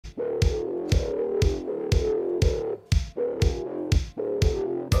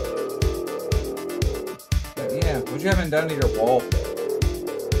What you haven't done to your wall?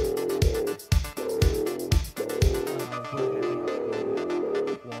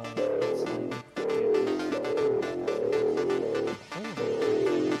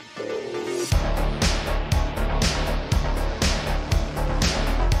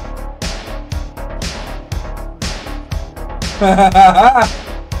 I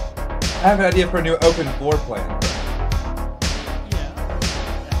have an idea for a new open floor plan. Yeah.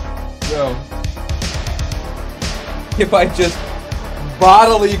 So, if I just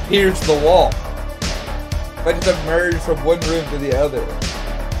bodily pierce the wall, if I just emerge from one room to the other.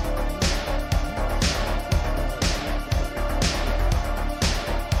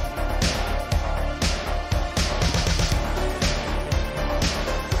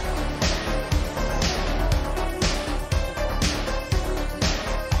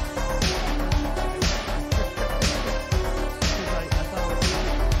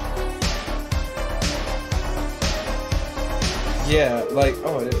 Yeah, like,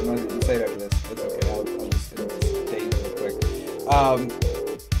 oh, I didn't say that for this. It's okay, I'll just date real quick.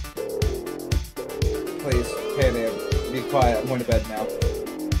 Please, okay, man, be quiet, I'm going to bed now.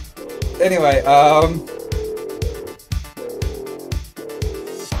 Anyway,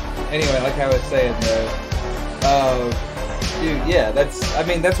 anyway, like I was saying, though, dude, yeah, that's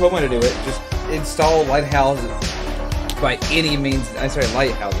one way to do it. Just install lighthouses by any means,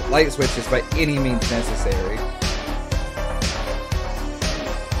 light switches by any means necessary.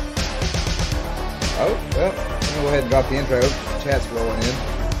 Oh, well, I'm gonna go ahead and drop the intro. Chat's rolling in.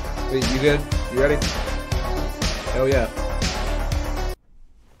 Wait, you good? You ready? Oh yeah.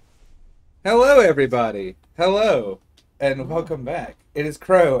 Hello, everybody. Hello, and welcome back. It is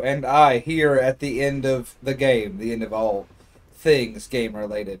Crow and I here at the end of the game, the end of all things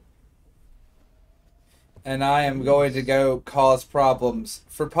game-related. And I am going to go cause problems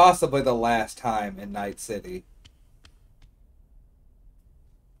for possibly the last time in Night City.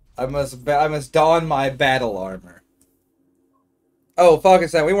 I must don my battle armor. Oh,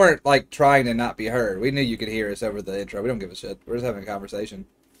 Falkenstein, we weren't, like, trying to not be heard. We knew you could hear us over the intro. We don't give a shit. We're just having a conversation.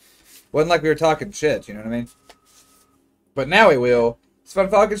 Wasn't like we were talking shit, you know what I mean? But now we will. This fun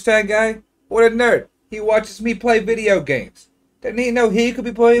Falkenstein guy? What a nerd. He watches me play video games. Didn't he know he could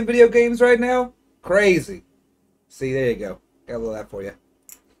be playing video games right now? Crazy. See, there you go. Got a little of that for you.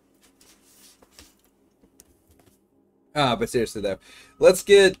 But seriously though, let's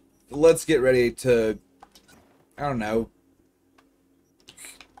get ready to, I don't know,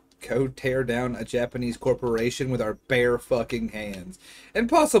 go tear down a Japanese corporation with our bare fucking hands, and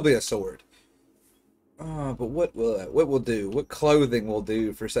possibly a sword. But what clothing will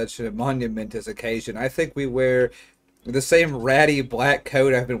do for such a monumentous occasion? I think we wear the same ratty black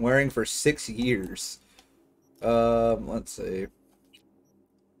coat I've been wearing for 6 years. Let's see.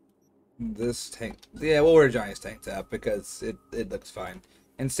 This tank, yeah, we'll wear Giant's tank top because it looks fine.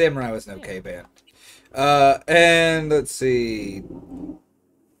 And Samurai was an okay band. And let's see,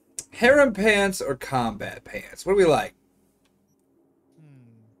 harem pants or combat pants? What do we like?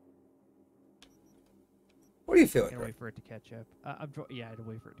 What are you feeling? Can't wait for it to catch up. Yeah, I had to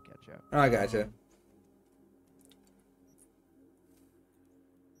wait for it to catch up. Oh, I gotcha.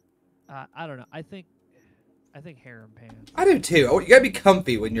 I don't know. I think harem pants. I do too. Oh, you gotta be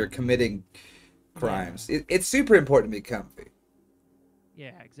comfy when you're committing crimes. Yeah. It's super important to be comfy.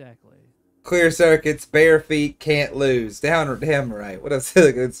 Yeah, exactly. Clear circuits, bare feet, can't lose. Damn right. What up,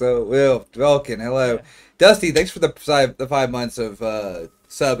 Silicon? So, Will, Vulcan, hello. Yeah. Dusty, thanks for the 5 months of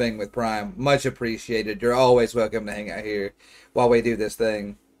subbing with Prime. Much appreciated. You're always welcome to hang out here while we do this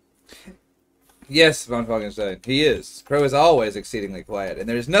thing. Yes, Von Falkenstein, he is. Crow is always exceedingly quiet, and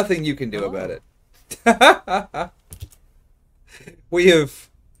there's nothing you can do about it. We have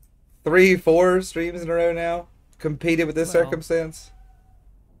 3-4 streams in a row now competed with this circumstance.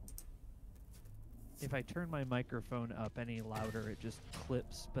 If I turn my microphone up any louder, it just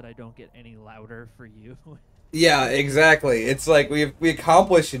clips, but I don't get any louder for you. Yeah, exactly. It's like we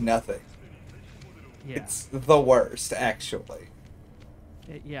accomplish nothing. Yeah. It's the worst, actually.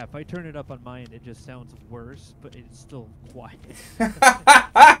 Yeah, if I turn it up on mine, it just sounds worse, but it's still quiet.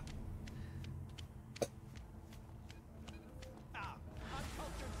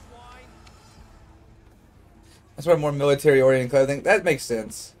 That's why more military-oriented clothing. That makes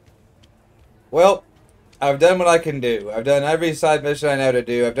sense. Well, I've done what I can do. I've done every side mission I know to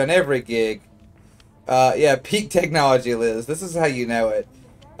do. I've done every gig. Yeah, peak technology, Liz. This is how you know it.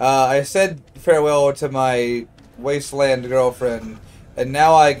 I said farewell to my wasteland girlfriend, and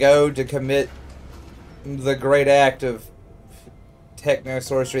now I go to commit the great act of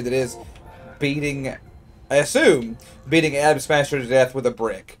techno-sorcery that is beating, I assume, beating Adam Smasher to death with a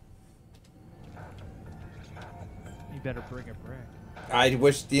brick. better bring a brick. I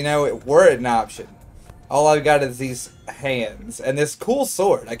wish, you know, it were an option. All I've got is these hands and this cool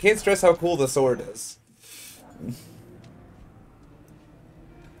sword. I can't stress how cool the sword is.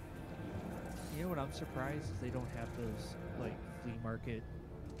 You know what I'm surprised is they don't have those like flea market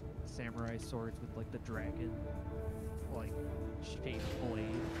samurai swords with like the dragon like shaped blade. You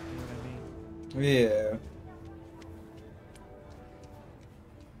know what I mean? Yeah.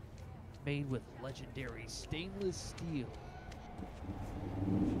 Made with legendary stainless steel.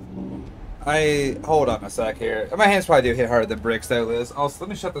 Hold on a sec here. My hands probably do hit harder than bricks, though, Liz. Also, let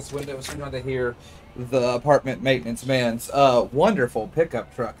me shut this window so you don't have to hear the apartment maintenance man's wonderful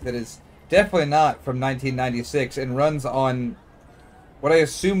pickup truck that is definitely not from 1996 and runs on what I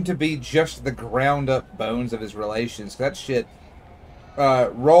assume to be just the ground-up bones of his relations. That shit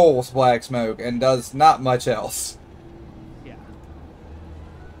rolls black smoke and does not much else. Yeah.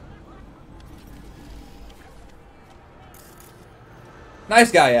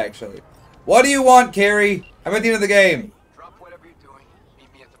 Nice guy, actually. What do you want, Carrie? I'm at the end of the game. Drop whatever you're doing.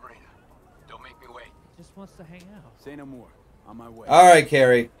 Meet me at the marina. Don't make me wait. He just wants to hang out. Say no more. On my way. All right,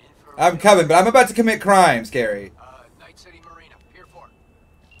 Carrie. I'm coming, but I'm about to commit crimes, Carrie. Night City Marina, Pier 4.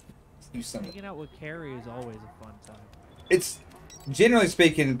 You son of... Hanging out with Carrie is always a fun time. It's, generally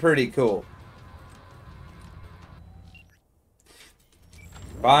speaking, pretty cool.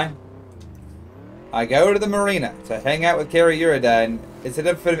 Fine. I go to the marina to hang out with Carrie Uridine instead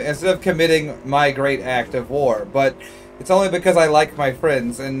of committing my great act of war, but it's only because I like my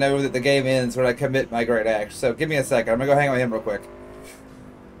friends and know that the game ends when I commit my great act. So give me a second. I'm gonna go hang out with him real quick.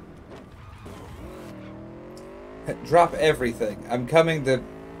 Drop everything. I'm coming to...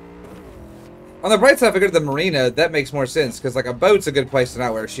 On the bright side, if I go to the marina, that makes more sense, because like a boat's a good place to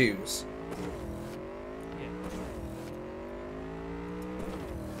not wear shoes.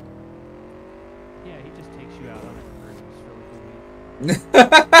 Yeah, he just takes you out on a cruise for like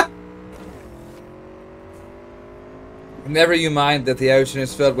a week. Never you mind that the ocean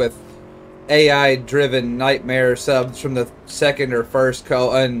is filled with AI-driven nightmare subs from the second or first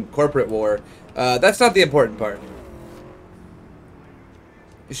corporate war. That's not the important part.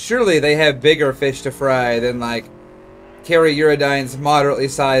 Surely they have bigger fish to fry than, like, Carrie Uridine's moderately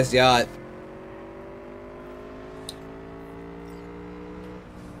sized yacht.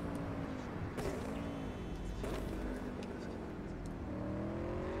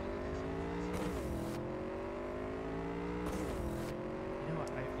 You know what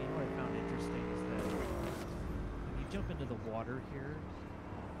I found interesting is that when you jump into the water here,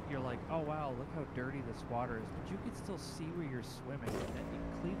 you're like, oh wow, look how dirty this water is, but you can still see where you're swimming. And in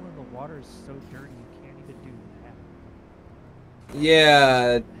Cleveland, the water is so dirty you can't even do that.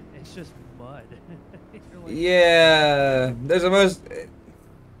 Yeah. It's just mud. You're like, Yeah. There's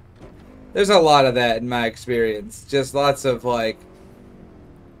a lot of that in my experience. Just lots of, like,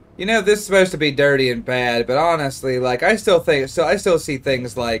 you know, this is supposed to be dirty and bad, but honestly, like, I still see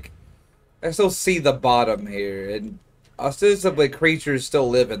things like, I still see the bottom here, and ostensibly creatures still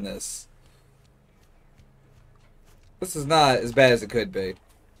live in this. This is not as bad as it could be.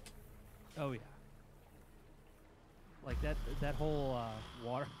 oh yeah. Like that whole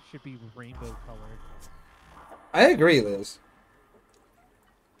water should be rainbow colored. I agree, Liz.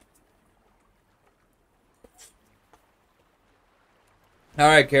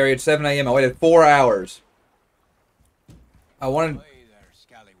 Alright, Carrie, it's 7 a.m. I waited 4 hours. I wanted... Hey there,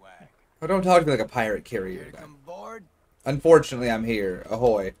 scallywag. Oh, don't talk to me like a pirate, Carrie. Here to come aboard? Unfortunately, I'm here.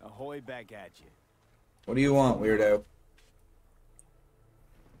 Ahoy. Ahoy back at you. What do you want, weirdo?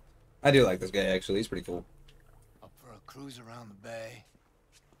 I do like this guy, actually. He's pretty cool. Up for a cruise around the bay?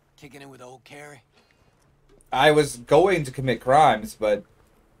 Kicking it with old Carrie? I was going to commit crimes, but...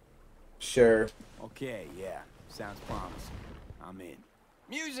 Sure. Okay, yeah. Sounds promising. I'm in.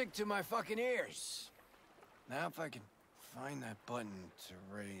 Music to my fucking ears. Now if I can find that button to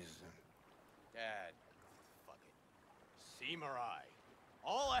raise them. Dad. Fuck it. Samurai.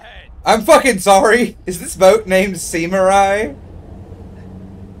 All ahead. I'm fucking sorry! Is this boat named Samurai?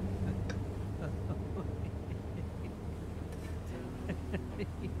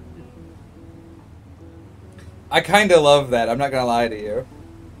 I kinda love that, I'm not gonna lie to you.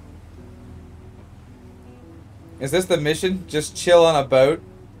 Is this the mission? Just chill on a boat?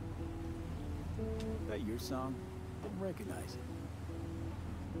 Is that your song? Didn't recognize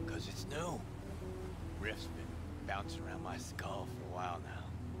it. Because it's new. Riff's been bouncing around my skull for a while now.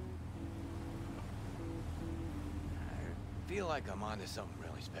 I feel like I'm onto something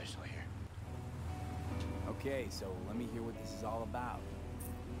really special here. Okay, so let me hear what this is all about.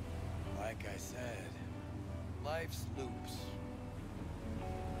 Like I said, life's loops.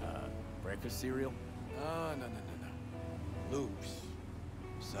 Breakfast cereal? Oh, no. Loops.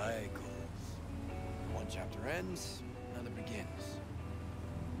 Cycles. One chapter ends, another begins.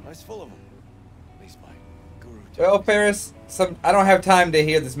 Life's full of them. At least my guru tells Well, me. Ferris, I don't have time to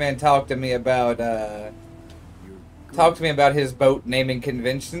hear this man talk to me about his boat naming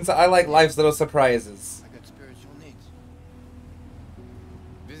conventions. I like life's little surprises. I got spiritual needs.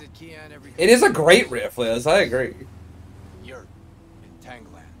 Visit Kian every. It is a great riff, Liz. I agree. Yurt in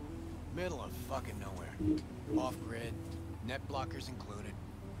Tangland. Middle of fucking nowhere. Off grid, net blockers included.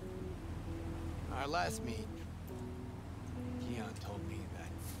 Our last meet, Keon told me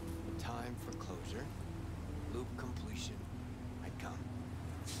that time for closure, loop completion, had come.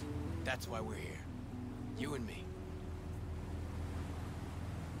 That's why we're here. You and me.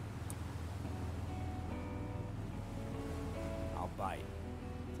 I'll bite.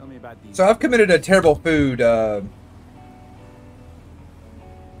 Tell me about these. So I've committed a terrible food.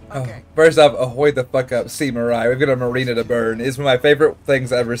 Okay. First off, ahoy the fuck up, Samurai. We've got a marina to burn. It's one of my favorite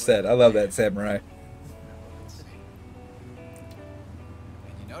things ever said. I love that, Samurai. Let's see.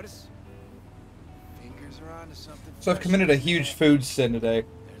 And you notice? Fingers are on to something. So I've fresh. committed a huge food sin today.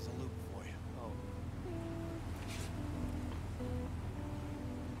 There's a loop for you. Oh,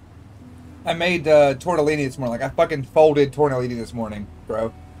 I made tortellini this morning. Like, I fucking folded tortellini this morning,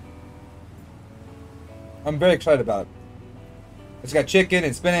 bro. I'm very excited about it. It's got chicken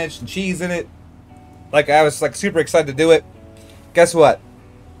and spinach and cheese in it. Like, I was like super excited to do it. Guess what?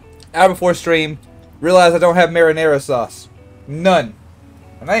 Hour before stream, realized I don't have marinara sauce. None.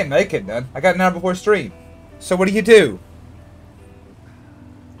 And I ain't making none. I got an hour before stream. So what do you do?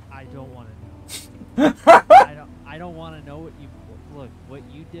 I don't want to know. I don't want to know what you look. What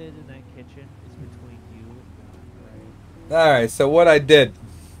you did in that kitchen is between you and God, right? Alright, so what I did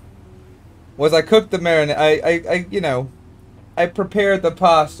was I cooked the marinara. I you know, I prepared the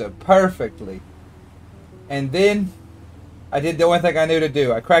pasta perfectly. And then I did the only thing I knew to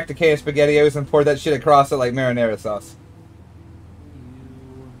do. I cracked a can of SpaghettiOs and poured that shit across it like marinara sauce.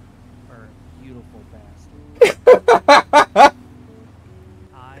 You are a beautiful bastard.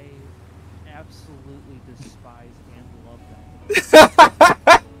 I absolutely despise and love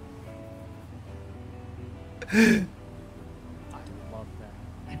that. I love that.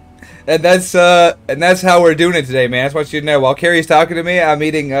 And that's how we're doing it today, man. I just want you to know. While Carrie's talking to me, I'm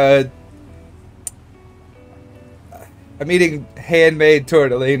eating handmade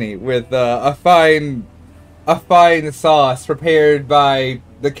tortellini with a fine sauce prepared by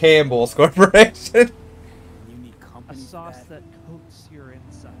the Campbell's Corporation. You need A company. sauce that coats your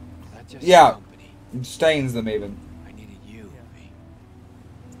insides. Not just Yeah. company. And stains them even. I needed you, Yeah. me.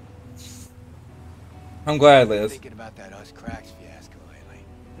 I'm glad, I've been Liz. thinking about that Us Cracks fiasco lately.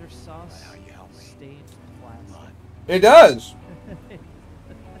 Their sauce About how you helped me. stains A plastic. lot. It does.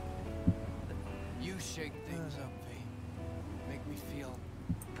 You shake things up, V. Make me feel.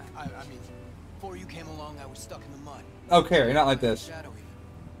 I mean, before you came along, I was stuck in the mud. Oh, Carrie, not like this. Shadow even.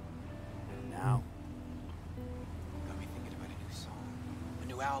 And now, Got me thinking about a new song, a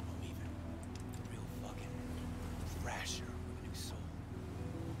new album even. A real fucking thrasher with a new soul.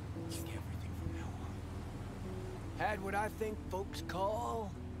 Kick everything from now on. Had what I think folks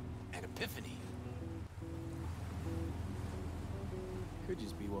call an epiphany. could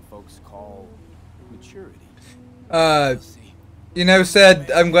just be what folks call maturity. We'll see. You know,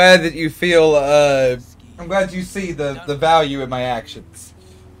 said, I'm glad that you feel, I'm glad you see the value in my actions.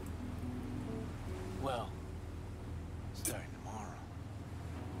 Well, starting tomorrow.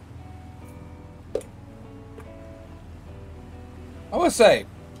 I will say,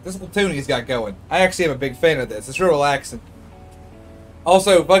 this little tune he's got going, I actually am a big fan of this. It's real relaxing.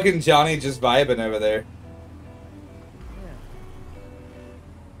 Also, fucking Johnny just vibing over there.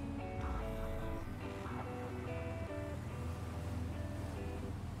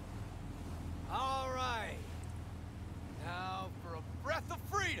 All right. Now for a breath of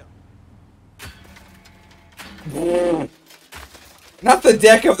freedom. Not the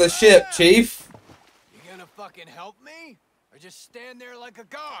deck of the ship, Chief. You gonna fucking help me? Or just stand there like a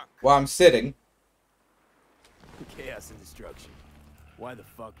gonk? While I'm sitting. Chaos and destruction. Why the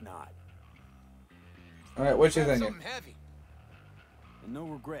fuck not? Alright, what you Grab thinking? something heavy. And no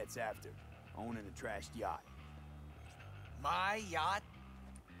regrets after owning a trashed yacht. My yacht?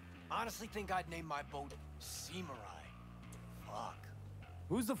 Honestly think I'd name my boat Samurai. Fuck.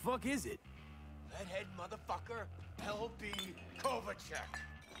 Whose the fuck is it? That head motherfucker, L.B. Kovacek.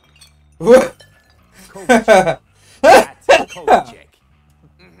 Kovacek. That's Kovacek.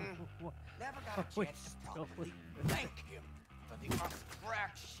 Never got a Wait, chance to no, publicly thank him for the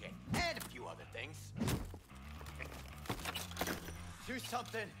crack shit and a few other things. Do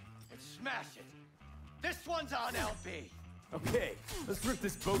something and smash it. This one's on LB. Okay, let's rip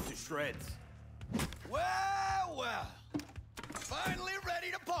this boat to shreds. Well, well. Finally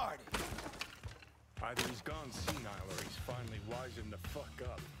ready to party. Either he's gone senile or he's finally wisened the fuck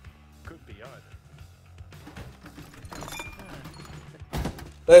up. Could be either.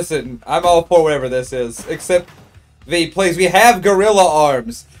 Listen, I'm all for whatever this is. Except, V, please, we have gorilla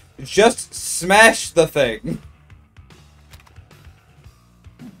arms. Just smash the thing.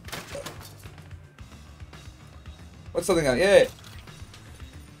 What's something on? Yeah.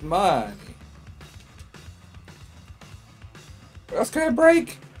 Money. What else can I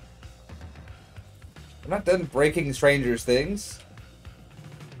break? I'm not done breaking strangers' things.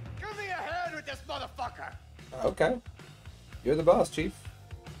 Give me a hand with this motherfucker. Okay. You're the boss, Chief.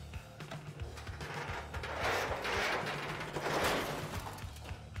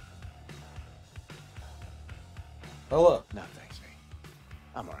 Hello. No, thanks, mate.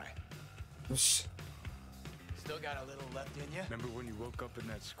 I'm alright. Shh. Still got a little left in you? Remember when you woke up in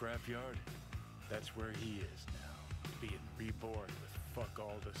that scrapyard? That's where he is now, being reborn with fuck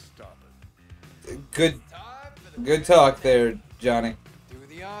all to stop him. Good talk there, Johnny. Do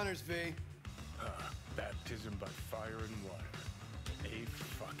the honors, V. Baptism by fire and water. 8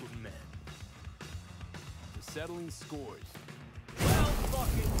 fucking men. The settling scores. Well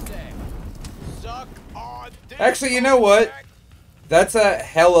fucking said. Suck on dick. Actually, you know what? That's a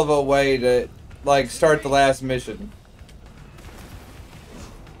hell of a way to, like, start the last mission.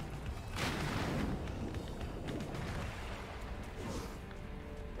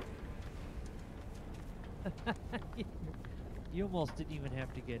 You almost didn't even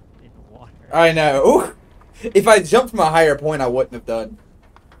have to get in the water. I know. Ooh. If I jumped from a higher point, I wouldn't have done.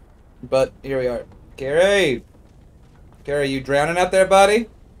 But here we are. Gary! Gary, you drowning out there, buddy?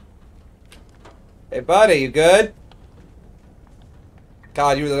 Hey, buddy, you good?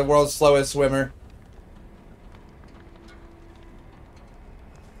 God, you were the world's slowest swimmer.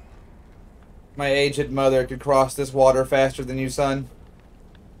 My aged mother could cross this water faster than you, son.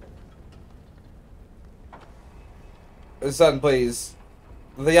 Son, please.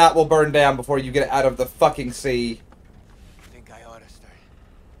 The yacht will burn down before you get out of the fucking sea. I think I ought to start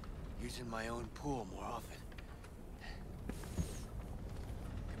using my own pool more often.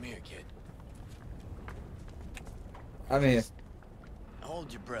 Come here, kid. I'm here.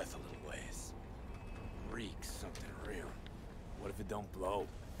 Hold your breath a little ways. Reeks something real. What if it don't blow?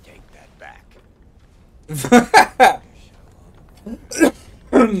 Take that back.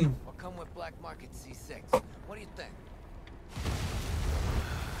 I'll come with Black Market C6. What do you think?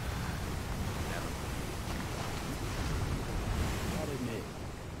 Gotta admit,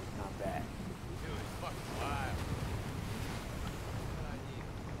 not bad. Dude, it's fucking wild. Good idea.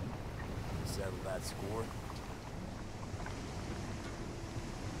 Settle that score.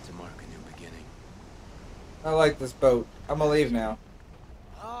 To mark a new beginning. I like this boat. I'm gonna leave now.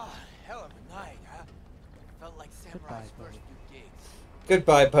 Ah, hell of a night, huh? Felt like Samurai's Goodbye, first buddy. few gigs.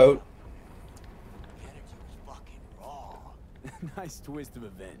 Goodbye, boat. The energy was fucking raw. Nice twist of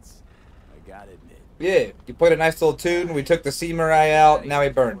events. I gotta admit. Yeah, you played a nice little tune. We took the Samurai out. Now we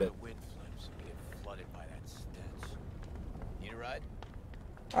burned it. Wind flips and get flooded by that stench. Need a ride?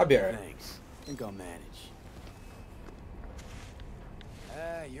 I'll be alright. Thanks. Think I'll manage.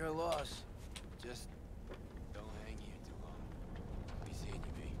 Ah, you're a loss. Just don't hang here too long. Be seeing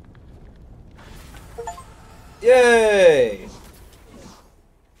you, B. Yay!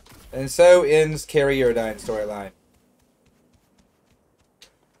 And so ends Carrie Urdine storyline.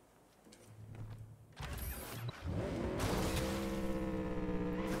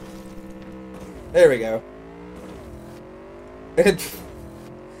 There we go. If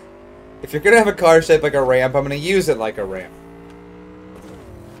you're gonna have a car shaped like a ramp, I'm gonna use it like a ramp.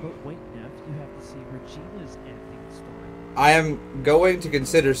 But wait, Neff, you have to see Regina's ending story. I am going to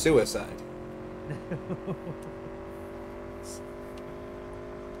consider suicide.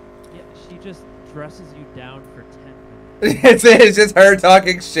 Yeah, she just dresses you down for 10 minutes. It's just her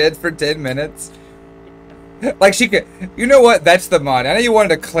talking shit for 10 minutes. Like she could, you know what? That's the mod. I know you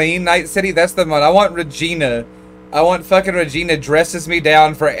wanted a clean Night City. That's the mod. I want Regina. I want fucking Regina dresses me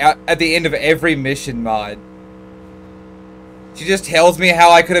down for at the end of every mission mod. She just tells me how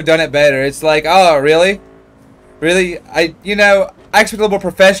I could have done it better. It's like, oh, really? Really? I expect a little more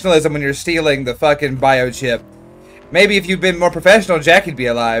professionalism when you're stealing the fucking biochip. Maybe if you'd been more professional, Jackie'd be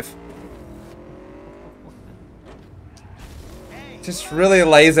alive. Just really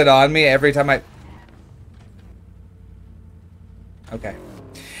lays it on me every time I... Okay.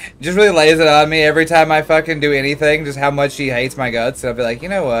 Just really lays it on me every time I fucking do anything, just how much she hates my guts. And I'll be like, you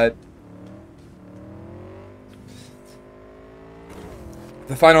know what?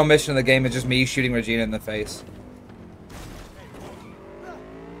 The final mission of the game is just me shooting Regina in the face.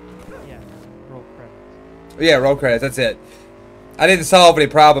 Yeah, roll credits. That's it. I didn't solve any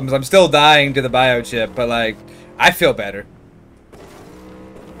problems. I'm still dying to the biochip, but like, I feel better.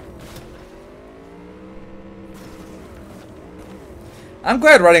 I'm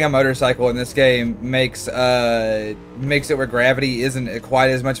glad riding a motorcycle in this game makes it where gravity isn't quite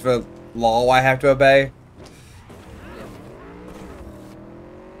as much of a law I have to obey.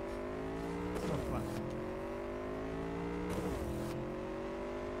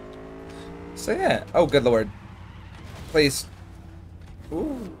 So yeah. Oh, good lord. Please.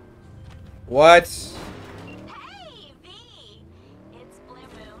 Ooh. What? Hey, V! It's Blue Moon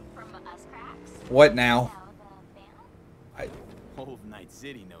from Us Cracks. What now? Know the band? Whole Night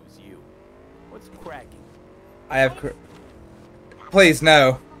City knows you. What's cracking? I have. Please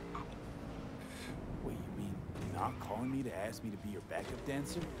no. Wait, you mean not calling me to ask me to be your backup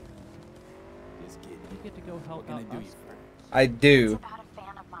dancer? Just kidding. You get to go help What can I out do us. you for? I It's do. about a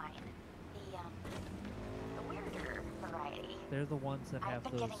fan of mine. The weirder variety. They're the ones that I've have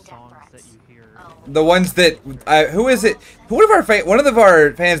been those getting death songs that threats. you hear. Oh. The ones that who is it? One of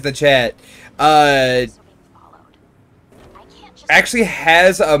our fans in the chat So being followed. I can't just actually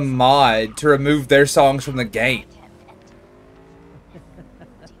has a mod to remove their songs from the game. Deal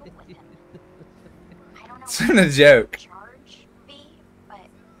with him. I don't know It's not a joke. charge V, but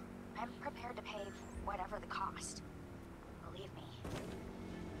I'm prepared to pay whatever the cost. Believe me.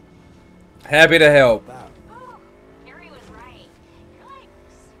 Happy to help. Wow. Oh, Harry was right. You're like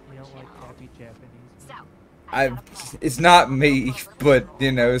You don't like switching happy Japanese. So, I. got a plan. It's not me, but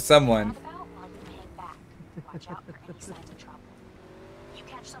you know, someone. Roundabout while you hang back. Watch out for any signs of trouble. You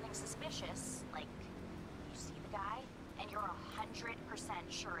catch something suspicious, like you see the guy, and you're 100%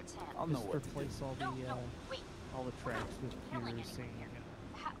 sure it's him. I'll know Just what to do. replace all the No, wait. all the tracks with Killing Kira anything singing. here.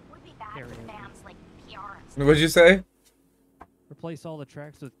 That would be bad for Karaoke. fans like PR and stuff. What'd you say? Replace all the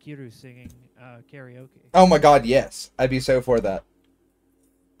tracks with Kiru singing karaoke. Oh my god, yes. I'd be so for that.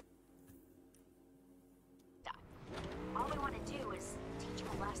 All we want to do is teach him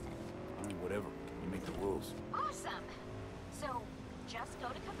a lesson. Fine, whatever. You make the rules. Awesome. So, just go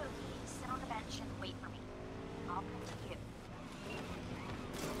to Kabuki, sit on the bench, and wait for me. I'll come to you.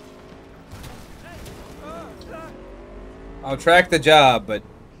 I'll track the job, but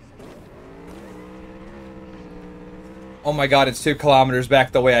oh my god, it's 2 kilometers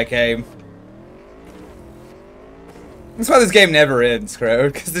back the way I came. That's why this game never ends, Crow,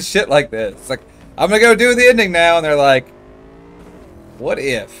 because the shit like this. It's like, I'm gonna go do the ending now, and they're like, what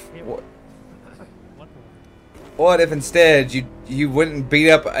if? What? What if instead you wouldn't beat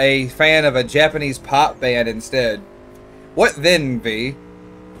up a fan of a Japanese pop band instead? What then, V?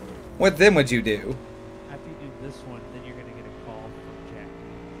 What then would you do? After you do this one, then you're gonna get a call from Jackie.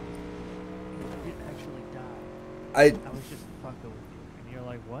 I didn't actually die. I was just fucking with you, and you're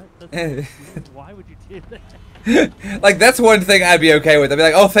like, "What? That's why would you do that?" Like, that's one thing I'd be okay with. I'd be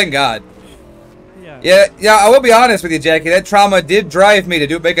like, oh, thank God. Yeah. Yeah, I will be honest with you, Jackie. That trauma did drive me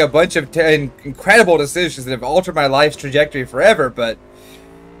to make a bunch of incredible decisions that have altered my life's trajectory forever, but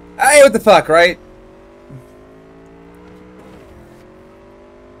hey, what the fuck, right?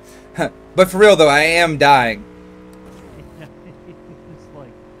 But for real, though, I am dying. It's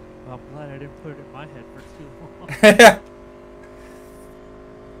like, well, I'm glad I didn't put it in my head for too long.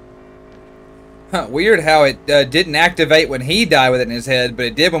 Huh, weird how it didn't activate when he died with it in his head, but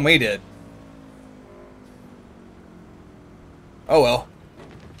it did when we did. Oh well.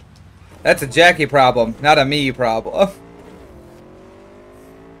 That's a Jackie problem, not a me problem.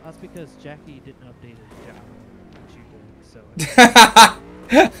 That's because Jackie didn't update his job, which you did.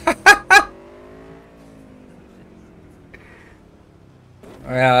 So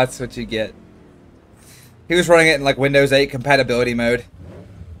Yeah, that's what you get. He was running it in like Windows 8 compatibility mode.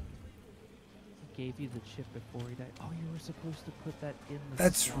 he gave you the chip before he died. Oh, you were supposed to put that in the.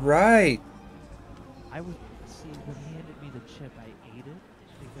 That's slot. right. I would see when he handed me the chip, I ate it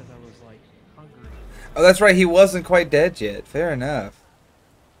because I was like hungry. Oh, that's right. He wasn't quite dead yet. Fair enough.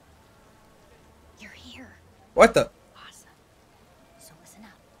 You're here. What the? Awesome. So listen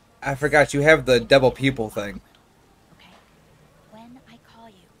up. I forgot you have the double pupil thing. Okay? When I call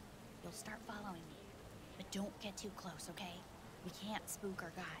you, you'll start following me. But don't get too close, okay? We can't spook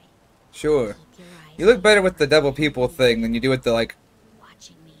our guy. Sure. Keep your eyes You look better with the double pupil thing than you do with the like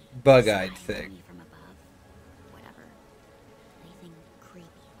watching me. bug-eyed spying on thing. me from above. Whatever. Anything creepy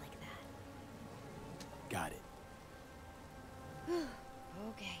like that. Got it.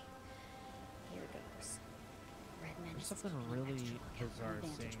 Okay. Here goes. Redmond There's is something taking an really extra look at bizarre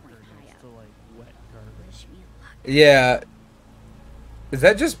one saying vantage point her high next up. to like wet garbage. Wish me luck. Yeah. Is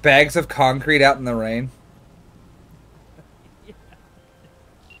that just bags of concrete out in the rain?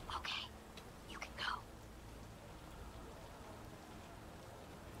 Okay. You can go.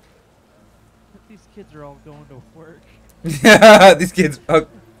 These kids are all going to work. Yeah, these kids. Oh. All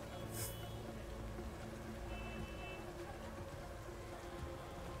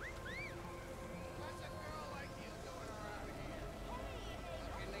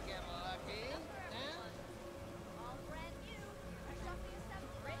brand new. Shut yourself,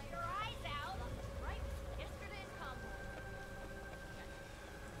 rip your eyes out. Right? Yesterday's come.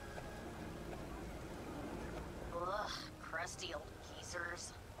 Ugh, crusty old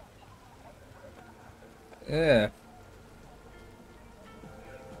geezers. Yeah.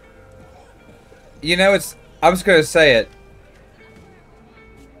 You know, it's. I'm just gonna say it.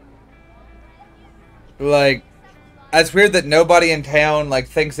 Like, it's weird that nobody in town like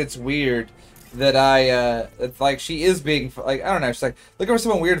thinks it's weird that it's like she is being like, I don't know. She's like looking for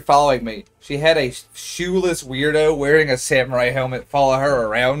someone weird following me. She had a shoeless weirdo wearing a samurai helmet follow her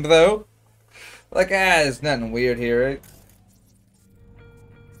around though. Like, there's nothing weird here, right?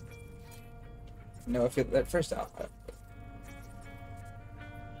 No, I feel that first off.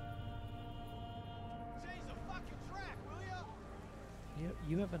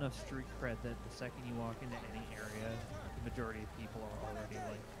 You have enough street cred that the second you walk into any area, the majority of people are already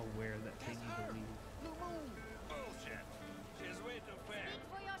like aware that they need to leave. Bullshit. She's way too fair. Speak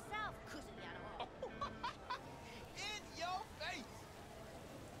for yourself, pussy animal. In your face.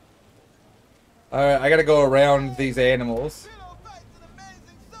 Alright, I gotta go around these animals. An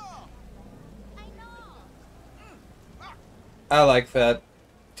amazing song. I know. I like that.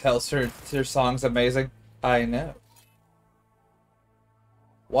 Tells her song's amazing. I know.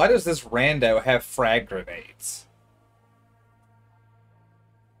 Why does this rando have frag grenades?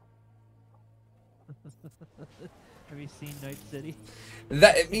 Have you seen Night City?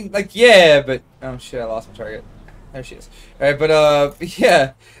 That, I mean, like, yeah, but oh shit, I lost my target. There she is. Alright, but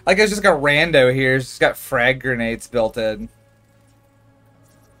yeah, like it's just got rando here. It's just got frag grenades built in.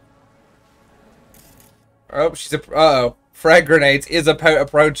 Oh, she's uh-oh. Frag grenades is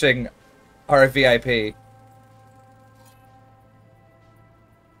approaching our VIP.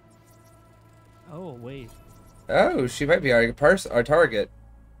 Oh wait, Oh, she might be our target.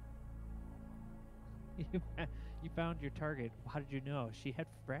 you found your target. How did you know? She had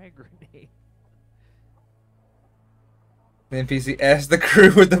frag grenade. The NPC asked the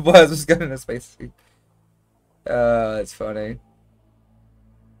crew with the was gun in a spacesuit. That's funny.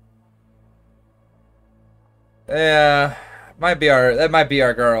 Yeah, that might be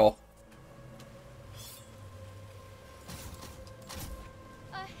our girl.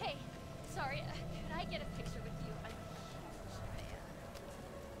 Hey, sorry, could I get a picture with you?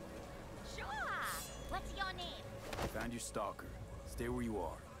 Sure. What's your name? Found your stalker. Stay where you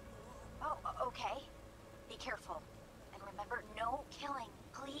are. Oh, okay. Be careful. And remember, no killing,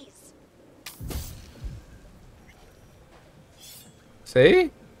 please.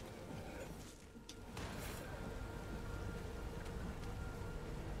 See?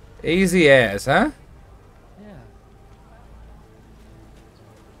 Easy as, huh? Yeah.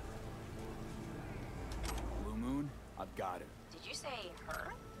 Blue Moon, I've got her. Did you say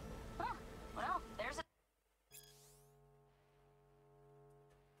her? Huh. Well, there's a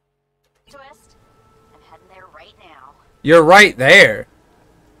twist. I'm heading there right now. You're right there.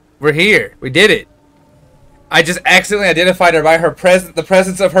 We're here. We did it. I just accidentally identified her by her the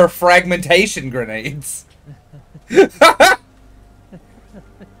presence of her fragmentation grenades.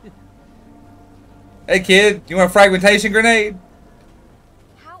 Hey kid, you want a fragmentation grenade?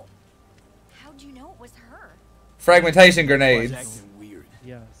 How'd you know it was her? Fragmentation Was grenades. acting weird.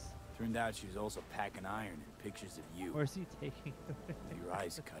 Yes. Turned out she was also packing iron and pictures of you. Or is he taking? Your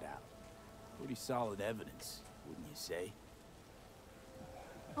eyes cut out. Pretty solid evidence, wouldn't you say?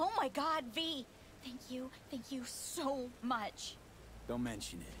 Oh my God, V! Thank you so much. Don't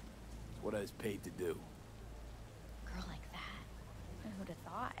mention it. It's what I was paid to do. Girl like that. Who'd have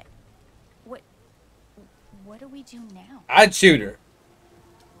thought? What do we do now? I'd shoot her.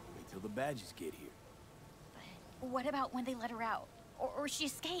 Wait till the badges get here. But what about when they let her out? Or she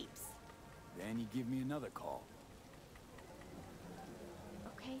escapes? Then you give me another call.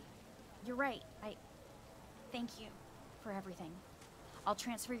 Okay, you're right. Thank you for everything. I'll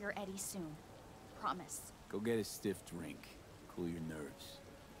transfer your Eddie soon. Promise. Go get a stiff drink. Cool your nerves.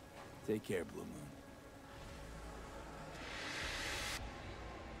 Take care, Blue Moon.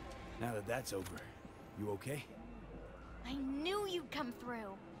 Now that that's over, you okay? I knew you'd come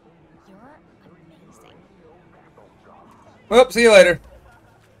through. You're amazing. Well, see you later.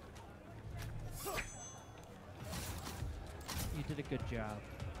 You did a good job.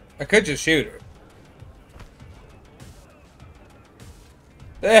 I could just shoot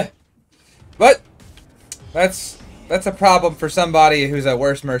her. But that's That's a problem for somebody who's a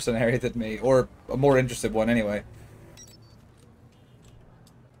worse mercenary than me, or a more interested one anyway.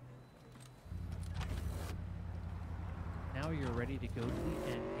 Now you're ready to go to the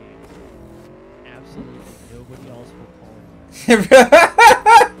end game. Absolutely nobody else will call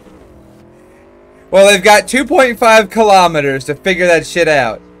you. Well, they've got 2.5 kilometers to figure that shit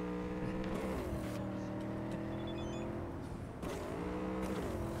out.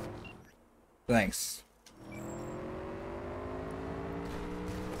 Thanks.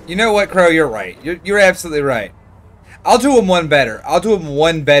 You know what, Crow? You're right. You're absolutely right. I'll do him one better. I'll do him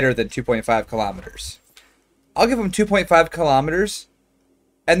one better than 2.5 kilometers. I'll give him 2.5 kilometers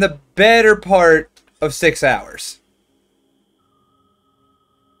and the better part of 6 hours.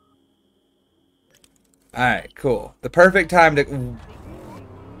 Alright, cool. The perfect time to...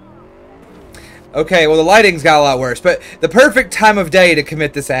 Okay, well the lighting's got a lot worse, but the perfect time of day to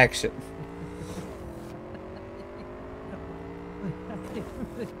commit this action.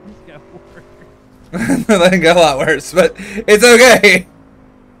 The lighting got a lot worse, but it's okay.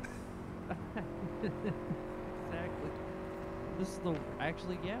 Exactly. This is the...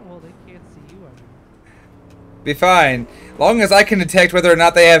 Actually, yeah, well, they can't see you. I mean. Be fine. Long as I can detect whether or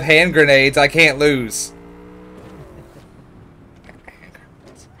not they have hand grenades, I can't lose.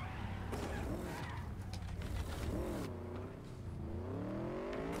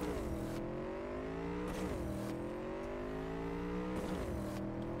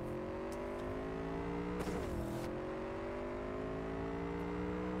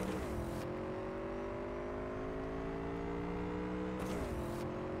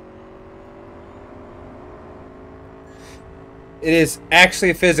 It is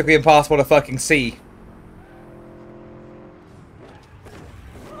actually physically impossible to fucking see.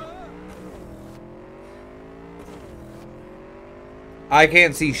 I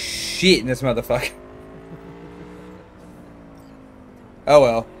can't see shit in this motherfucker. Oh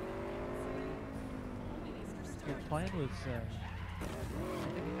well. Your plan was,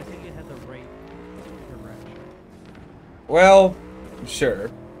 I think you had the right direction. Well,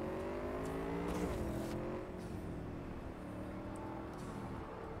 sure.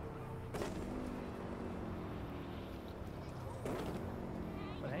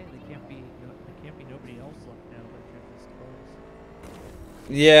 But hey, there can't be nobody else left now that you're this close.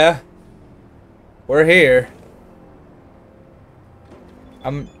 Yeah. We're here.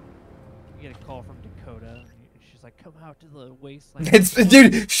 You get a call from Dakota. And she's like, "Come out to the wasteland." It's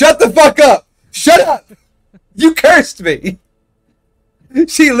dude, shut the fuck up! Shut up! You cursed me!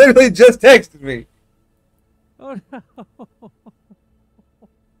 She literally just texted me. Oh no!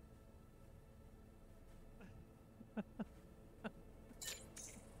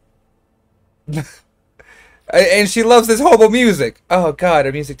 And she loves this horrible music. Oh god,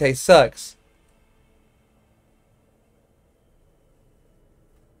 her music taste sucks.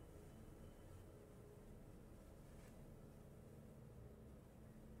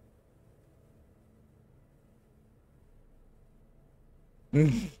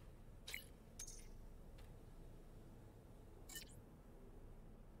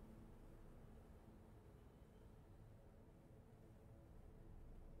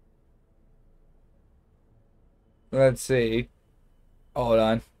 Let's see. Hold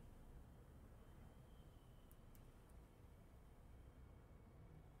on.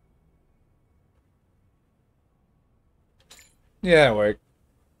 Yeah, it worked.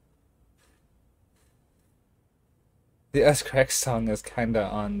 The S-Crack song is kinda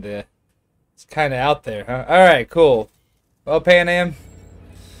on the... It's kinda out there, huh? Alright, cool. Well, Pan Am,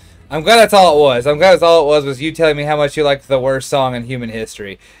 I'm glad that's all it was. I'm glad that's all it was you telling me how much you liked the worst song in human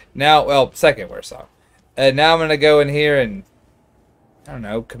history. Now, well, second worst song. And now I'm gonna go in here and, I don't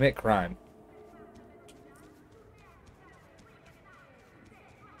know, commit crime.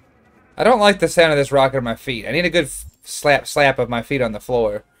 I don't like the sound of this rocket on my feet. I need a good slap of my feet on the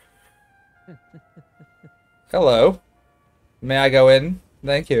floor. Hello. May I go in?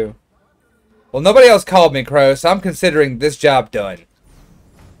 Thank you. Well, nobody else called me, Crow, so I'm considering this job done.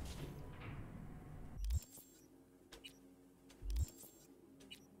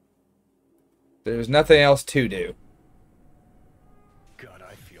 There's nothing else to do. God,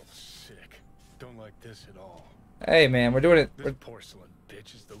 I feel sick. Don't like this at all. Hey, man, we're doing it. This porcelain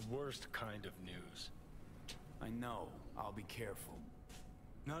bitch is the worst kind of news. I know. I'll be careful.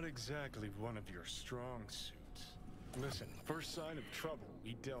 Not exactly one of your strong suits. Listen, first sign of trouble,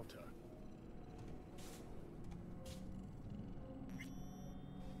 we Delta.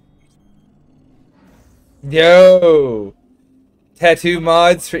 Yo! Tattoo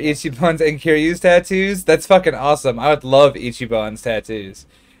mods for Ichiban's and Kiryu's tattoos? That's fucking awesome. I would love Ichiban's tattoos.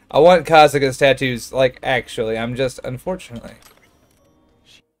 I want Kasuga's tattoos, like, actually. I'm just, unfortunately.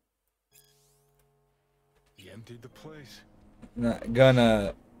 He emptied the place. Not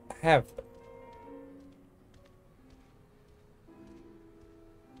gonna have them.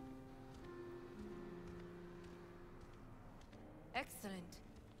 Excellent.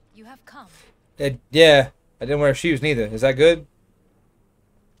 You have come. Yeah, I didn't wear shoes neither. Is that good?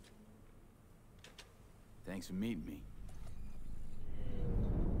 Thanks for meeting me.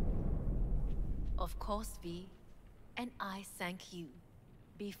 Of course, V. And I thank you.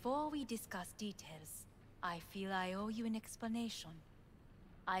 Before we discuss details, I feel I owe you an explanation.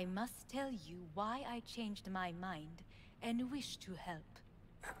 I must tell you why I changed my mind and wish to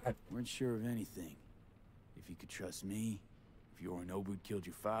help. Weren't sure of anything. If you could trust me, if Yorinobu killed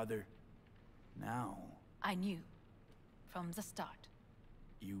your father, now... I knew. From the start.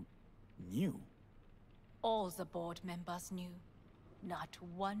 You knew? All the board members knew. Not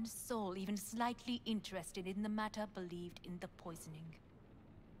one soul even slightly interested in the matter believed in the poisoning.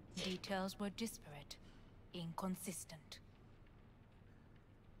 Details were disparate, inconsistent.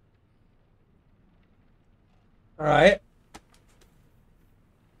 Alright.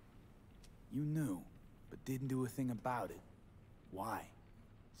 You knew, but didn't do a thing about it. Why?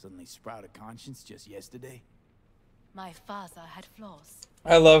 Suddenly sprout a conscience just yesterday? My father had flaws.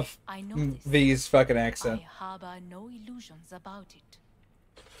 I love I know this. V's fucking accent. I harbor no illusions about it.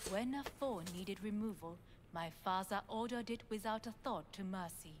 When a foe needed removal, my father ordered it without a thought to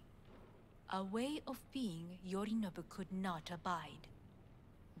mercy. A way of being Yorinobu could not abide.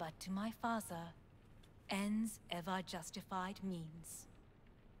 But to my father, ends ever justified means.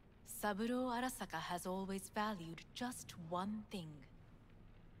 Saburo Arasaka has always valued just one thing.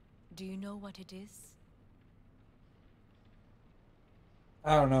 Do you know what it is?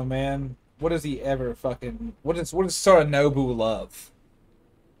 I don't know, man. What does he ever fucking... What does Soranobu love?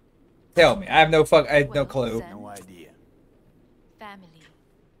 Tell me. I have no no clue. Zen, No idea. family.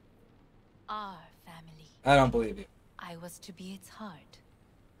 Our family. I don't believe you. I was to be its heart,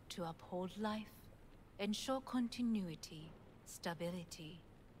 to uphold life, ensure continuity, stability,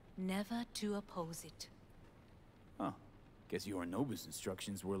 never to oppose it. Huh. Guess Yorinobu's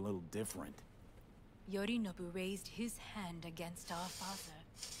instructions were a little different. Yorinobu raised his hand against our father,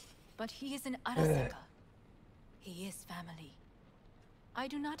 but he is an Arasaka. He is family. I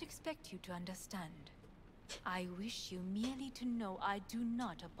do not expect you to understand. I wish you merely to know I do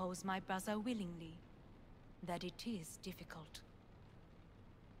not oppose my brother willingly. That it is difficult.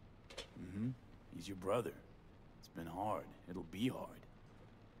 Mm-hmm. He's your brother. It's been hard. It'll be hard.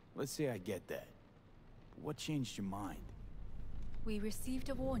 Let's say I get that. But what changed your mind? We received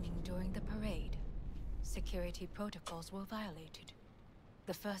a warning during the parade. Security protocols were violated.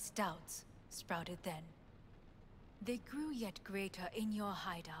 The first doubts sprouted then. They grew yet greater in your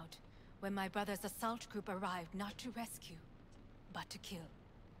hideout, when my brother's assault group arrived not to rescue, but to kill.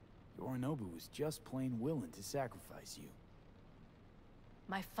 Yorinobu was just plain willing to sacrifice you.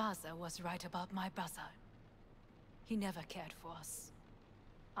 My father was right about my brother. He never cared for us.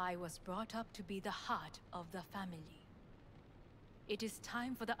 I was brought up to be the heart of the family. It is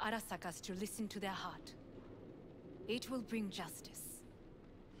time for the Arasakas to listen to their heart. It will bring justice.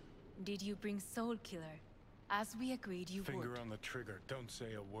 Did you bring Soul Killer, as we agreed you would? Finger on the trigger. Don't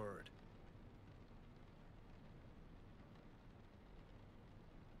say a word.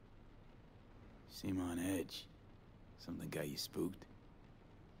 Seem on edge. Something got you spooked?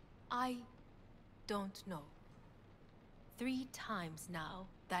 I don't know. 3 times now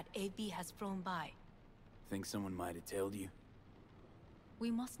that AB has flown by. Think someone might have tailed you? We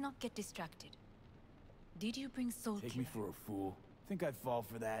must not get distracted. Did you bring Soul Take Killer? me for a fool. Think I'd fall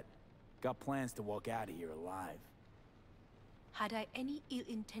for that? Got plans to walk out of here alive. Had I any ill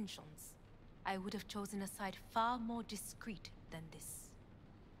intentions, I would have chosen a side far more discreet than this.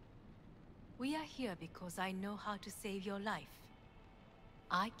 We are here because I know how to save your life.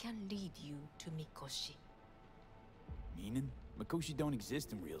 I can lead you to Mikoshi. Meaning? Mikoshi don't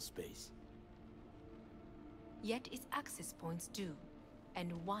exist in real space. Yet its access points do,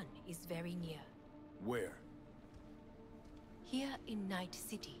 and one is very near. Where? Here in Night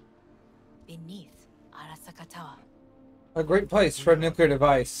City, beneath Arasaka Tower. A great place for a nuclear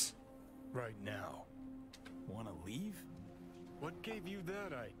device. Right now. Wanna leave? What gave you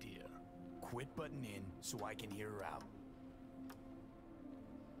that idea? Quit butting in so I can hear her out.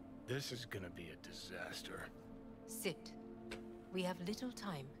 This is gonna be a disaster. Sit. We have little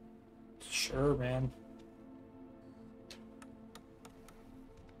time. Sure, man.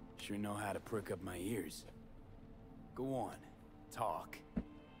 Sure know how to prick up my ears. Go on. Talk.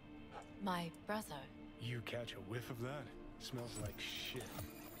 My brother. You catch a whiff of that? Smells like shit.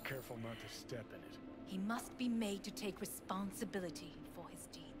 Careful not to step in it. He must be made to take responsibility for his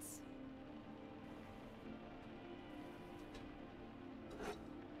deeds.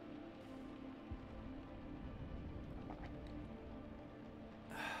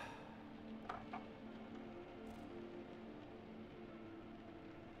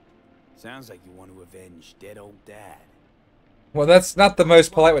 Sounds like you want to avenge dead old dad. Well, that's not the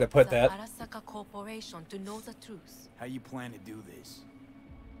most polite way to put that. Arasaka Corporation to know the truth. How you plan to do this?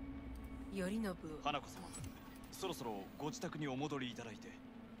 Yorinobu. 花子様、そろそろご自宅にお戻りいただいて。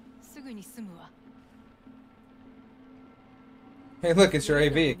すぐに済むわ。 Hey, look, it's your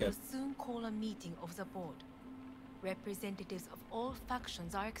AV We'll again. soon call a meeting of the board. Representatives of all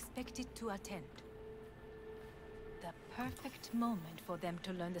factions are expected to attend. The perfect moment for them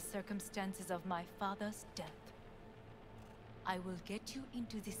to learn the circumstances of my father's death. I will get you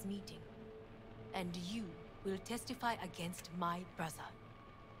into this meeting, and you will testify against my brother.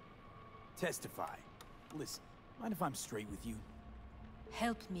 Testify. Listen, mind if I'm straight with you?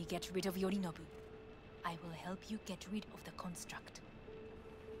 Help me get rid of Yorinobu. I will help you get rid of the construct.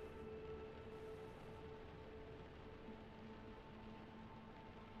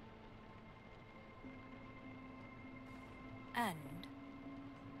 And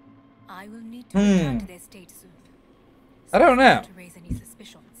I will need to return to the estate soon. I don't know. To raise any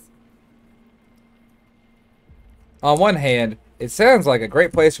suspicions. On one hand, it sounds like a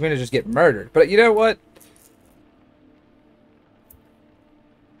great place for me to just get murdered. But you know what?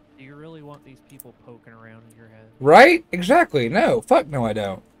 Do you really want these people poking around in your head? Right? Exactly. No. Fuck no, I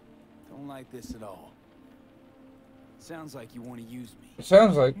don't. Don't like this at all. Sounds like you want to use me. It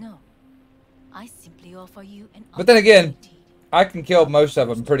sounds like... No. I simply offer you an But then again, opportunity. I can kill most of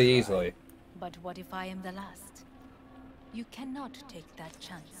them pretty easily. But what if I am the last? You cannot take that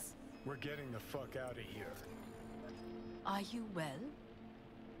chance. We're getting the fuck out of here. Are you well?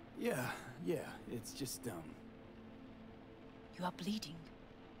 Yeah, it's just, You are bleeding.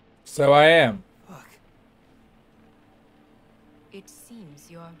 So I am. fuck. It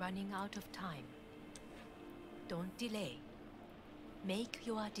seems you are running out of time. Don't delay. Make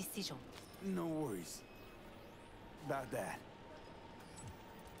your decision. No worries about that.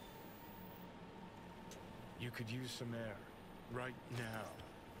 You could use some air. Right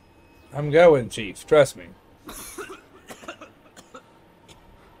now. I'm going, Chief. Trust me.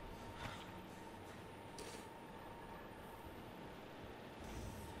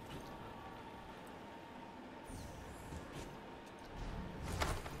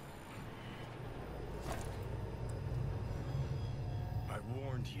 I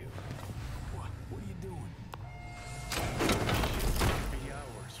warned you. What are you doing? Be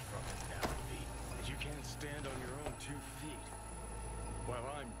hours from it now, V. And you can't stand on your own 2 feet. Well,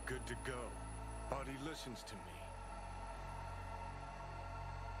 I'm good to go. Body listens to me.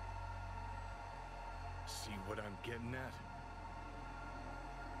 See what I'm getting at?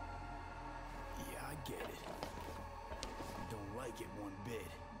 Yeah, I get it. I don't like it one bit.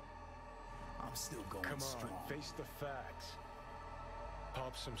 I'm still going Come on, strong. face the facts.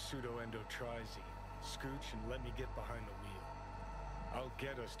 Pop some pseudo-endotrizine. Scooch and let me get behind the wheel. I'll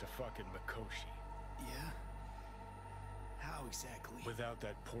get us to fucking Mikoshi. Yeah? How exactly? Without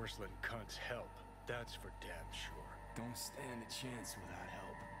that porcelain cunt's help. That's for damn sure. Don't stand a chance without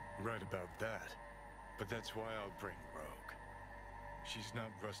help. Right about that. But that's why I'll bring Rogue. She's not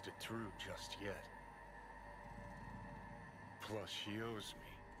rusted through just yet. Plus, she owes me.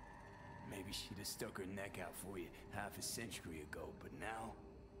 Maybe she'd have stuck her neck out for you half a century ago, but now,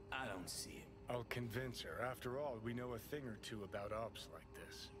 I don't see it. I'll convince her. After all, we know a thing or two about ops like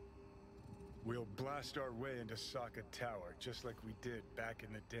this. We'll blast our way into Sokka Tower, just like we did back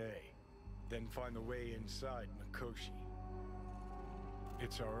in the day. Then find the way inside Mikoshi.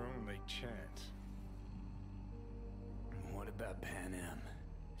 It's our only chance. What about Pan Am?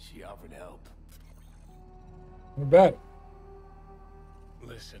 She offered help. What about it?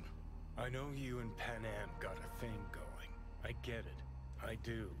 Listen, I know you and Pan Am got a thing going. I get it. I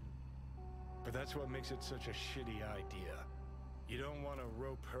do. But that's what makes it such a shitty idea. You don't want to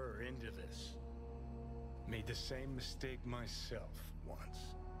rope her into this. Made the same mistake myself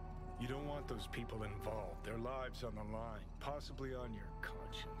once. You don't want those people involved, their lives on the line, possibly on your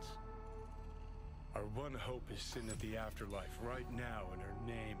conscience. Our one hope is sitting at the afterlife right now, and her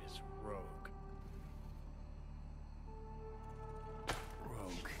name is Rogue.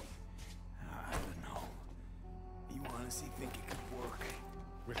 Rogue. I don't know. You honestly think it could work?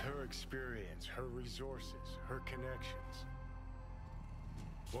 With her experience, her resources, her connections.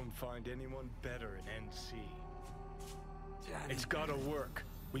 Won't find anyone better in NC. Johnny. It's gotta work.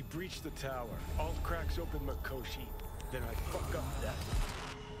 We breach the tower. Alt cracks open Mikoshi. Then I fuck up that.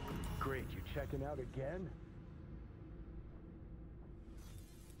 Great, you checking out again?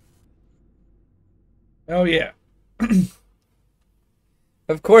 Oh yeah.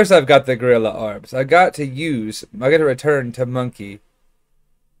 Of course I've got the gorilla arms. I got to return to Monkey.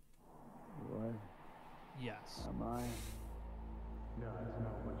 What Yes. am I? No, that's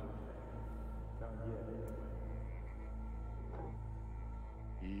not what you think. Not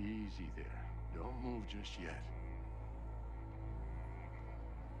yet. Easy there. Don't move just yet.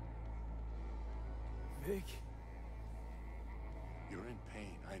 Vic? You're in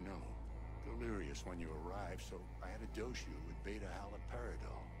pain, I know. Delirious when you arrived, so I had to dose you with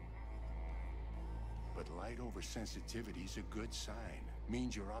beta-haloperidol. But light oversensitivity is a good sign.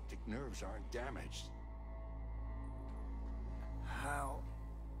 Means your optic nerves aren't damaged. How'd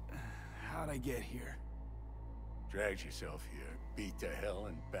I get here? Dragged yourself here, beat to hell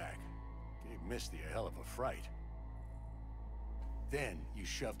and back. Gave Misty a hell of a fright. Then you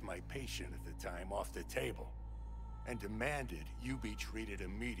shoved my patient at the time off the table and demanded you be treated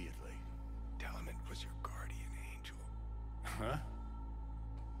immediately. Tell him it was your guardian angel. Huh?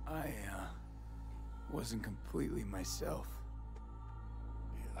 I wasn't completely myself.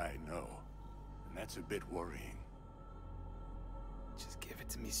 Yeah, I know. And that's a bit worrying. Just give it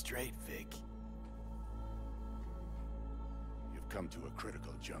to me straight, Vic. You've come to a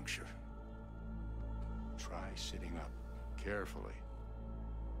critical juncture. Try sitting up carefully.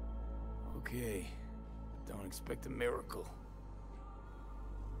 Okay. Don't expect a miracle.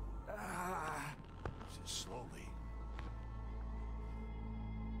 Just slowly.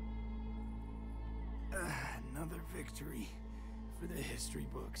 Another victory for the history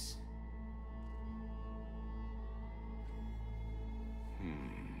books.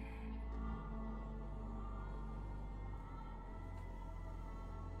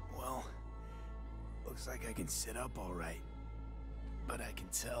 Well, looks like I can sit up all right. But I can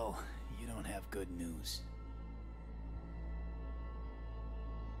tell you don't have good news.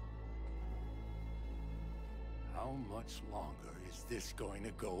 How much longer is this going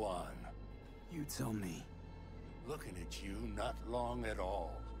to go on? You tell me. Looking at you, not long at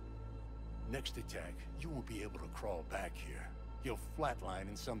all. Next attack, you won't be able to crawl back here. You'll flatline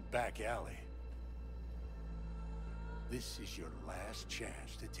in some back alley. This is your last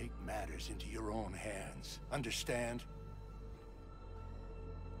chance to take matters into your own hands. Understand?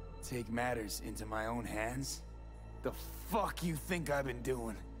 Take matters into my own hands? The fuck you think I've been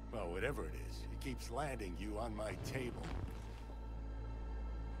doing? Well, whatever it is, it keeps landing you on my table.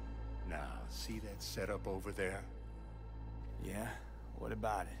 Now, see that setup over there? Yeah? What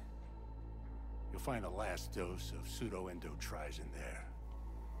about it? You'll find a last dose of pseudo-endotrizin there.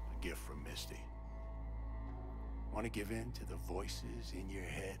 A gift from Misty. Want to give in to the voices in your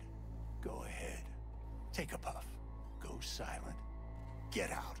head? Go ahead. Take a puff. Go silent.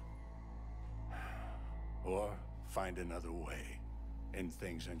 Get out. Or find another way. End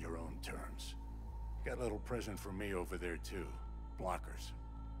things on your own terms. Got a little present for me over there too. Blockers.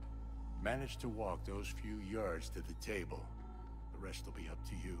 Manage to walk those few yards to the table. The rest will be up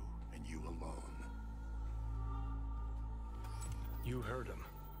to you, and you alone. You heard him.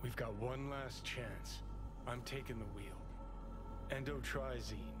 We've got one last chance. I'm taking the wheel.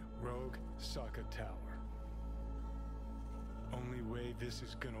 Endotrizine, Rogue, Sokka Tower. Only way this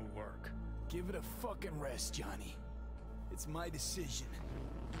is gonna work. Give it a fucking rest, Johnny. It's my decision.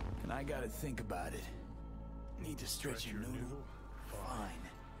 And I gotta think about it. Need to stretch your noodle? Fine.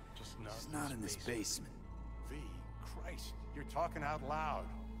 Just It's not in this basement. V, Christ, you're talking out loud.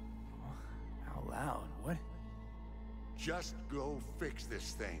 Out loud? What? Just go fix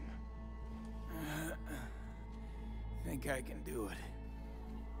this thing. Think I can do it.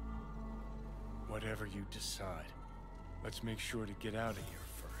 Whatever you decide. Let's make sure to get out of here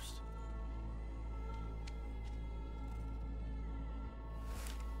first.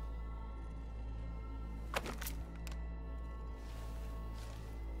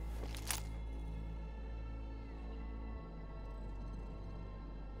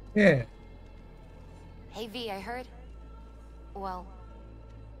 Yeah. Hey V, I heard. Well,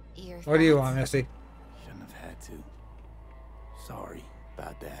 your What do you thoughts? want, Misty? Shouldn't have had to. Sorry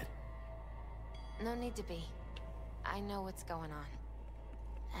about that. No need to be. I know what's going on.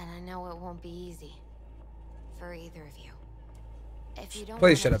 And I know it won't be easy. For either of you. If you don't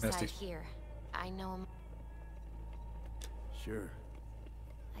Please want shut to up, Misty. decide here, I know him. Sure.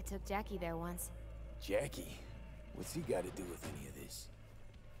 I took Jackie there once. Jackie? What's he got to do with any of this?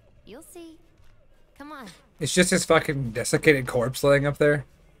 You'll see. Come on. It's just his fucking desiccated corpse laying up there.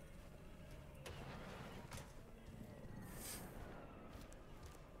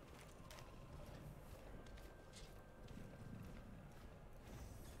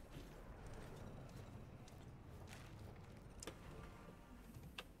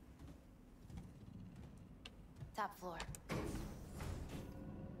 top floor.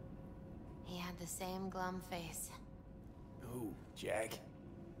 He had the same glum face. Who, Jack?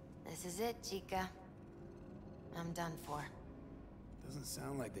 This is it, Chica. I'm done for. Doesn't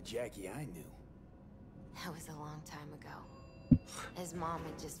sound like the Jackie I knew. That was a long time ago. His mom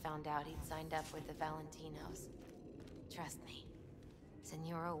had just found out he'd signed up with the Valentinos. Trust me.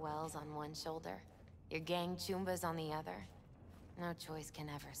 Senora Wells on one shoulder, your gang Chumbas on the other. No choice can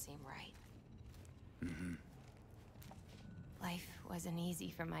ever seem right. Mm-hmm. Life wasn't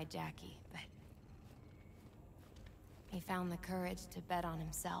easy for my Jackie, but he found the courage to bet on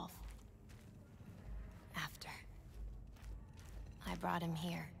himself. After I brought him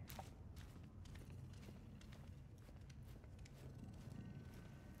here.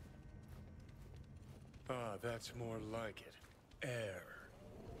 Ah, that's more like it. Air.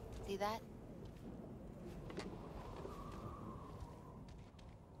 See that?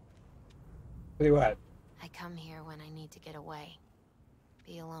 See what? I come here when I need to get away.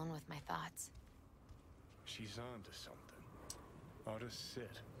 Be alone with my thoughts. She's on to something. Ought to sit,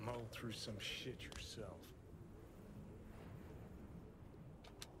 mull through some shit yourself.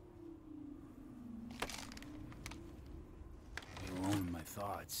 Be alone with my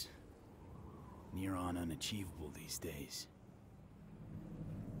thoughts. Near on unachievable these days.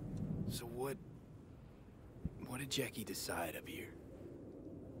 So what did Jackie decide up here?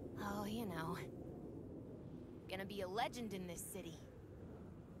 Oh, you know. Gonna be a legend in this city.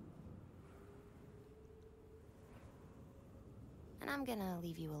 And I'm gonna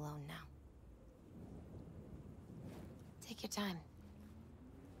leave you alone now. Take your time.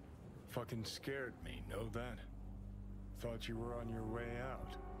 Fucking scared me, know that? Thought you were on your way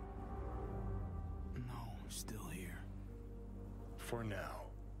out. No, I'm still here. For now.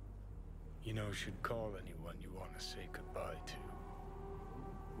 You know, should call anyone you want to say goodbye to.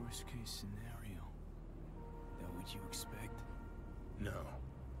 Worst case scenario. That what you expect? No.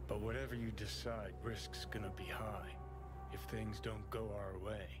 But whatever you decide, risk's gonna be high. If things don't go our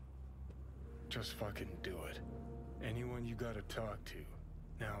way. Just fucking do it. Anyone you gotta talk to,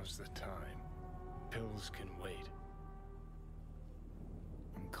 now's the time. Pills can wait.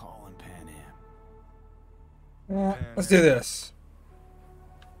 I'm calling Pan Am. Yeah, let's do this.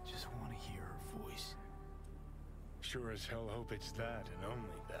 Just want to hear her voice. Sure as hell hope it's that and only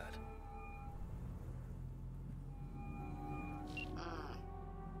that.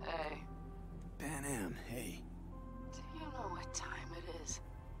 Hey. Pan Am, hey. Do you know what time it is?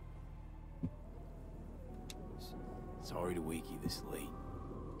 Sorry to wake you this late.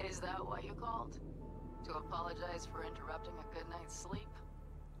 Is that why you called? To apologize for interrupting a good night's sleep?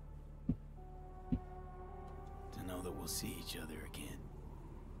 To know that we'll see each other again.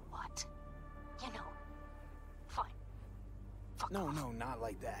 What? You know. Fine. Fuck No, off. no, not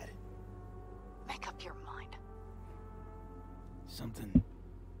like that. Make up your mind. Something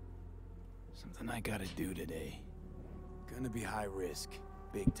I gotta do today. Gonna be high risk,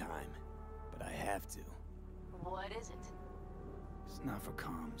 big time, but I have to. What is it? It's not for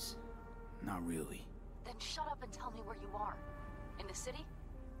comms. Not really. Then shut up and tell me where you are. In the city?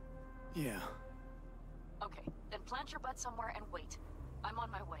 Yeah. Okay, then plant your butt somewhere and wait. I'm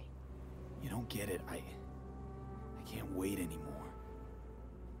on my way. You don't get it. I can't wait anymore.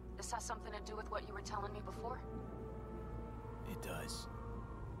 This has something to do with what you were telling me before? It does.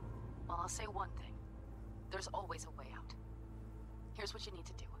 Well, I'll say one thing. There's always a way out. Here's what you need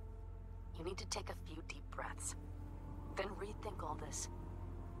to do. You need to take a few deep breaths. Then rethink all this.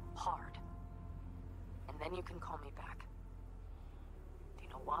 Hard. And then you can call me back. Do you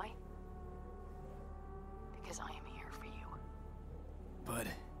know why? Because I am here for you. But...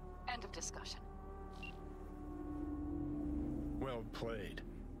 End of discussion. Well played.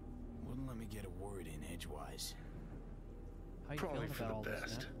 Wouldn't let me get a word in edgewise. How you Probably feeling for about all the this,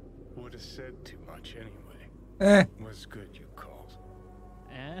 best. Nep? Would have said too much anyway. Eh. Was good you called.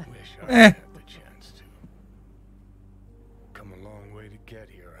 Eh? Wish I had the chance to. Come a long way to get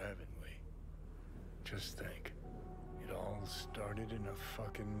here, haven't we? Just think. It all started in a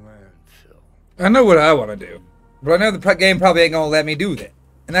fucking landfill. I know what I want to do, but I know the game probably ain't gonna let me do that,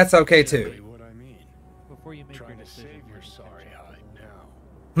 and that's okay too. Exactly what I mean. Before you make Trying your to decision, save your let me sorry catch up. hide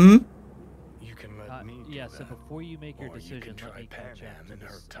now. Hmm. You can let me do Yeah, that. so before you make your Or you decision, can let try me catch Pan up Am to and her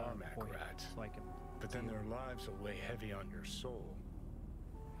this tarmac point, rats. so I can. But then their lives will weigh heavy on your soul.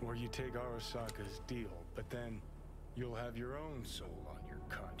 Or you take Arasaka's deal, but then you'll have your own soul on your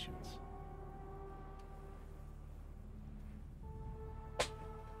conscience.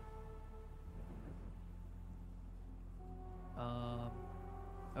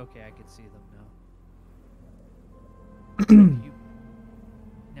 Okay, I can see them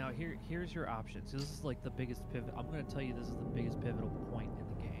now. here's your options. This is like the biggest pivot. I'm gonna tell you this is the biggest pivotal point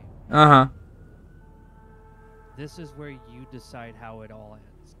in the game. Uh-huh. This is where you decide how it all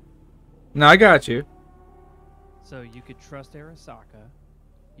ends. No, I got you. So you could trust Arasaka.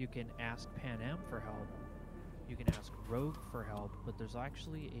 You can ask Pan Am for help. You can ask Rogue for help, but there's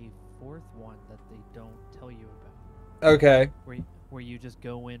actually a fourth one that they don't tell you about. Okay. Where you just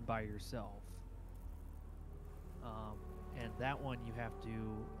go in by yourself. And that one you have to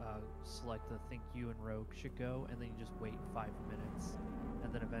select the think you and Rogue should go, and then you just wait 5 minutes.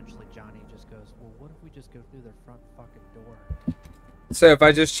 And then eventually Johnny just goes, well, what if we just go through the front fucking door? So if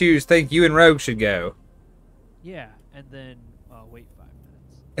I just choose think you and Rogue should go. Yeah, and then wait 5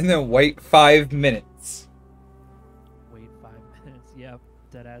 minutes. And then wait 5 minutes. Wait 5 minutes. Yep,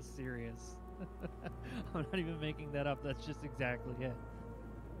 dead ass serious. I'm not even making that up. That's just exactly it.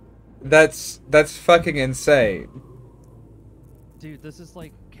 That's fucking insane. Dude, this is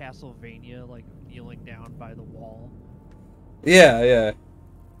like Castlevania, like kneeling down by the wall. Yeah, yeah.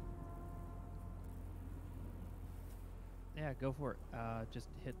 Yeah, go for it. Just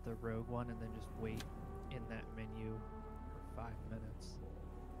hit the Rogue one and then just wait in that menu for 5 minutes.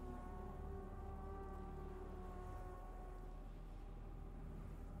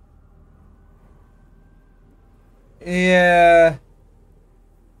 Yeah.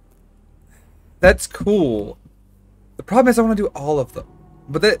 That's cool. The problem is I want to do all of them.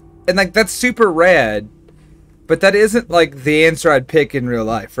 But that's super rad. But that isn't like the answer I'd pick in real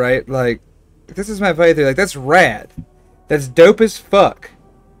life, right? Like, this is my playthrough. Like, that's rad. That's dope as fuck.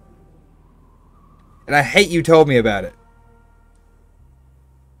 And I hate you told me about it.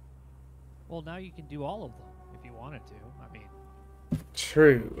 Well, now you can do all of them if you wanted to. I mean,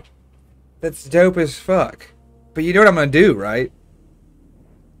 true. That's dope as fuck. But you know what I'm gonna do, right?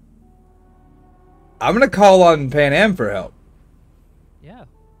 I'm gonna call on Pan Am for help. Yeah.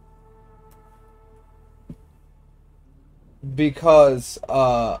 Because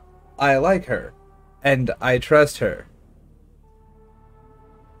I like her. And I trust her.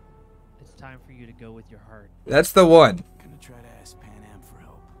 It's time for you to go with your heart. That's the one. Gonna try to ask Pan Am for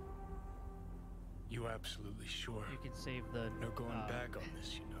help. You absolutely sure? You can save the No going back on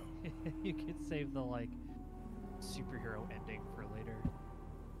this, you know. You can save the like superhero ending for later.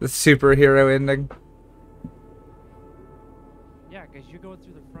 The superhero ending. Yeah, because you're going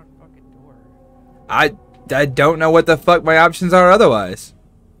through the front fucking door. I don't know what the fuck my options are otherwise.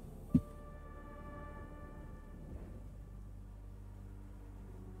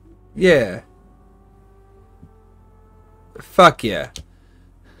 Yeah. Fuck yeah.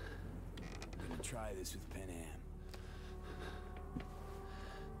 I'm gonna try this with Pan Am.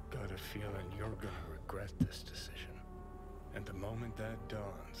 Got a feeling you're gonna regret this decision. And the moment that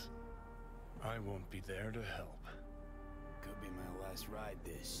dawns, I won't be there to help. Could be my last ride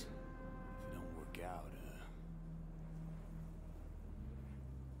this. If it don't work out,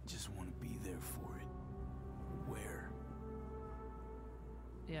 just want to be there for it. Where?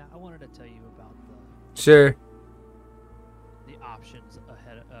 Yeah, I wanted to tell you about Sure. the options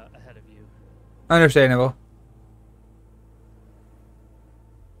ahead of you. Understandable.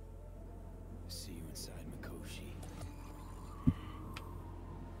 See you inside Mikoshi.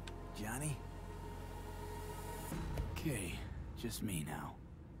 Johnny? Okay, just me now.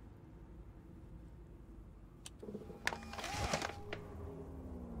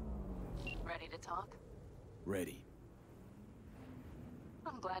 Ready to talk? Ready.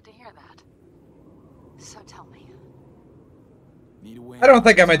 I'm glad to hear that. So tell me. Need a win. I don't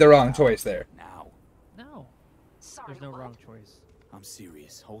think I made the wrong choice there. Now. No. Sorry, There's no what? wrong choice. I'm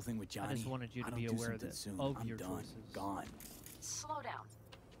serious. Whole thing with Johnny. I just wanted you to I don't be do aware something that soon, of I'm your done. choices. Gone. Slow down.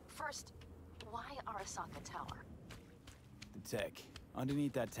 First, why Arasaka Tower? The tech.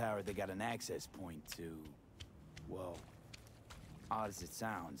 Underneath that tower, they got an access point to, well, odd as it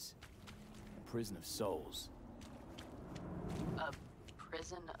sounds, a prison of souls. A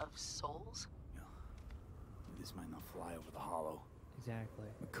prison of souls? This might not fly over the hollow. Exactly.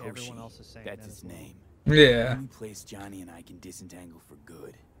 Mikoshi, Everyone else is saying that's that its as well. name. Yeah. The only place Johnny and I can disentangle for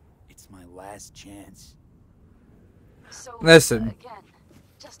good. It's my last chance. So, Listen. again,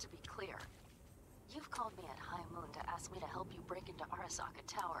 just to be clear, you've called me at High Moon to ask me to help you break into Arasaka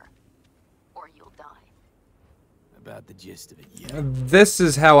Tower, or you'll die. About the gist of it, yeah. This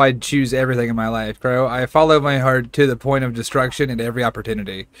is how I choose everything in my life, Crow. I follow my heart to the point of destruction at every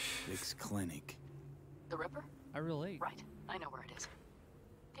opportunity. Vic's clinic. The Ripper? I relate. Right, I know where it is.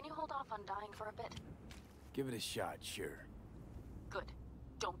 Can you hold off on dying for a bit? Give it a shot, sure. Good.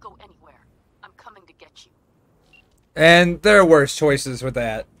 Don't go anywhere. I'm coming to get you. And there are worse choices with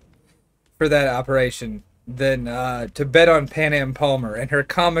that. For that operation. than to bet on Pan Am Palmer and her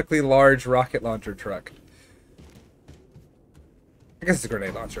comically large rocket launcher truck. I guess it's a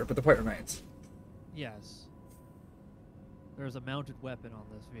grenade launcher, but the point remains. Yes. There's a mounted weapon on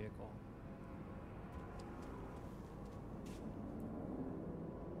this vehicle.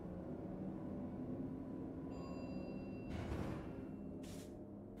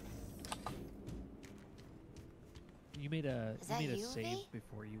 You made a save V?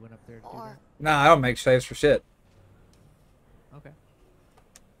 before you went up there to do Or Nah, I don't make saves for shit. that? Okay.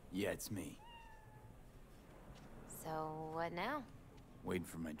 Yeah, it's me. so what now? Waiting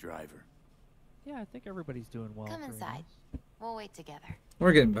for my driver. Yeah, I think everybody's doing well. Come for inside. this. We'll wait together.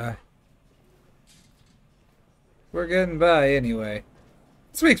 We're getting by. We're getting by anyway.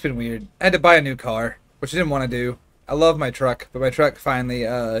 This week's been weird. I had to buy a new car, which I didn't want to do. I love my truck, but my truck finally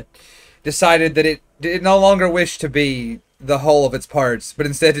decided that it no longer wished to be the whole of its parts, but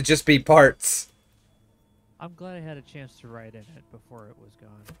instead to just be parts. I'm glad I had a chance to ride in it before it was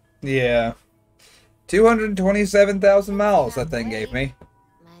gone. Yeah. 227,000 miles that thing gave me.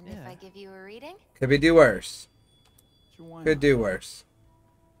 Mind if I give you a reading? Could be do worse. Sure, why Could not? do worse.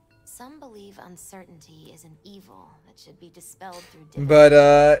 Some believe uncertainty is an evil that should be dispelled through divinity.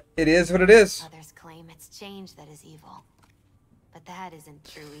 But it is what it is. Others claim it's change that is evil. But that isn't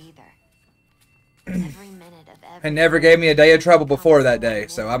true either. Every minute of every It never gave me a day of trouble before that day,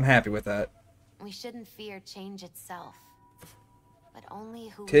 so I'm happy with that. We shouldn't fear change itself, but only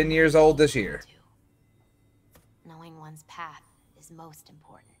who 10 years old this year. Knowing one's path is most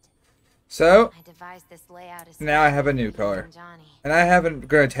important. So, I devised this layout as now I have a new car. Johnny. And I haven't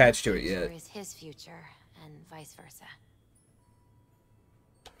grown attached to it Future yet. is his future, and vice versa.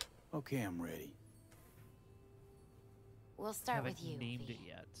 Okay, I'm ready. We'll start Haven't with you. named V. it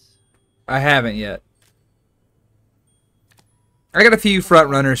yet. I haven't yet. I got a few front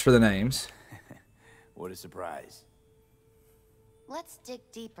runners for the names. What a surprise. Let's dig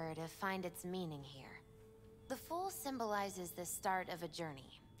deeper to find its meaning here. The fool symbolizes the start of a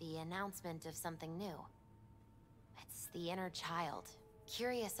journey, the announcement of something new. It's the inner child,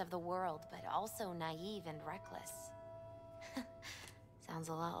 curious of the world, but also naive and reckless. Sounds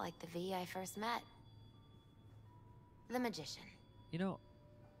a lot like the V I first met. The magician. You know,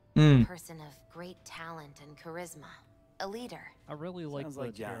 Hmm. A person of great talent and charisma. A leader. I really like Sounds the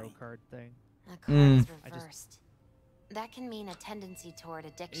like tarot Johnny. card thing. A card is I just- reversed. That can mean a tendency toward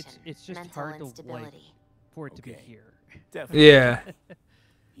addiction, It's just mental hard to, like, instability. for it to be Okay. here. Definitely. Yeah.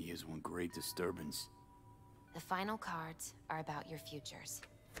 He is one great disturbance. The final cards are about your futures.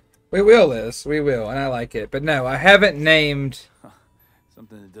 We will, Liz. We will, and I like it. But no, I haven't named...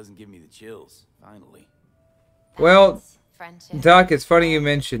 Something that doesn't give me the chills, finally. Well, Balance, friendship. Doc, it's funny you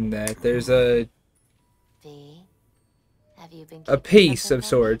mentioned that. There's a V, have you been a keeping piece something of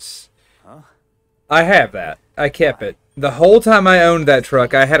from me? sorts. Huh? I have that. I kept it. The whole time I owned that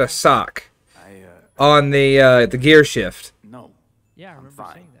truck, I had a sock on the gear shift. No. Yeah, I I'm remember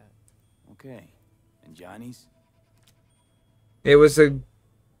fine. saying that. Okay. And Johnny's?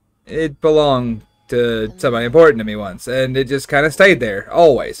 It belonged to somebody important to me once, and it just kind of stayed there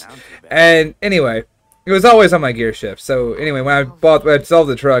always. And anyway, it was always on my gear shift. So anyway, when I sold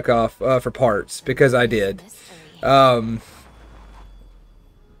the truck off for parts, because I did.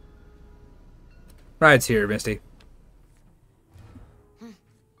 Ride's here, Misty.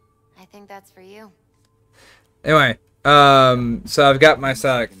 I think that's for you. Anyway, so I've got my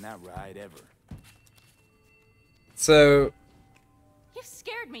sock. That ride ever. So You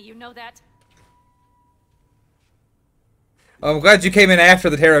scared me, you know that. I'm glad you came in after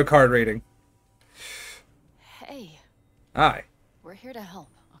the tarot card reading. Hey, Hi. we're here to help,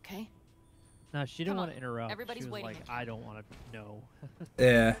 okay? No, she didn't Come want on, to interrupt. everybody's she was waiting like, at you. I don't want to know.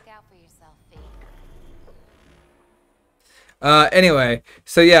 Yeah. Look out for yourself, V. Anyway,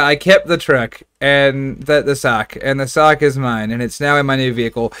 so yeah, I kept the truck and the sock, and the sock is mine, and it's now in my new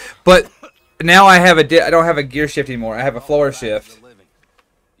vehicle. But now I have I don't have a gear shift anymore. I have a floor shift.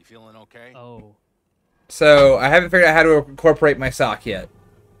 You feeling okay? Oh. So I haven't figured out how to incorporate my sock yet.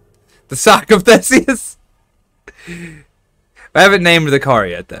 The sock of Theseus. I haven't named the car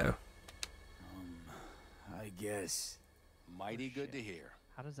yet, though. I guess. Mighty good to hear.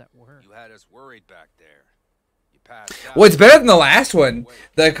 How does that work? You had us worried back there. You passed out. Well, it's better than the last one.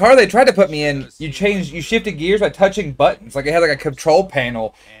 The car they tried to put me in, you shifted gears by touching buttons. Like it had like a control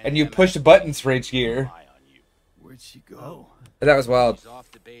panel, and you pushed buttons for each gear. Where'd she go? That was wild. He's off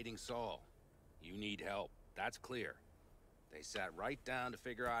debating Saul. You need help. That's clear. They sat right down to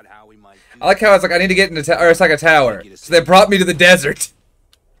figure out how we might do I like how it's like I need to get into or it's like a tower. So they brought me to the desert.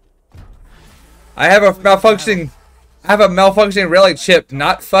 I have a malfunctioning relic chip,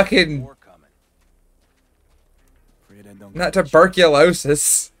 not fucking Not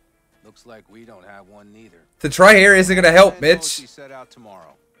tuberculosis. Looks like we don't have one neither. The Tri-Air isn't gonna help, Mitch. Set out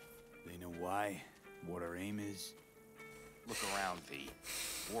tomorrow. They know why, what our aim is. Look around, V.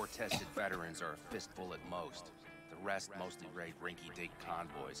 War-tested veterans are a fistful at most. The rest mostly raid rinky-dink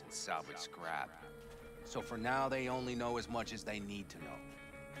convoys and salvage scrap. So for now, they only know as much as they need to know.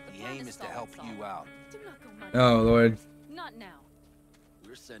 The aim is to help you out. Oh, Lord. Not now.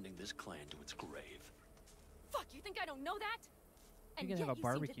 We're sending this clan to its grave. Fuck, you think I don't know that? And You can yet have a you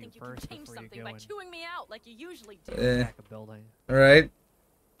barbecue seem to think first you can change before you something go by in. chewing me out like you usually do. Attack a building. Right.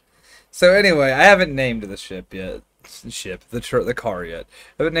 So anyway, I haven't named the ship yet. The car yet.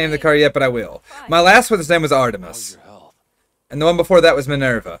 I haven't named the car yet, but I will. My last one's name was Artemis. And the one before that was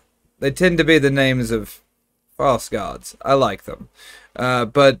Minerva. They tend to be the names of false gods. I like them.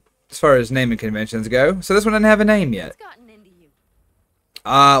 But as far as naming conventions go, so this one doesn't have a name yet.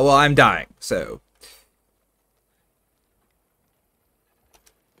 Well, I'm dying, so.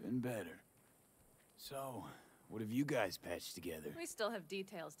 Been better. So, what have you guys patched together? We still have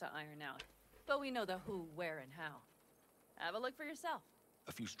details to iron out, but we know the who, where, and how. Have a look for yourself.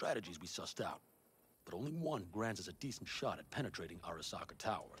 A few strategies we sussed out, but only one grants us a decent shot at penetrating Arasaka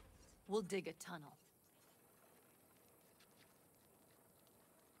Tower. We'll dig a tunnel.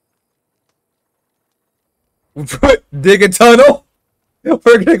 Dig a tunnel? We're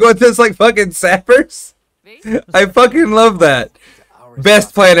gonna go with this like fucking sappers? I fucking love that.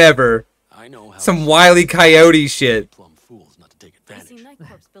 Best plan ever. I know how some wily coyote shit. I see Night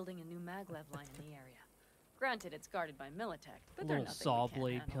Corps building a new maglev line in the area. Granted, it's guarded by Militech, but they're Little nothing saw we can't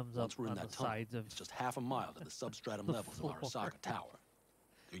blade handle. comes up Once we're in on that the tunnel, sides of it's just half a mile to the substratum the levels of floor. Arasaka Tower.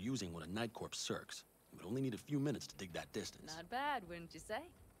 They're using one of Night Corps circs. We'd only need a few minutes to dig that distance. Not bad, wouldn't you say?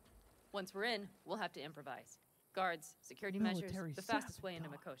 Once we're in, we'll have to improvise. Guards, security measures, Military the fastest way into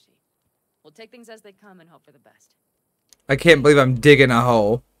Mikoshi. We'll take things as they come and hope for the best. I can't believe I'm digging a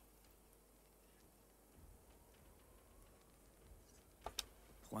hole.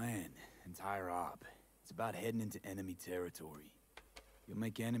 Plan, entire op. It's about heading into enemy territory. You'll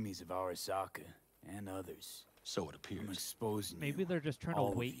make enemies of Arasaka and others. So it appears. I'm exposing Maybe you, they're just trying to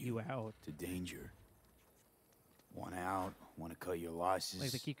all of wait you out. to danger. Want out, want to cut your losses.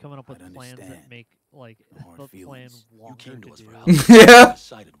 Like they keep coming up with I'd plans that understand. make like hard the plan feelings. longer You came to to us do. for help. Yeah.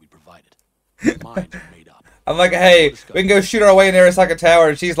 Decided we provided. Our minds are made up. I'm like, hey, we can go shoot our way in Arasaka Tower,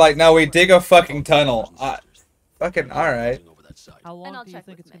 and she's like, no, we dig a fucking tunnel. Fucking alright. How long I'll do you check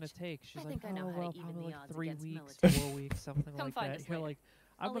think with it's gonna Mitch. take? She's I like, think I know oh how to well, even probably the like odds 3 against weeks, military. 4 weeks, something Come like find that. us You're later. like,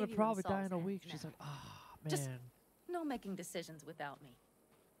 I'll I'm gonna leave you in probably Saul's die in a hands, week. man. She's like, ah, Just man. no making decisions without me.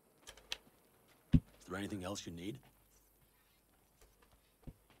 Is there anything else you need?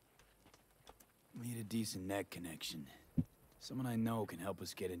 Need a decent net connection. Someone I know can help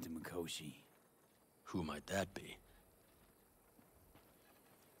us get into Mikoshi. Who might that be?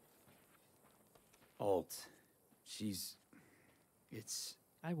 Alt. It's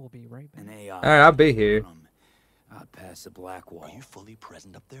I will be right back. an AI. Alright, I'll be here. From out past the Black Wall. Are you fully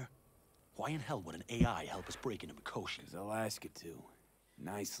present up there? Why in hell would an AI help us break into Mikoshi? 'Cause I'll ask it to.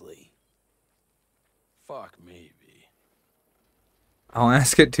 Nicely. Fuck me, V. I'll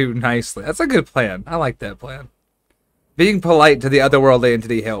ask it too nicely. That's a good plan. I like that plan. Being polite to the otherworldly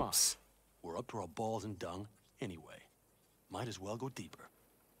entity helps. We're up to our balls in dung anyway. Might as well go deeper.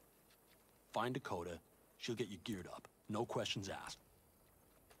 Find Dakota. She'll get you geared up. No questions asked.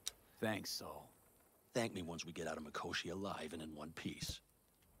 Thanks, Saul. Thank me once we get out of Mikoshi alive and in one piece.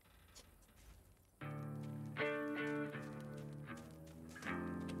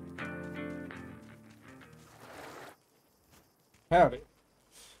 Howdy.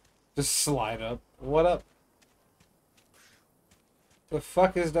 Just slide up. What up? The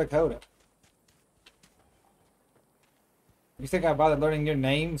fuck is Dakota? You think I bothered learning your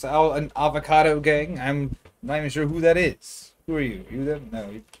names? Oh, an avocado gang? I'm not even sure who that is. Who are you? You them?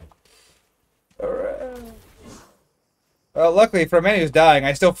 No. Alright. Well, luckily for a man who's dying,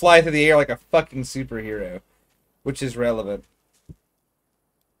 I still fly through the air like a fucking superhero. Which is relevant.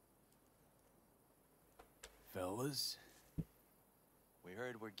 Fellas? We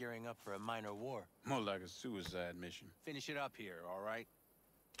heard we're gearing up for a minor war. More like a suicide mission. Finish it up here, all right?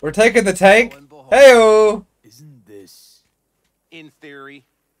 We're taking the tank? Lo and behold. Heyo! Isn't this... In theory,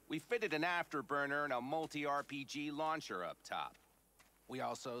 we fitted an afterburner and a multi-RPG launcher up top. We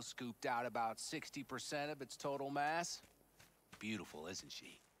also scooped out about 60% of its total mass. Beautiful, isn't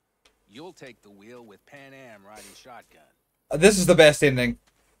she? You'll take the wheel with Pan Am riding shotgun. This is the best ending.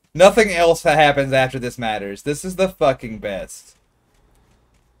 Nothing else that happens after this matters. This is the fucking best.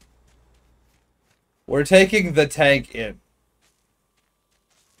 We're taking the tank in.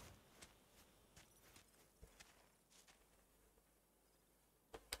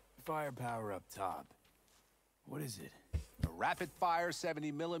 firepower up top. What is it? A rapid-fire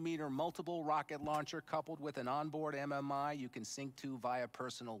 70mm multiple rocket launcher coupled with an onboard MMI you can sync to via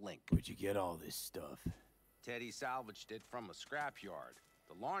personal link. Where'd you get all this stuff? Teddy salvaged it from a scrapyard.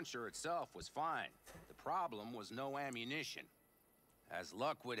 The launcher itself was fine. The problem was no ammunition. As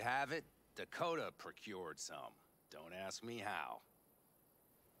luck would have it, Dakota procured some. Don't ask me how.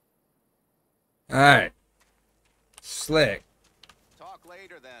 Alright. Slick. Talk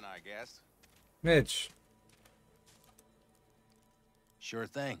later then, I guess. Mitch. Sure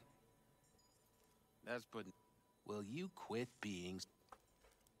thing. That's but will you quit being...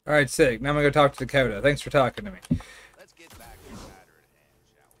 Alright, sick. Now I'm gonna go talk to Dakota. Thanks for talking to me. Let's get back to the matter at hand,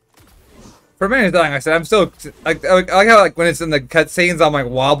 shall we? For a minute, like I said, I'm still like I like how like when it's in the cutscenes, I'm like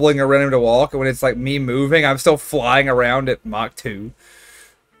wobbling around him to walk, and when it's like me moving, I'm still flying around at Mach 2.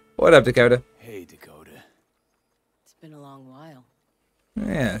 What up, Dakota? Hey, Dakota. It's been a long while.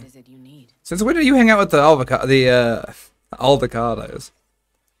 Yeah. What is it you need? Since when did you hang out with the avocados?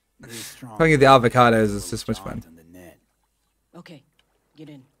 Talking the avocados is just much fun. Okay, get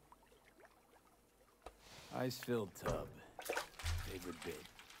in. Ice-filled tub. Favorite bit.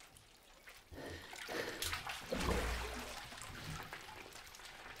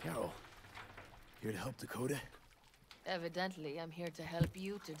 Carol, here to help Dakota? Evidently, I'm here to help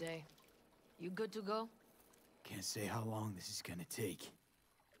you today. You good to go? Can't say how long this is gonna take.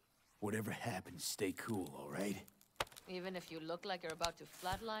 Whatever happens, stay cool, all right? Even if you look like you're about to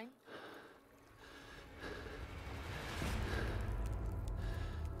flatline?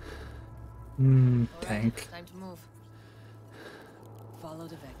 Tank. Right, time to move. Follow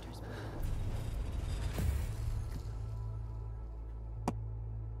the vectors.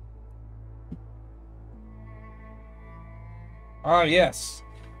 Oh, yes.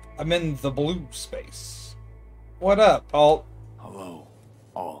 I'm in the blue space. What up, Alt? Hello,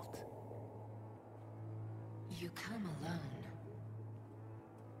 Alt. You come alone.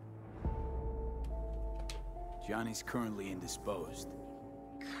 Johnny's currently indisposed.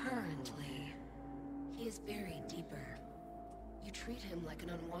 Currently, he is buried deeper. You treat him like an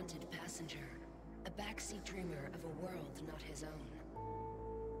unwanted passenger, a backseat dreamer of a world not his own.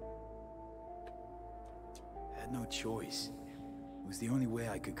 Had no choice. It was the only way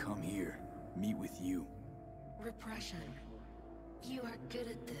I could come here, meet with you. Repression. You are good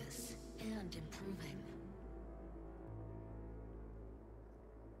at this, and improving.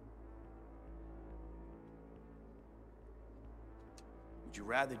 Would you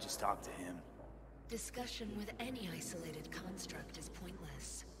rather just talk to him? Discussion with any isolated construct is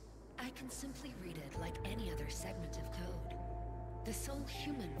pointless. I can simply read it like any other segment of code. The sole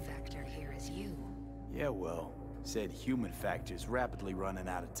human factor here is you. Yeah, well, said human factor's rapidly running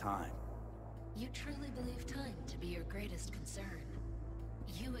out of time. You truly believe time to be your greatest concern.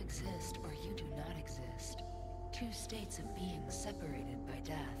 You exist or you do not exist. Two states of being separated by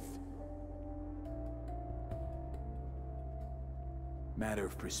death. Matter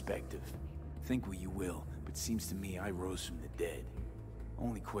of perspective. Think what you will, but seems to me I rose from the dead.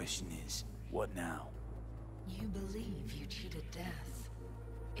 Only question is, what now? You believe you cheated death.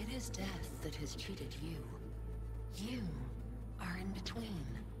 It is death that has cheated you. You are in between.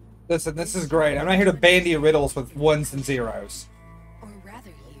 Listen, this is great. I'm not here to bandy riddles with ones and zeros. Or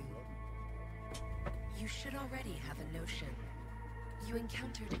rather you should already have a notion. You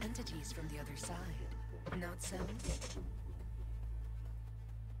encountered entities from the other side. Not so?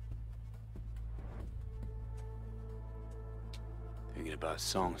 Thinking about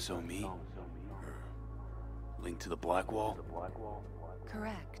Song So Me? Or Link to the Black Wall?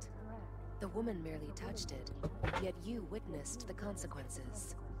 Correct. The woman merely touched it, yet you witnessed the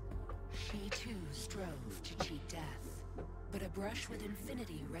consequences. She too strove to cheat death. But a brush with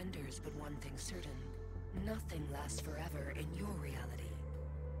infinity renders but one thing certain. Nothing lasts forever in your reality.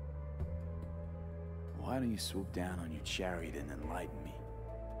 Why don't you swoop down on your chariot and enlighten me?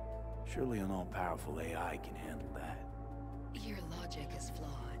 Surely an all-powerful AI can handle that. Your logic is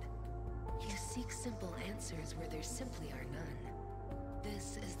flawed. You seek simple answers where there simply are none.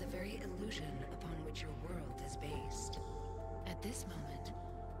 This is the very illusion upon which your world is based. At this moment,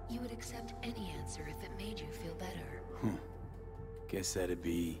 you would accept any answer if it made you feel better. Guess that'd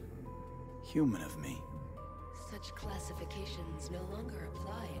be human of me. Such classifications no longer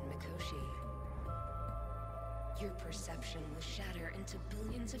apply in Mikoshi. Your perception will shatter into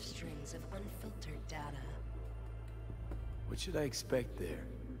billions of strings of unfiltered data. What should I expect there,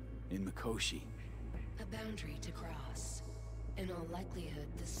 in Mikoshi? A boundary to cross. In all likelihood,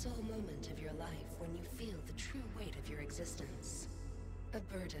 the sole moment of your life when you feel the true weight of your existence. A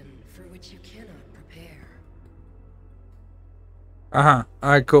burden for which you cannot prepare. Uh-huh.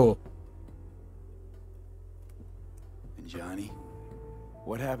 Alright, cool. And Johnny?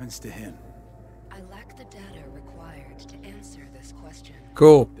 What happens to him? I lack the data required to answer this question.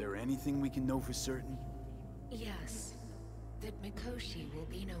 Cool. Is there anything we can know for certain? Yes. That Mikoshi will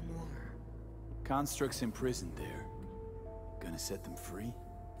be no more. Constructs imprisoned there. Gonna set them free?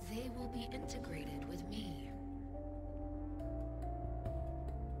 They will be integrated with me.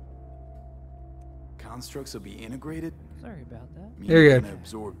 Constructs will be integrated? Sorry about that. You're You're good. gonna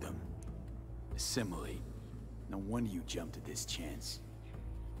absorb them. Assimilate. No wonder you jumped at this chance.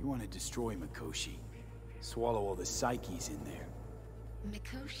 You want to destroy Mikoshi. Swallow all the psyches in there.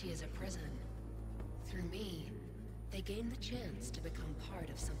 Mikoshi is a prison. Through me, they gain the chance to become part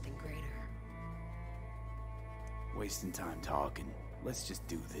of something greater. Wasting time talking. Let's just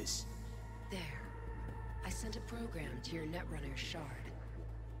do this. There. I sent a program to your Netrunner's shard.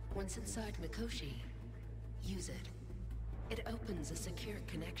 Once inside Mikoshi, use it. It opens a secure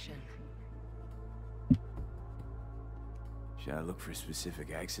connection. Should I look for a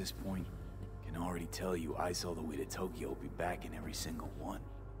specific access point? Can already tell you I saw the way to Tokyo will be back in every single one.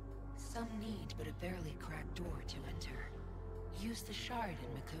 Some need but a barely cracked door to enter. Use the shard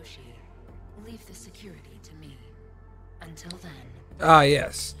in Mikoshi. Leave the security to me. Until then... Ah,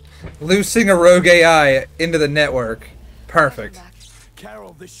 yes. Loosing a rogue AI into the network. Perfect.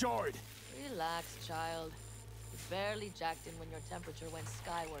 Carol, the shard! Relax, child. You barely jacked in when your temperature went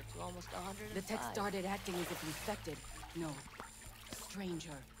skyward to almost 105. The tech started acting as if infected. No.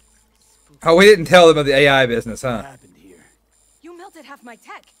 Stranger. Oh, we didn't tell them of the AI business, huh? What happened here? You melted half my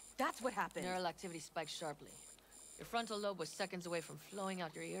tech. That's what happened. Neural activity spiked sharply. Your frontal lobe was seconds away from flowing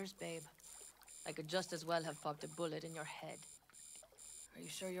out your ears, babe. I could just as well have popped a bullet in your head. Are you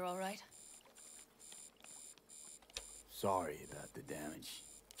sure you're all right? Sorry about the damage.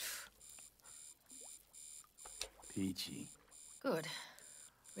 Peachy. Good.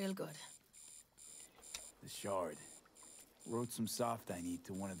 Real good. The shard. Wrote some soft I need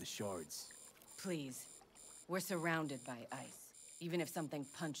to one of the shards. Please. We're surrounded by ice. Even if something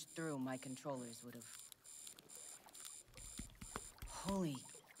punched through, my controllers would have... Holy...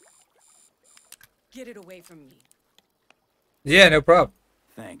 Get it away from me. Yeah, no problem.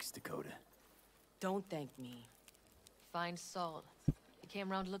 Thanks, Dakota. Don't thank me. Find Saul. He came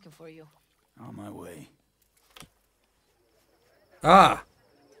round looking for you. On my way. Ah.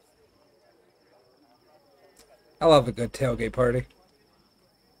 I love a good tailgate party.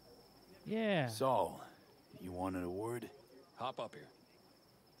 Yeah. Saul, you wanted a word? Hop up here.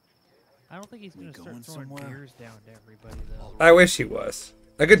 I don't think he's gonna start going throwing somewhere? beers down to everybody though. I wish he was.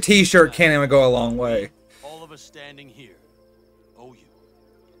 A good t-shirt can't even go a long way. All of us standing here owe you.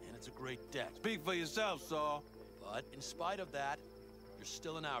 And it's a great debt. Speak for yourself, Saul. But in spite of that, you're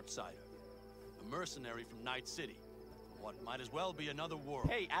still an outsider. A mercenary from Night City. What might as well be another world.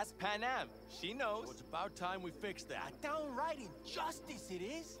 Hey, ask Pan Am. She knows. So it's about time we fix that. Downright injustice it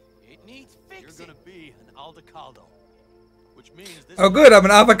is. It needs fixing. You're gonna be an Aldecaldo. Which means this... Oh good, I'm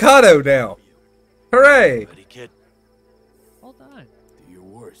an avocado now. Hooray! Ready, kid? Hold on. Do your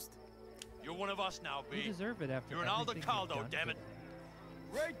worst. You're one of us now, B. You deserve it after You're an everything you've Aldecaldo, done damn it.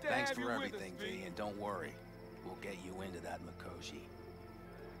 Great to Thanks have you for with everything, us, V, and don't worry. We'll get you into that Mikoshi.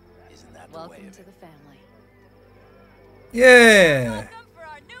 Isn't that the way Welcome of to it? the family. Yeah. Welcome for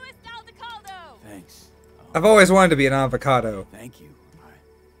our newest Aldecaldo! Thanks. I've always wanted to be an avocado. Thank you.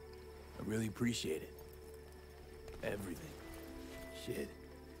 I really appreciate it. Everything. Shit.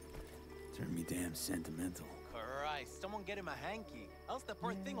 Turned me damn sentimental. Christ, someone get him a hanky. Else the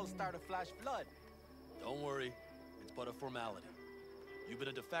poor thing will start a flash flood. Don't worry. It's but a formality. You've been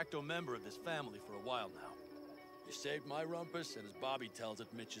a de facto member of this family for a while now. You saved my rumpus, and as Bobby tells it,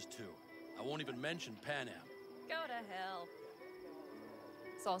 Mitch's too. I won't even mention Pan Am. Go to hell.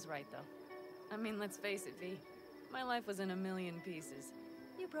 Saul's right, though. I mean, let's face it, V. My life was in a million pieces.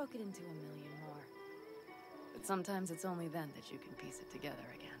 You broke it into a million more. But sometimes it's only then that you can piece it together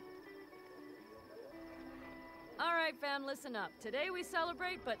again. All right, fam, listen up. Today we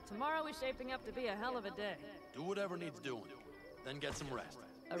celebrate, but tomorrow is shaping up to be a hell of a day. Do whatever needs doing. Then get some rest.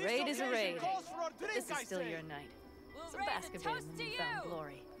 A raid is a raid. This is still your night. Some basket in the newfound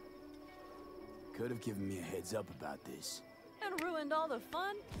glory. Could have given me a heads up about this. And ruined all the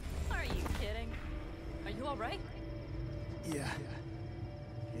fun? Are you kidding? Are you all right? Yeah.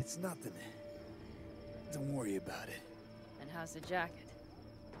 It's nothing. Don't worry about it. And how's the jacket?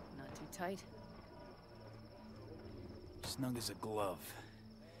 Not too tight? Snug as a glove.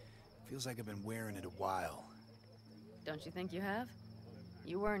 Feels like I've been wearing it a while. Don't you think you have?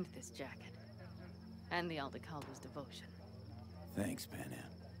 You earned this jacket. And the Aldecaldo's devotion. Thanks, Pan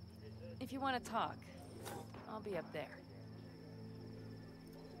Am. If you want to talk, I'll be up there.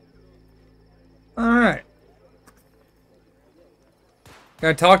 Alright.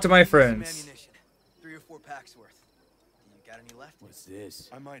 Gonna talk to my friends. 3 or 4 packs worth. You got any left? What's this?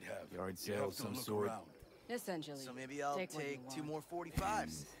 I might have. Yard sale of some sort. Essentially. So maybe I'll take 2 more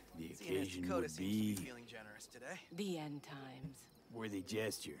 45s. The Seeing as occasion Dakota would seems to be be feeling generous today. The end times. worthy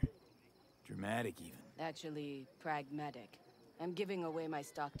gesture. Dramatic, even. Actually, pragmatic. I'm giving away my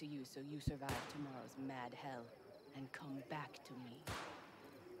stock to you so you survive tomorrow's mad hell and come back to me.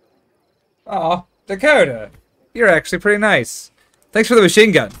 Aw, Dakota. You're actually pretty nice. Thanks for the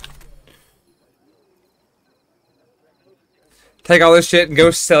machine gun. Take all this shit and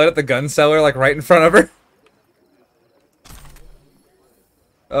go sell it at the gun seller, like, right in front of her.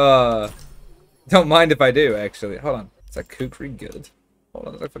 Don't mind if I do, actually. Hold on. Is that kukri good? Hold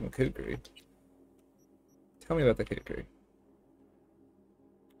on, is that fucking kukri? Tell me about the kukri.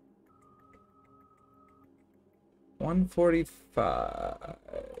 145.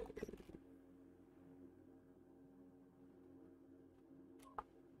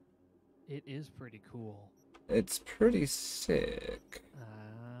 It is pretty cool. It's pretty sick.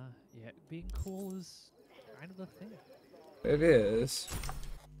 Yeah, being cool is kind of the thing. It is.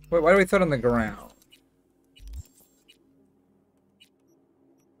 Wait, why do we throw it on the ground?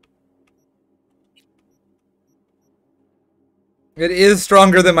 It is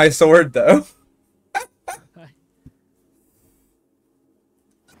stronger than my sword, though.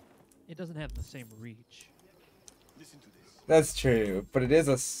 It doesn't have the same reach. That's true, but it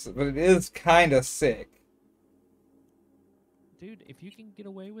is kind of sick. Dude, if you can get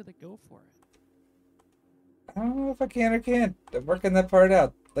away with it, go for it. I don't know if I can or can't. I'm working that part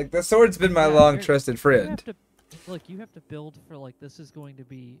out. Like, the sword's been my Yeah, long trusted friend. You have to, look, you have to build for, like, this is going to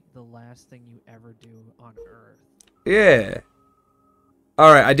be the last thing you ever do on Earth. Yeah.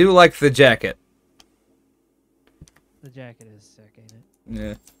 Alright, I do like the jacket. The jacket is sick, ain't it?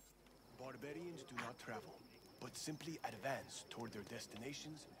 Yeah. Barbarians do not travel, but simply advance toward their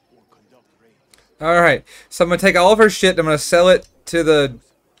destinations or conduct raids. Alright, so I'm gonna take all of her shit and I'm gonna sell it to the...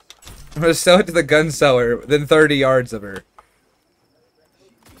 I'm gonna sell it to the gun seller within 30 yards of her.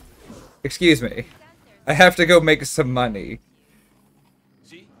 Excuse me. I have to go make some money.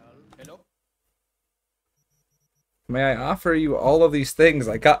 May I offer you all of these things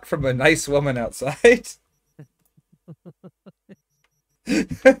I got from a nice woman outside?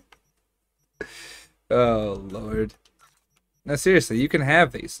 Oh, Lord. Now, seriously, you can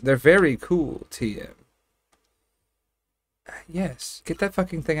have these. They're very cool, TM. Yes, get that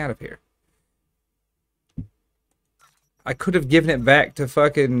fucking thing out of here. I could have given it back to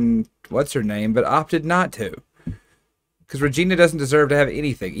fucking... what's her name, but opted not to. Because Regina doesn't deserve to have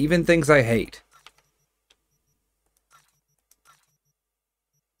anything, even things I hate.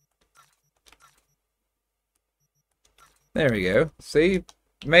 There we go. See?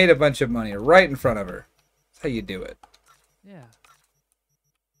 Made a bunch of money right in front of her. That's how you do it. Yeah.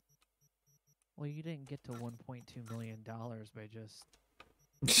 Well, you didn't get to $1.2 million by just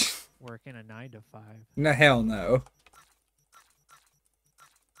working a 9 to 5. No, hell no.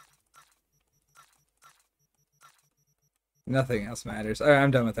 Nothing else matters. Alright,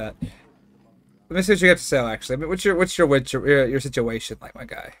 I'm done with that. Let me see what you got to sell, actually. I mean, what's your situation like, my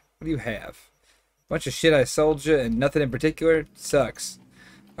guy? What do you have? Bunch of shit I sold you and nothing in particular? Sucks.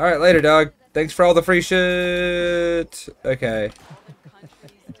 Alright, later, dog. Thanks for all the free shit. Okay.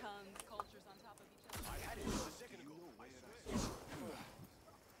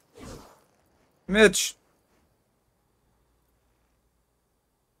 Mitch.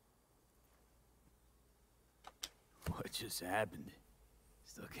 What just happened?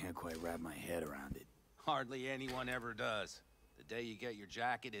 Still can't quite wrap my head around it. Hardly anyone ever does. The day you get your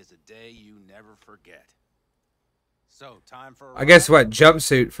jacket is a day you never forget. So, time for I guess what?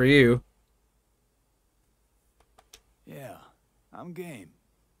 Jumpsuit for you. Yeah, I'm game.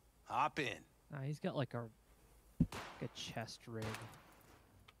 Hop in. He's got like a chest rig.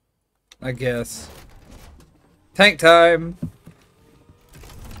 I guess. Tank time.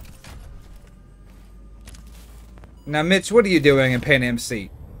 Now, Mitch, what are you doing in Pan Am's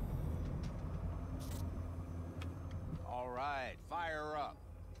seat? All right, fire up.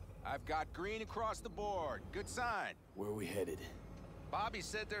 I've got green across the board. Good sign. Where are we headed? Bobby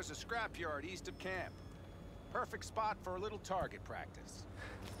said there's a scrapyard east of camp. Perfect spot for a little target practice.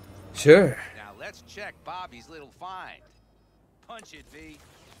 Sure. Now let's check Bobby's little find. Punch it, V.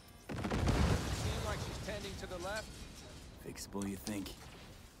 Seem like she's tending to the left. Fixable, you think?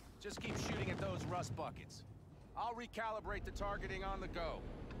 Just keep shooting at those rust buckets. I'll recalibrate the targeting on the go.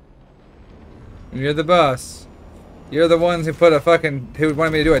 You're the boss. You're the ones who put a fucking... who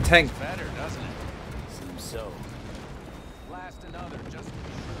wanted me to do a tank. Better, doesn't it? Seems so. Blast another, just to be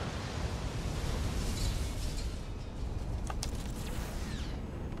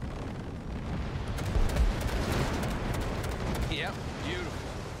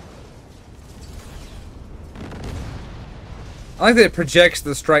I like that it projects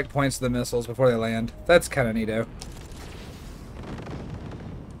the strike points of the missiles before they land. That's kind of neato.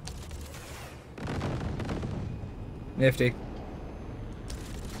 Nifty.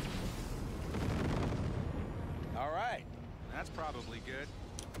 All right, that's probably good.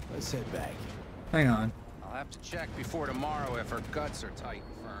 Let's head back. Hang on. I'll have to check before tomorrow if her guts are tight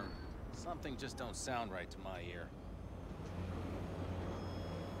and firm. Something just don't sound right to my ear.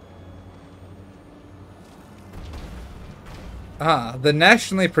 Ah, the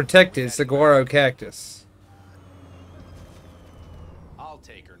nationally protected saguaro cactus. I'll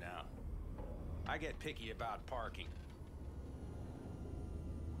take her now. I get picky about parking.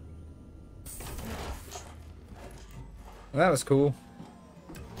 That was cool.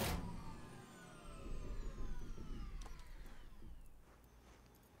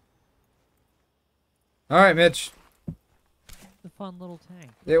 All right, Mitch. The fun little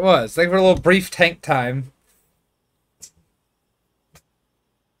tank. It was. Thank you for a little brief tank time.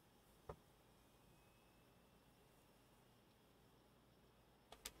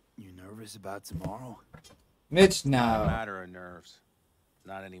 You nervous about tomorrow? Mitch, Not a no. matter of nerves.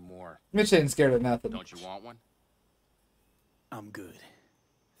 Not anymore. Mitch ain't scared of nothing. Don't you want one? I'm good.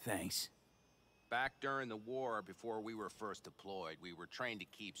 Thanks. Back during the war, before we were first deployed, we were trained to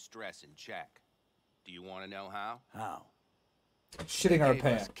keep stress in check. Do you want to know how? How? Shitting They our gave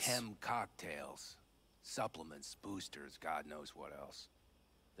us pants. chem cocktails, supplements, boosters, God knows what else.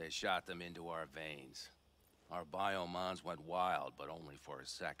 They shot them into our veins. Our biomons went wild, but only for a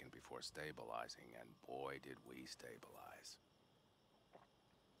second before stabilizing, and boy did we stabilize.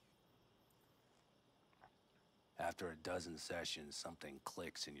 After a dozen sessions, something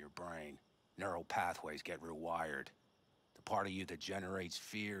clicks in your brain. Neural pathways get rewired. The part of you that generates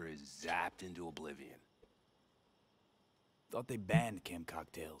fear is zapped into oblivion. Thought they banned chem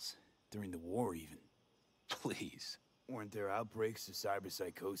cocktails. During the war, even. Please. Weren't there outbreaks of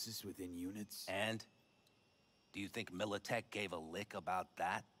cyberpsychosis within units? And? Do you think Militech gave a lick about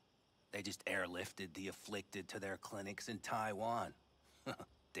that? They just airlifted the afflicted to their clinics in Taiwan.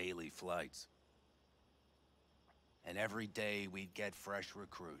 Daily flights. And every day we'd get fresh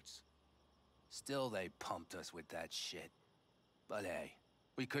recruits. Still they pumped us with that shit. But hey,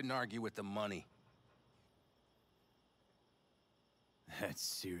 we couldn't argue with the money. That's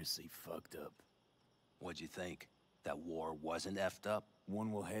seriously fucked up. What'd you think? That war wasn't effed up?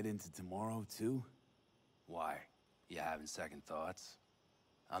 One will head into tomorrow, too? Why? You having second thoughts?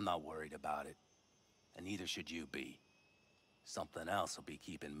 I'm not worried about it. And neither should you be. Something else will be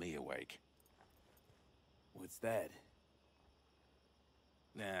keeping me awake. What's that?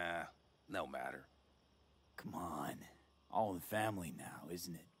 Nah, no matter. Come on. All in the family now,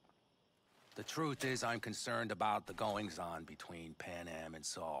 isn't it? The truth is I'm concerned about the goings-on between Pan Am and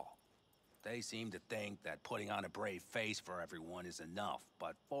Saul. They seem to think that putting on a brave face for everyone is enough,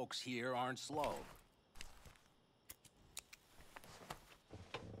 but folks here aren't slow.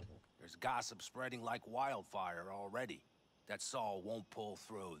 There's gossip spreading like wildfire already. That Saul won't pull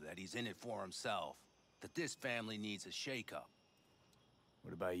through, that he's in it for himself, that this family needs a shakeup.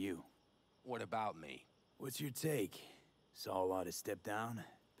 What about you? What about me? What's your take? Saul ought to step down,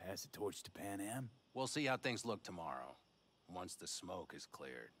 pass the torch to Pan Am? We'll see how things look tomorrow, once the smoke is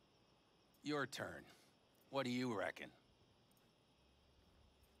cleared. Your turn. What do you reckon?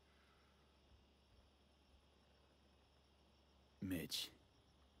 Mitch,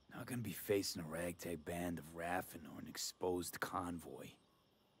 not gonna be facing a ragtag band of Raffen or an exposed convoy.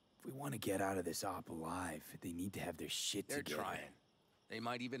 If we want to get out of this op alive, they need to have their shit They're together. trying. They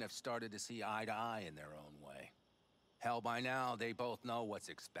might even have started to see eye to eye in their own way. Hell, by now, they both know what's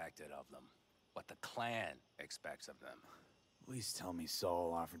expected of them. What the clan expects of them. Please tell me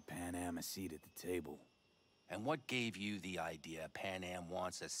Saul offered Pan Am a seat at the table. And what gave you the idea Pan Am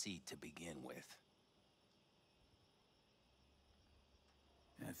wants a seat to begin with?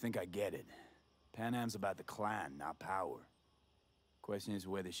 I think I get it. Pan Am's about the clan, not power. Question is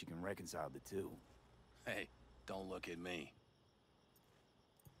whether she can reconcile the two. Hey, don't look at me.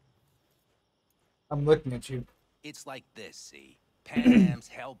 I'm looking at you. It's like this, see? Pan Am's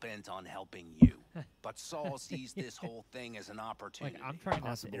hell-bent on helping you. But Saul sees this whole thing as an opportunity. Like, I'm trying not to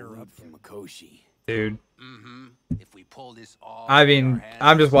Possible lead interrupt from him. Makoshi. Dude. Mm-hmm. If we pull this off... I mean,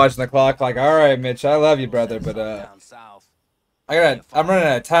 I'm just watching the clock like, alright, Mitch, I love you, brother, but, down south. I'm running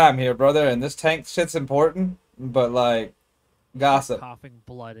out of time here, brother, and this tank shit's important, but, like, gossip. Coughing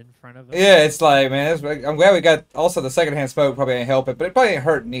blood in front of him. Yeah, it's like, man, I'm glad we got, also the secondhand smoke probably ain't helping, but it probably ain't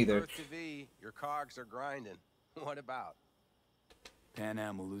hurting either. Earth to V, your cogs are grinding. What about? Pan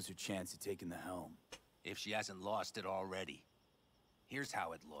Am will lose her chance of taking the helm. If she hasn't lost it already. Here's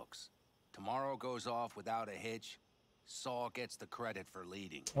how it looks. Tomorrow goes off without a hitch. Saul gets the credit for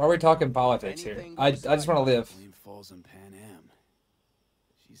leading. Why are we talking politics here? I just want to live. Blame falls on Pan Am.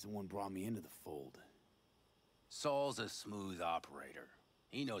 She's the one brought me into the fold. Saul's a smooth operator.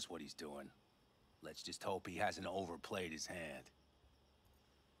 He knows what he's doing. Let's just hope he hasn't overplayed his hand.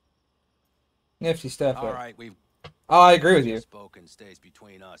 Nifty stuff. All right, we've. Oh, I agree with you. Spoken stays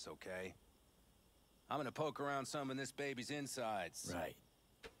between us, okay? I'm gonna poke around some of this baby's insides. Right.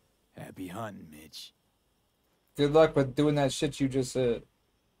 Happy hunting, Mitch. Good luck with doing that shit you just said.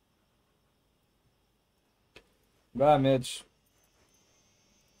 Bye, Mitch.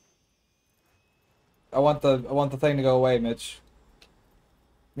 I want the thing to go away, Mitch.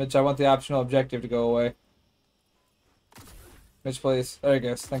 Mitch, I want the optional objective to go away. Mitch, please. There he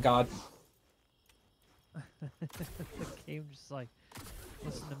goes. Thank God. The game just like,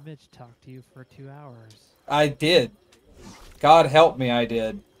 listen to Mitch talk to you for 2 hours. I did. God help me, I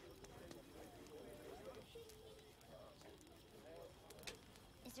did.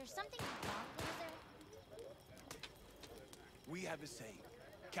 Is there something wrong, loser? We have a saying.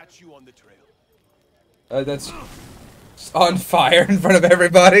 Catch you on the trail. That's on fire in front of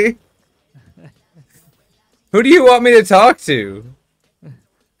everybody. Who do you want me to talk to?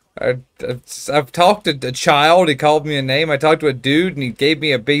 I've talked to a child. He called me a name. I talked to a dude, and he gave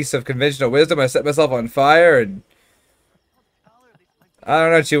me a piece of conventional wisdom. I set myself on fire, and I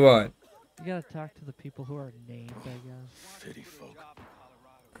don't know what you want. You gotta talk to the people who are named, I guess. City folk.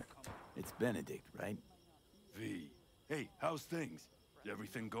 It's Benedict, right? V. Hey, how's things?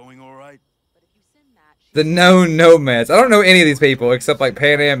 Everything going all right? The known nomads. I don't know any of these people except like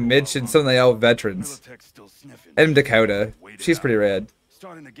Pan Am, Mitch, and some of the old veterans. And Dakota. She's pretty rad.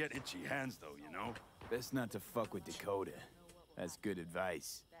 Starting to get itchy hands though, you know? Best not to fuck with Dakota. That's good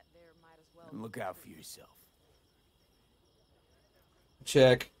advice. And look out for yourself.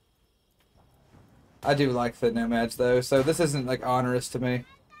 Check. I do like the nomads though, so this isn't like onerous to me.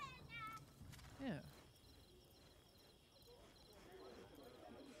 Yeah.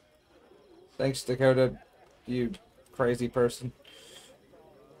 Thanks, Dakota, you crazy person.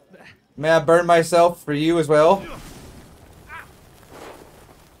 May I burn myself for you as well?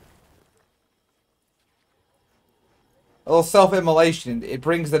 A little self-immolation. It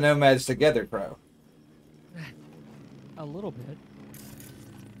brings the nomads together, Crow. A little bit.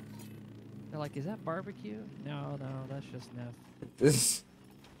 They're like, is that barbecue? No, that's just Neph.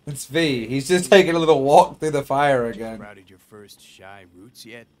 It's V. He's just taking a little walk through the fire again. Sprouted your first shy roots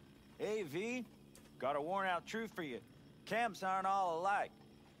yet? Hey, V. Got a worn-out truth for you. Camps aren't all alike.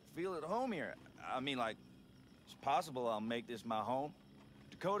 Feel at home here. I mean, like, it's possible I'll make this my home.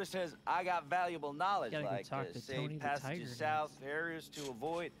 Dakota says I got valuable knowledge, like safe passages south, areas to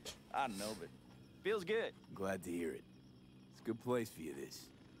avoid. I don't know, but feels good. Glad to hear it. It's a good place for you, this.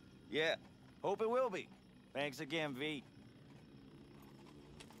 Yeah, hope it will be. Thanks again, V.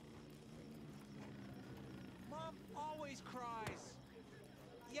 Mom always cries.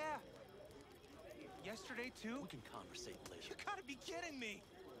 Yeah. Yesterday too? We can conversate later. You gotta be kidding me.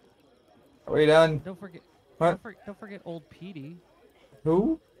 Are we done? Don't forget. What? Don't forget old Petey.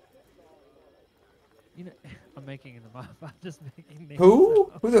 Who? You know, I'm making them up. I'm just making names. Who?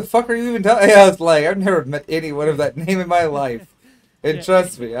 Up. Who the fuck are you even talking? Yeah, I was like, I've never met anyone of that name in my life. And Yeah.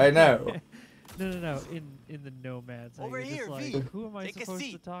 trust me, I know. No. In the nomads, Over you're here, just like, V. who am I Take a supposed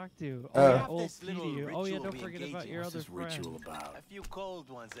to seat. talk to? Oh, yeah, yeah, old this little Petey. Oh yeah, ritual don't we forget engage about in. your What's other this ritual friend. about? A few cold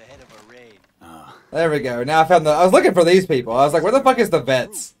ones ahead of a raid. There we go. Now I found I was looking for these people. I was like, where the fuck is the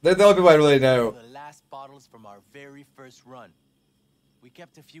vets? They're the only people I really know. The last bottles from our very first run. We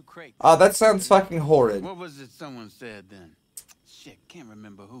kept a few crates. Oh, that sounds fucking horrid. What was it someone said then? Shit, can't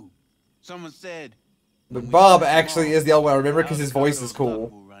remember who. Someone said... But Bob actually is the only one I remember because his voice is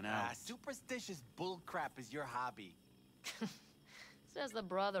cool. Superstitious bullcrap is your hobby. Says the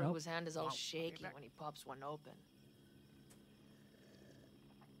brother Nope. whose hand is all shaky when he pops one open.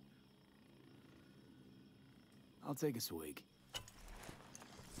 I'll take a swig.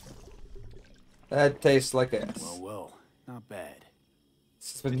 That tastes like ass. Well, not bad.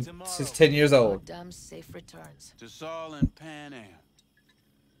 This is 10 years old. Damn safe returns. To Saul and Pan Am.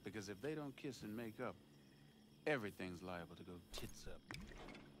 Because if they don't kiss and make up, everything's liable to go tits up.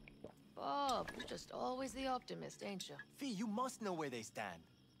 Bob, you're just always the optimist, ain't you? Fee, you must know where they stand.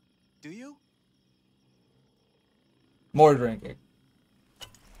 Do you? More drinking.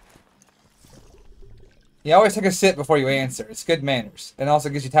 You always take a sip before you answer. It's good manners. And also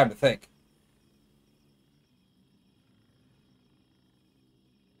gives you time to think.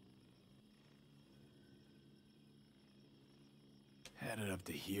 Had it up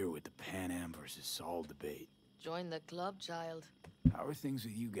to here with the Pan Am versus Saul debate. Join the club, child. How are things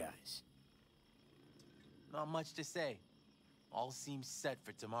with you guys? Not much to say. All seems set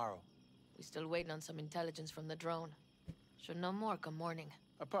for tomorrow. We're still waiting on some intelligence from the drone. Should know more come morning.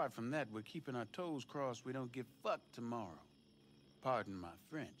 Apart from that, we're keeping our toes crossed we don't get fucked tomorrow. Pardon my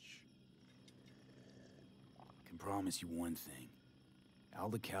French. I can promise you one thing.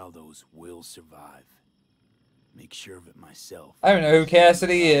 Aldecaldos will survive. Make sure of it myself. I don't know who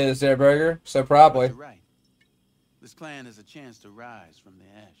Cassidy is, there, Burger. So probably. You're right. This clan has a chance to rise from the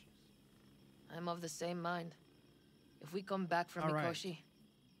ashes. I'm of the same mind. If we come back from Mikoshi,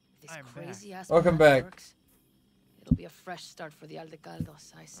 if this crazy ass Welcome plan back. works, it'll be a fresh start for the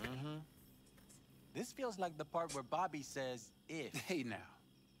Aldecaldos, I say. This feels like the part where Bobby says, if. Hey now.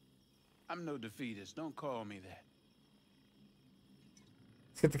 I'm no defeatist. Don't call me that.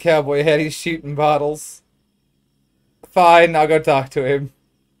 Let's get the cowboy head. He's shooting bottles. Fine, I'll go talk to him.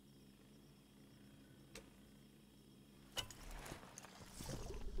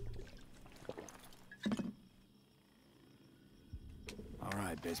 All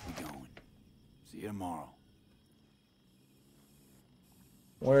right, best be going. See you tomorrow.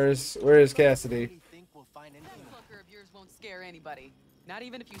 Where is Cassidy? Fucker of yours won't scare anybody. Not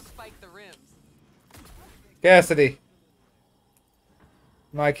even if you spike the rims. Cassidy.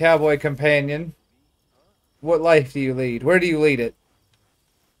 My cowboy companion. What life do you lead? Where do you lead it?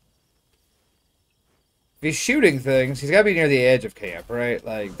 If he's shooting things, he's got to be near the edge of camp, right?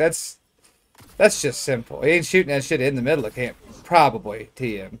 Like, that's just simple. He ain't shooting that shit in the middle of camp. Probably,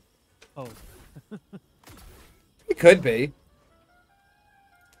 TM. Oh. He could be.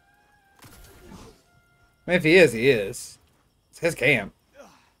 I mean, if he is, he is. It's his camp.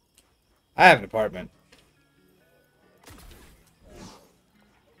 I have an apartment.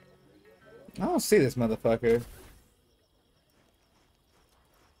 I don't see this motherfucker.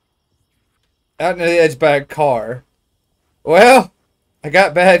 Out near the edge by a car. Well, I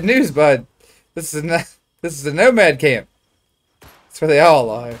got bad news, bud. This is a nomad camp. That's where they all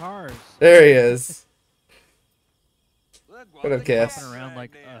are. Cars. There he is. What up, Cass? Walking around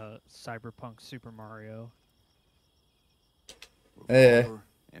like Cyberpunkk Super Mario. Yeah.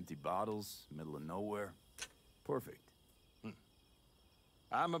 Empty bottles, middle of nowhere. Perfect.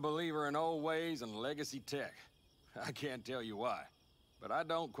 I'm a believer in old ways and legacy tech. I can't tell you why, but I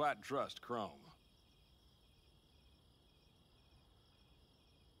don't quite trust Chrome.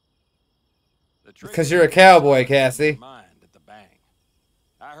 Because you're a cowboy, Cassie. Mind at the bang.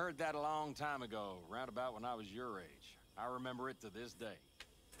 I heard that a long time ago, round about when I was your age. I remember it to this day.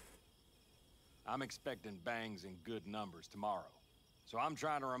 I'm expecting bangs in good numbers tomorrow, so I'm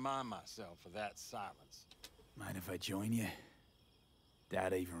trying to remind myself of that silence. Mind if I join you?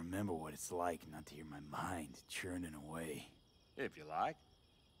 Doubt I even remember what it's like not to hear my mind churning away. If you like.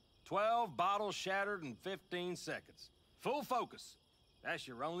 12 bottles shattered in 15 seconds. Full focus. That's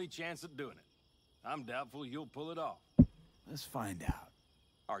your only chance at doing it. I'm doubtful you'll pull it off. Let's find out.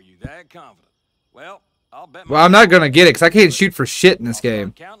 Are you that confident? Well, I'll bet. Well, I'm not gonna get it because I can't shoot for shit in this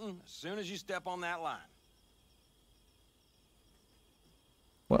game. Counting as soon as you step on that line.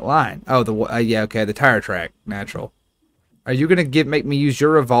 What line? Oh, yeah, okay, the tire track, natural. Are you gonna make me use your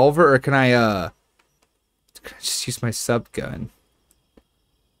revolver, or can I just use my sub gun?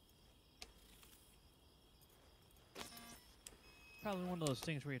 Probably one of those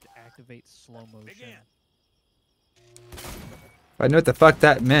things where you have to activate slow motion. If I knew what the fuck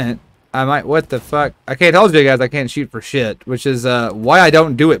that meant, I might. What the fuck? I can't tell you guys I can't shoot for shit, which is why I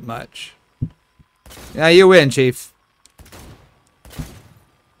don't do it much. Yeah, you win, Chief.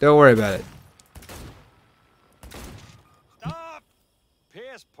 Don't worry about it. Stop!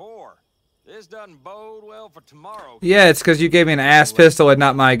 Piss poor. This doesn't bode well for tomorrow. Yeah, it's because you gave me an ass pistol and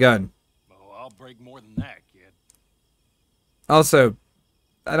not my gun. Oh, I'll break more than that, kid. Also,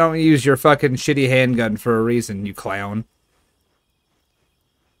 I don't use your fucking shitty handgun for a reason, you clown.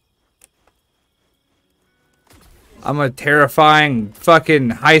 I'm a terrifying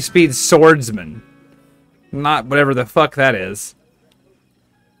fucking high-speed swordsman. Not whatever the fuck that is.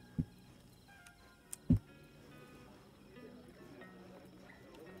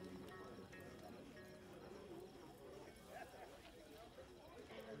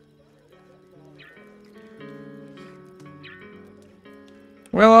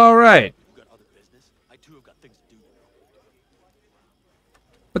 Well, alright.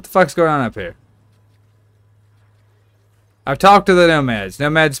 What the fuck's going on up here? I've talked to the nomads.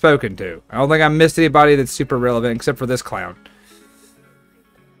 Nomads spoken to. I don't think I missed anybody that's super relevant except for this clown.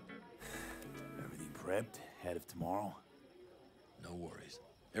 Everything prepped ahead of tomorrow? No worries.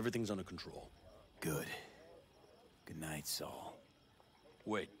 Everything's under control. Good. Good night, Saul.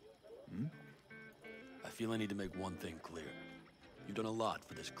 Wait. I feel I need to make one thing clear. You've done a lot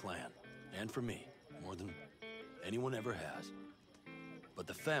for this clan, and for me. more than anyone ever has. But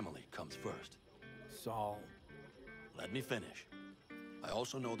the family comes first. Saul. Let me finish. I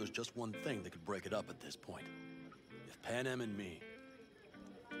also know there's just one thing that could break it up at this point. If Panem and me,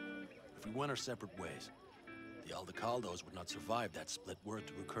 if we went our separate ways, the Aldecaldos would not survive that split were it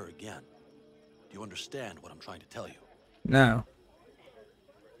to occur again. Do you understand what I'm trying to tell you? No.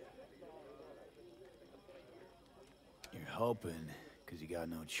 You're hoping, because you got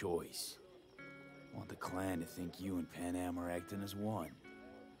no choice. Want the clan to think you and Panam are acting as one.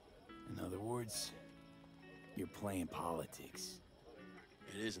 In other words, you're playing politics.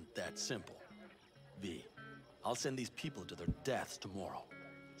 It isn't that simple. V, I'll send these people to their deaths tomorrow.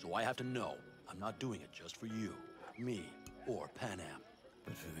 So I have to know I'm not doing it just for you, me, or Panam.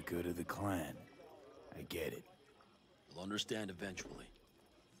 But for the good of the clan, I get it. You'll understand eventually.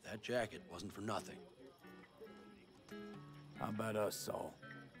 That jacket wasn't for nothing. How about us, Saul?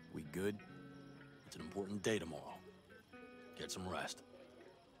 We good? It's an important day tomorrow. Get some rest.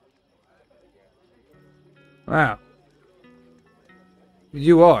 Wow.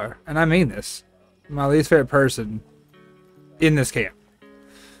 You are, and I mean this, my least favorite person in this camp.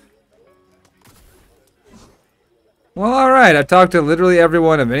 Well, alright, I've talked to literally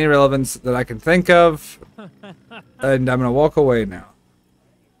everyone of any relevance that I can think of, and I'm gonna walk away now.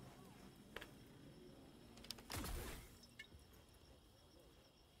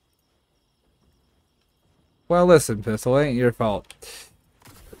 Well, listen, Pistol, it ain't your fault.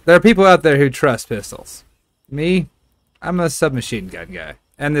 There are people out there who trust pistols. Me, I'm a submachine gun guy.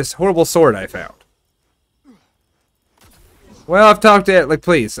 And this horrible sword I found. Well, I've talked to it, like,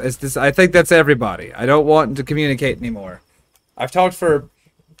 please. I think that's everybody. I don't want to communicate anymore. I've talked for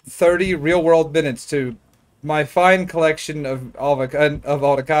 30 real-world minutes to my fine collection of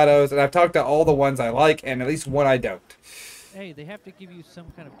avocados, and I've talked to all the ones I like, and at least one I don't. Hey, they have to give you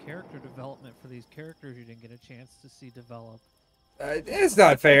some kind of character development for these characters you didn't get a chance to see develop. It's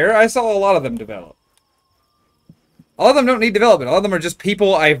not fair. I saw a lot of them develop. All of them don't need development. All of them are just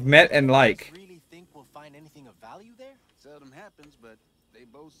people I've met and like. Really think we'll find anything of value there? Seldom happens, but they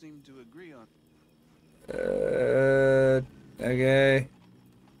both seem to agree on. Okay.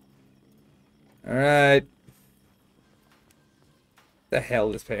 Alright. The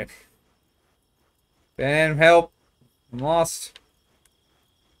hell is Pan? Pan, help. I'm lost.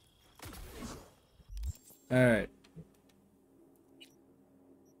 Alright.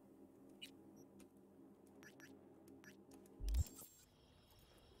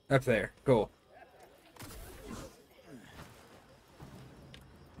 Up there. Cool.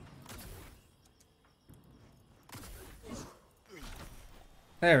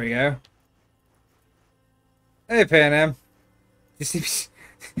 There we go. Hey, Panam. You see me?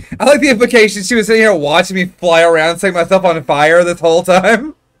 I like the implication she was sitting here watching me fly around, setting myself on fire this whole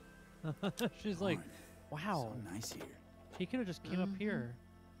time. She's like, wow. So nice here. He could have just came up here.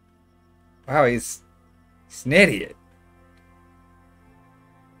 Wow, he's an idiot.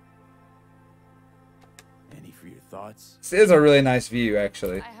 Any for your thoughts? This is a really nice view,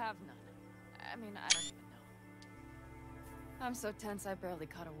 actually. I have none. I mean, I don't even know. I'm so tense I barely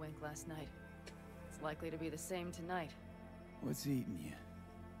caught a wink last night. It's likely to be the same tonight. What's eating you?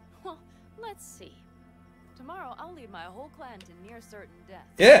 Well, let's see. Tomorrow I'll lead my whole clan to near certain death.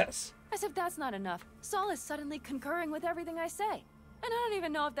 Yes. As if that's not enough, Saul is suddenly concurring with everything I say. And I don't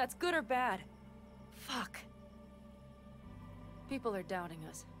even know if that's good or bad. Fuck. People are doubting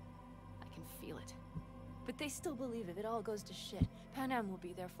us. I can feel it. But they still believe if it all goes to shit, Panam will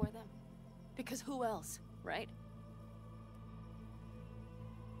be there for them. Because who else, right?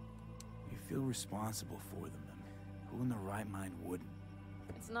 You feel responsible for them. Who in their right mind wouldn't?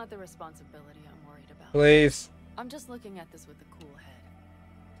 It's not the responsibility I'm worried about. Please. I'm just looking at this with a cool head.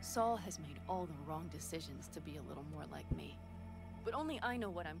 Saul has made all the wrong decisions to be a little more like me. But only I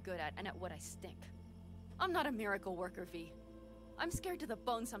know what I'm good at and at what I stink. I'm not a miracle worker, V. I'm scared to the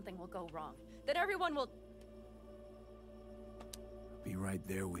bone something will go wrong. That everyone will... Be right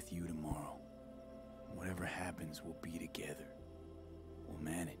there with you tomorrow. Whatever happens, we'll be together. We'll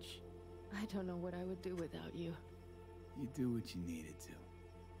manage. I don't know what I would do without you. You do what you needed to.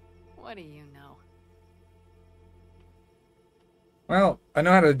 What do you know? Well, I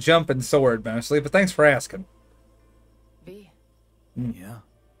know how to jump and sword mostly, but thanks for asking. V. Yeah?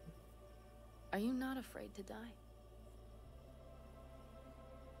 Are you not afraid to die?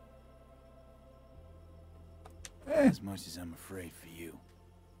 As much as I'm afraid for you.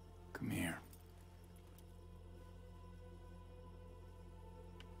 Come here.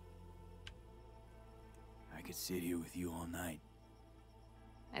 I could sit here with you all night.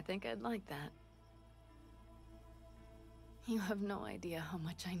 I think I'd like that. You have no idea how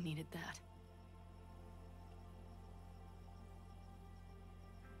much I needed that.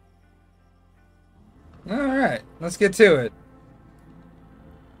 Alright, let's get to it.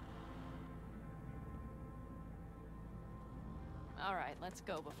 Alright, let's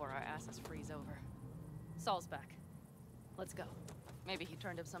go before our asses freeze over. Saul's back. Let's go. Maybe he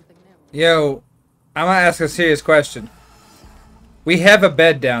turned up something new. Yo, I'm gonna ask a serious question. We have a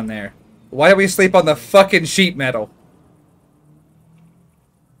bed down there. Why do we sleep on the fucking sheet metal?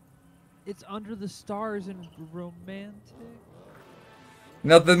 It's under the stars and romantic.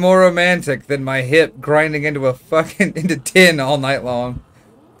 Nothing more romantic than my hip grinding into a fucking into tin all night long.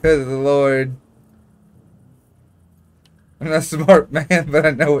 Good Lord. I'm not a smart man, but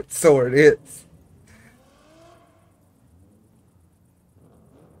I know what sword is.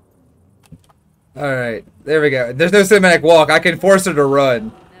 Alright, there we go. There's no cinematic walk. I can force her to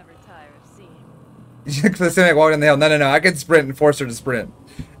run. Never tire of seeing. You can put the cinematic walk down the hill. No. I can sprint and force her to sprint.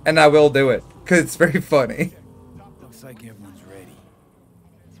 And I will do it. Because it's very funny. Looks like everyone's ready.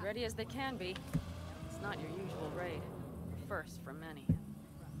 As ready as they can be. It's not your usual raid. First for many.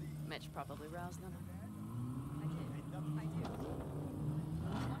 Mitch probably roused them.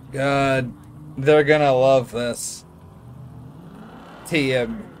 God, they're gonna love this.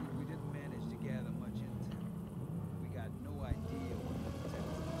 TM.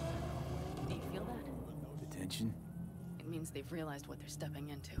 Do you feel that? The tension? It means they've realized what they're stepping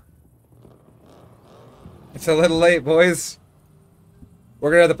into. It's a little late, boys.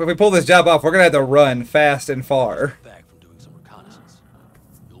 We're gonna have to, if we pull this job off, we're gonna have to run fast and far. Back from doing some reconnaissance.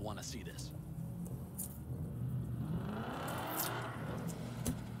 You'll want to see this.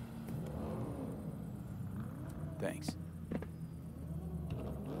 Thanks.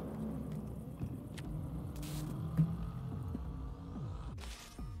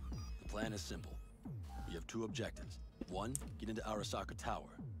 The plan is simple. We have two objectives. One, get into Arasaka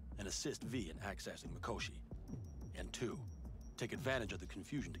Tower and assist V in accessing Mikoshi. And two, take advantage of the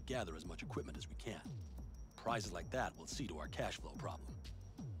confusion to gather as much equipment as we can. Prizes like that will see to our cash flow problem.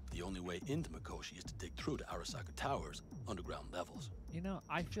 The only way into Mikoshi is to dig through to Arasaka Tower's underground levels. You know,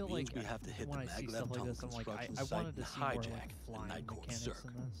 I feel like we have to hit when the I see maglev stuff like tunnel this, I'm like, construction I site wanted to and see more hijack like the flying Night Court mechanics Cirque.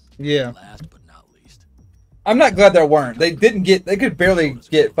 in this. Yeah. Last but not least, I'm not glad there weren't. They didn't get. They could barely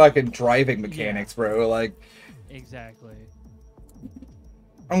get fucking driving mechanics, bro. Like. Exactly.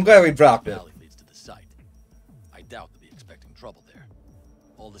 I'm glad we dropped it. alley leads to the site. I doubt they'll be expecting trouble there.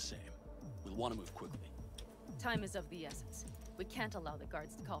 All the same, we'll want to move quickly. Time is of the essence. We can't allow the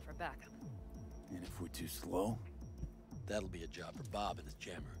guards to call for backup. And if we're too slow? That'll be a job for Bob and his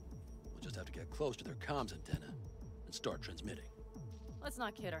jammer. We'll just have to get close to their comms antenna and start transmitting. Let's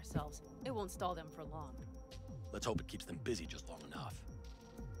not kid ourselves. It won't stall them for long. Let's hope it keeps them busy just long enough.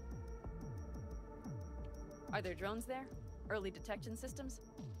 Are there drones there? Early detection systems?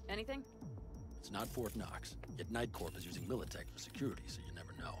 Anything? It's not Fort Knox, yet Night Corp is using Militech for security, so you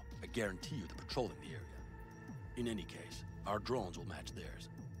never know. I guarantee you they're patrolling the area. In any case, our drones will match theirs.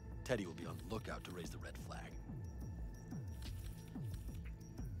 Teddy will be on the lookout to raise the red flag.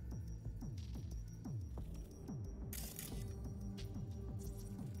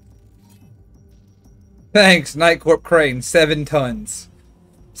 Thanks, Night Corp crane, 7 tons.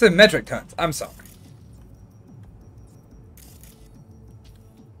 7 metric tons. I'm sorry.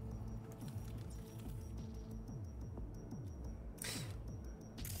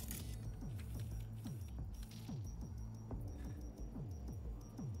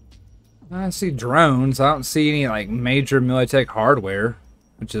 I see drones. I don't see any like major Militech hardware,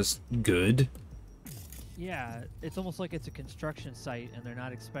 which is good. Yeah, it's almost like it's a construction site and they're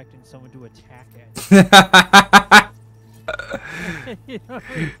not expecting someone to attack it. You know what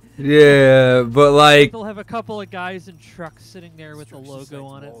I mean? Yeah, but like they'll have a couple of guys in trucks sitting there with the logo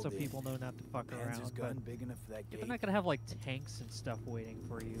on it so people know not to fuck around. But they're not gonna have like tanks and stuff waiting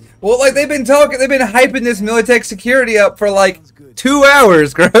for you. well, like they've been hyping this Militech security up for like 2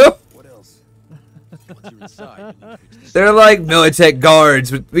 hours, bro. They're like Militech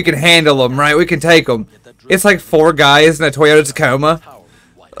guards. We can handle them, right? We can take them. It's like 4 guys in a Toyota Tacoma.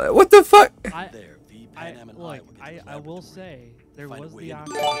 What the fuck? I will say there was the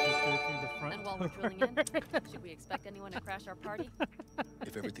option to just go through the front. And while we're drilling in, should we expect anyone to crash our party?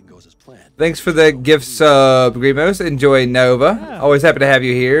 If everything goes as planned. Thanks for the gift sub, Grimos. Enjoy Nova. Yeah. Always happy to have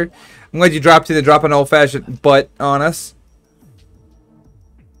you here. I'm glad you dropped in to drop an old-fashioned butt on us.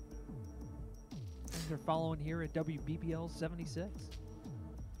 They're following here at WBBL 76.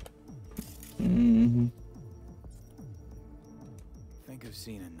 Mm-hmm. I think I've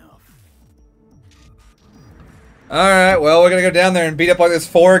seen enough. Alright, well, we're gonna go down there and beat up like this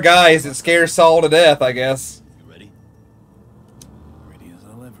 4 guys that scare Saul to death, I guess. You ready? Ready as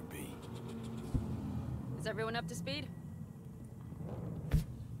I'll ever be. Is everyone up to speed?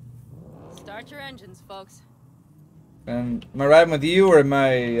 Start your engines, folks. And am I riding with you or am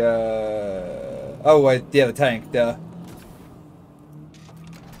I? Oh wait, yeah, the tank. Duh.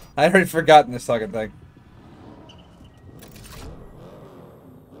 I already forgotten this fucking thing.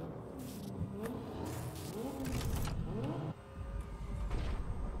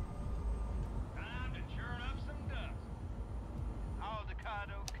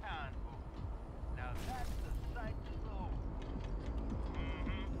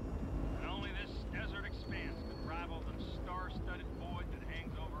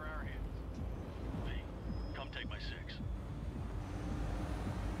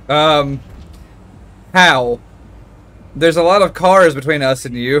 How? There's a lot of cars between us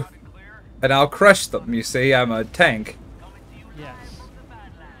and you, and I'll crush them, you see, I'm a tank. Yes.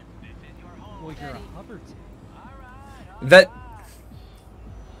 Well, you're a hover tank.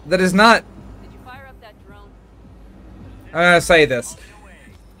 That is not... Did you fire up that drone? I'm gonna say this.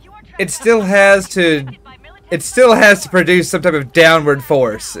 It still has to produce some type of downward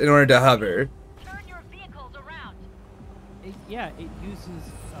force in order to hover. Yeah, it uses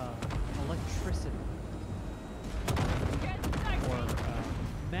electricity or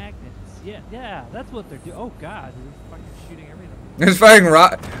magnets. Yeah, that's what they're doing. Oh god, they're fucking shooting everything. It's firing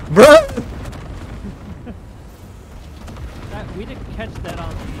rock, bro. We didn't catch that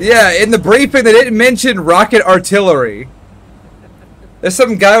on. Yeah, in the briefing they didn't mention rocket artillery. There's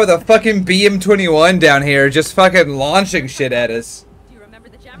some guy with a fucking BM-21 down here just fucking launching shit at us. Do you remember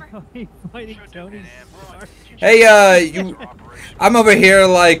the jammer? Fighting Tony's star. Hey, I'm over here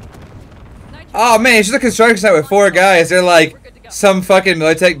like, oh man, it's just a construction site with 4 guys. They're like some fucking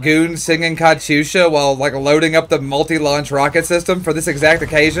Militech goon singing Katyusha while like loading up the multi-launch rocket system for this exact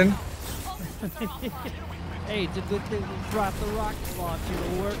occasion. Hey, it's a good thing we brought the rocket launcher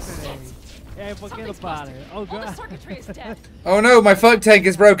to work today. Hey, forget about it. Oh god. All the circuitry is dead. Oh no, my fuck tank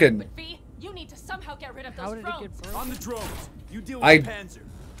is broken. V, you need to somehow get rid of those How did it drones. get broken? On the drones. You deal with I- Panzer.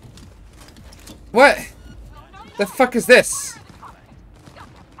 What? The fuck is this?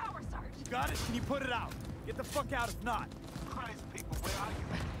 You got it? Can you put it out? Get the fuck out if not.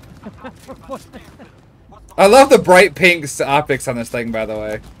 I love the bright pink optics on this thing, by the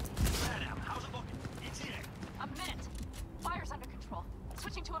way. A minute. Fire's under control.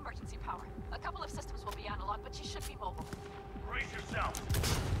 Switching to emergency power. A couple of systems will be analog, but she should be mobile. Brace yourself.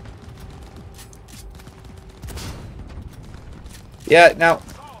 Yeah, now,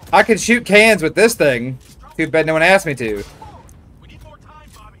 I can shoot cans with this thing. Too bad no one asked me to. We need more time,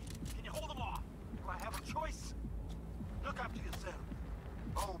 Bobby. Can you hold them off? Do I have a choice? Look after yourself.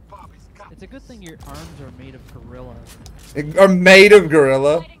 Oh, Bobby's got It's a good thing your arms are made of gorilla. Are made of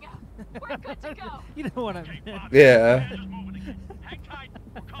gorilla. We're good to go. You know what I meant? Yeah. Hang tight.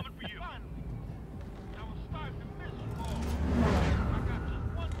 We're coming for you. Now we'll start the mission. I got just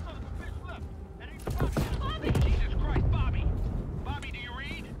one son of a bitch left. And he's fucking Jesus Christ, Bobby. Bobby, do you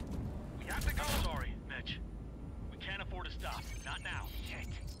read? We have to go. Sorry, Mitch. We can't afford to stop. Not now. Shit.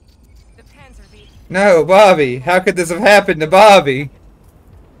 The Panzer V. No, Bobby. How could this have happened to Bobby?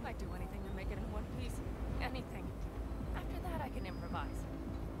 I'd do anything to make it in one piece. Anything. After that, I can improvise.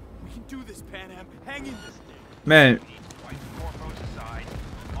 We can do this, Pan Am. Hang in this thing. Man,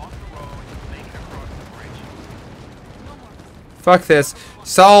 fuck this.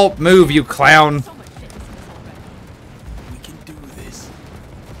 Saul, move, you clown. We can do this.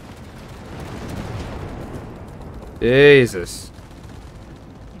 Jesus.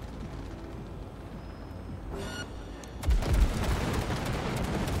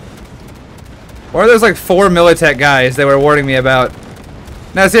 What are those like 4 Militech guys they were warning me about?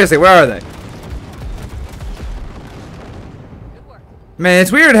 No, seriously, where are they? Man,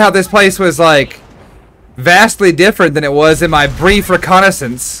 it's weird how this place was like vastly different than it was in my brief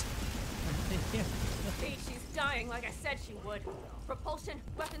reconnaissance. Hey, she's dying like I said she would. Propulsion,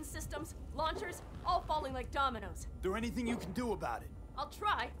 weapon systems, launchers, all falling like dominoes. There anything you can do about it? I'll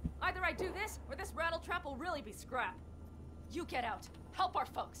try. Either I do this, or this rattletrap will really be scrap. You get out. Help our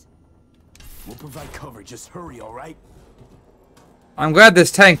folks. We'll provide cover. Just hurry, all right? I'm glad this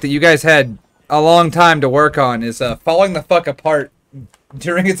tank that you guys had a long time to work on is falling the fuck apart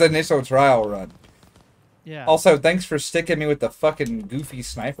during its initial trial run. Yeah. Also, thanks for sticking me with the fucking goofy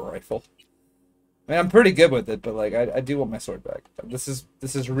sniper rifle. I mean, I'm pretty good with it, but like, I do want my sword back. This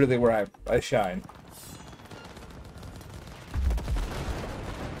is really where I shine.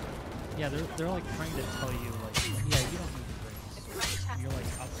 Yeah, they're like trying to tell you like, yeah, you don't need the brains. And you're like,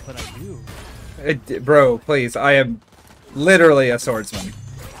 oh, but I do. Bro, please, I am literally a swordsman.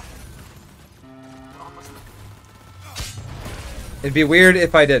 It'd be weird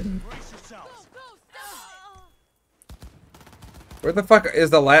if I didn't. Where the fuck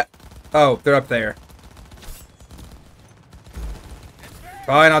is the Oh, they're up there.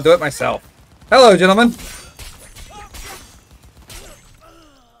 Fine, I'll do it myself. Hello, gentlemen.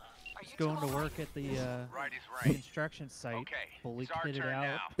 Just going to work at the construction site, fully kitted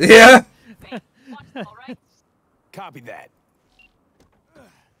out. Yeah. Copy that.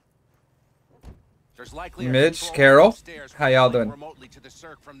 There's likely Mitch, Carol, how y'all doing?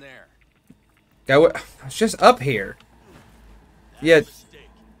 Go. It's just up here. Yeah.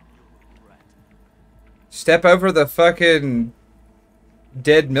 Step over the fucking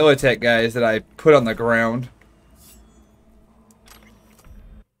dead Militech guys that I put on the ground.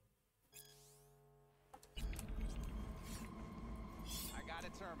 I got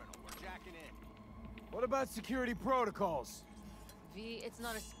a terminal. We're jacking in. What about security protocols? V, it's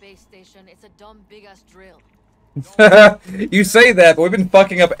not a space station. It's a dumb big-ass drill. You say that, but we've been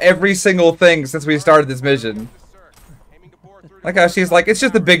fucking up every single thing since we started this mission. Like how she's like, it's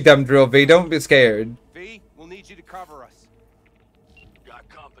just a big dumb drill, V. Don't be scared. V, we'll need you to cover us. Got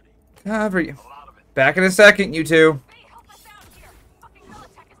company. Cover you. Back in a second, you two.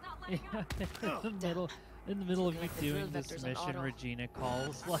 In the middle of me doing this mission, Regina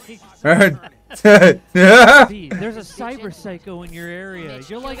calls like, "Hey, there's a cyber psycho in your area."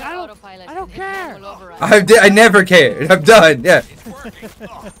 You're like, I don't care. I never cared. I'm done. Yeah.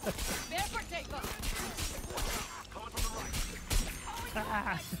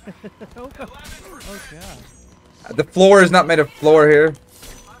 Oh god. The floor is not made of floor here.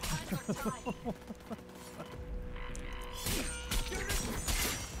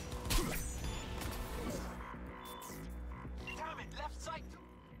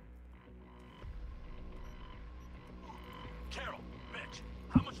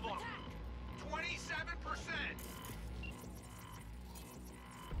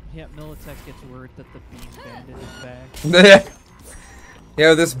 Yeah, Militech gets word that the beam bandit is back.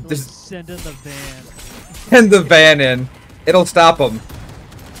 Yo, this send in the van. Send the van in. It'll stop them.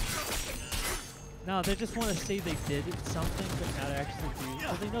 No, they just want to say they did something, but not actually do.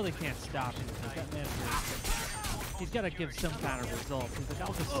 So they know they can't stop him. That man, he's got to give some kind of result. He's like,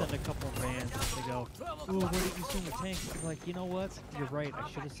 I'll just send a couple of vans. And they go, ooh, why did you send the tank? I'm like, you know what? You're right. I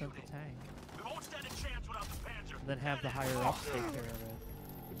should have sent the tank. And then have the higher ups take care of it.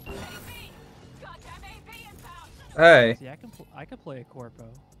 Hey. See, I can play a corpo.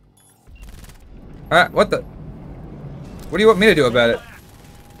 Alright, what the? What do you want me to do about it?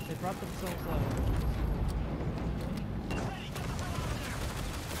 They brought themselves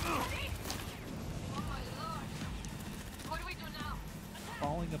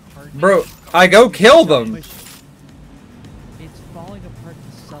falling apart. Bro, I go kill them. It's falling apart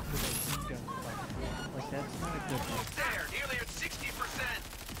to suffer the ego. Like that's not a good thing.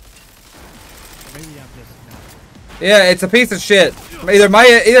 Maybe I'm just not. Yeah, it's a piece of shit. Either I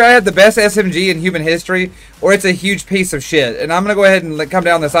had the best SMG in human history, or it's a huge piece of shit. And I'm gonna go ahead and come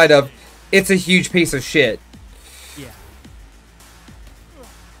down the side of, it's a huge piece of shit. Yeah.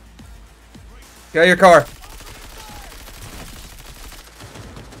 Get out of your car.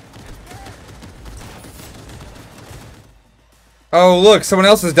 Oh look, someone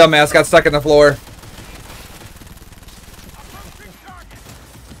else's dumbass got stuck in the floor.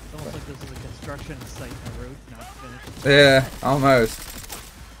 Almost like this is a construction site and the road's not finished. Yeah, almost.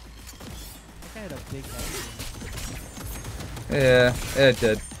 That guy had a big head. Yeah, it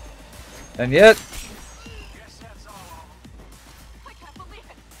did. And yet...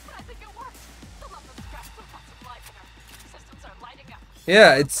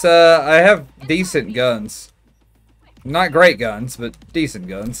 Yeah, it's, I have decent guns. Not great guns, but decent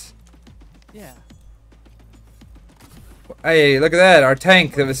guns. Yeah. Hey, look at that. Our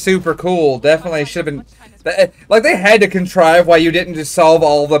tank that was super cool. Definitely should have been... Like, they had to contrive why you didn't just solve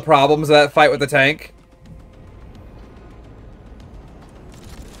all the problems of that fight with the tank.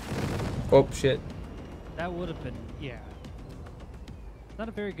 Oh, shit. That would have been, yeah. Not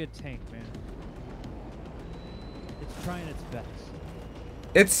a very good tank, man. It's trying its best.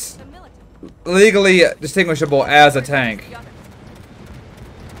 It's legally distinguishable as a tank.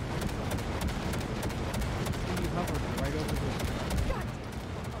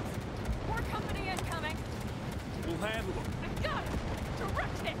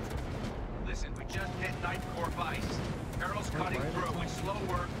 Listen, we just hit Ninth Corps Vice. Carol's cutting through. It's slow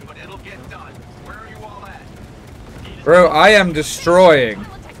work, but it'll get done. Where are you all at? Bro, I am destroying.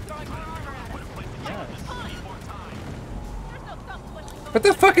 What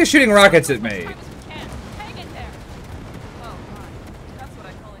the fuck is shooting rockets at me?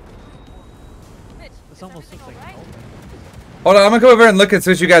 This almost looks like Hold on, I'm gonna go over and look and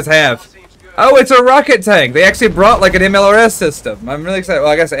see what you guys have. Oh, it's a rocket tank. They actually brought like an MLRS system. I'm really excited. Well,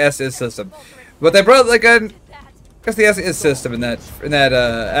 I guess S is system, but they brought like a. I guess the S is system in that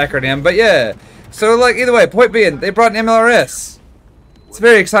acronym. But yeah. So like either way, point being, they brought an MLRS. It's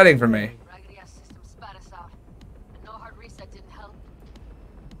very exciting for me.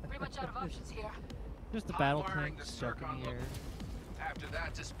 Just the battle tank stuck in the air. After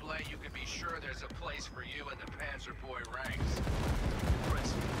that display, you can be sure there's a place for you in the Panzer Boy ranks.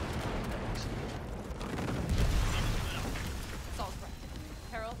 Saul's right.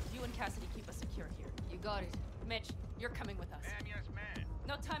 Harold, you and Cassidy keep us secure here. You got it. Mitch, you're coming with us. Ma'am, yes, ma'am.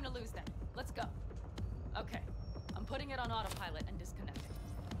 No time to lose then. Let's go. Okay. I'm putting it on autopilot and disconnecting.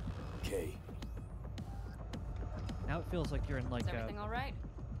 Okay. Now it feels like you're in like Is everything all right?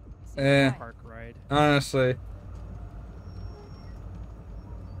 Park ride. Honestly.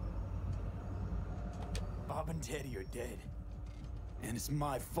 Bob and Teddy are dead. And it's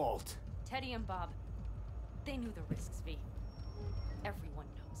my fault. Teddy and Bob, they knew the risks, V. Everyone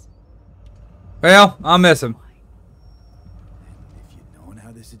knows. Well, I'll miss him. If you'd known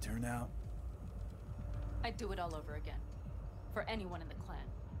how this would turn out, I'd do it all over again. For anyone in the clan.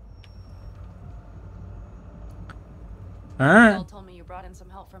 Alright. Saul told me you brought in some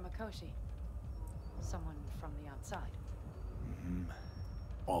help from Mikoshi. Someone from the outside.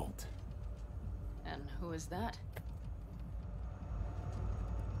 Alt. And who is that?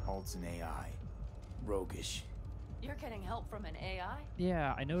 Alt's an AI. Roguish. You're getting help from an AI?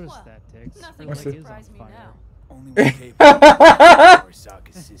 Yeah, I noticed Well, that, Tiggs. nothing Her would leg is surprise on me fire. now. Only one capable of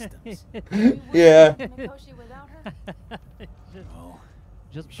Arasaka's systems. Yeah. Mikoshi without her? Well,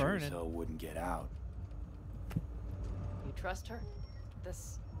 Just sure burn as it. hell wouldn't get out. You trust her?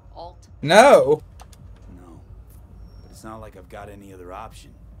 This alt? No. No. But it's not like I've got any other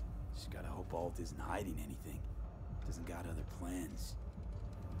option. Just gotta hope Alt isn't hiding anything. Doesn't got other plans.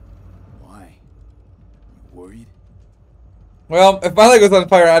 Why? You worried? Well, if my leg was on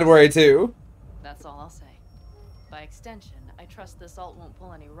fire, I'd worry too. That's all I'll say. By extension, I trust this alt won't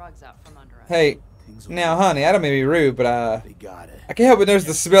pull any rugs out from under us. Hey, now, honey, I don't mean to be rude, but They got it. I can't help but notice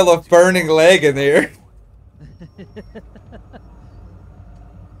the smell of burning leg in there.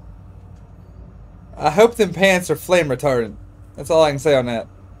 I hope them pants are flame retardant. That's all I can say on that.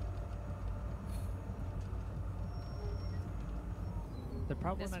 They're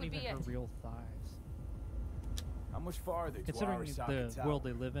probably This not would even be her it. real thighs. How much farther to Considering Arasaka the world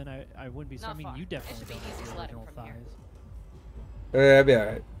Tower? they live in, I wouldn't be. I Not mean, far. you It definitely should be don't easy have the sledding original from here. thighs. Yeah, I'd be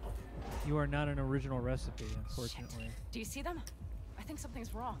alright. You are not an original recipe, unfortunately. Do you see them? I think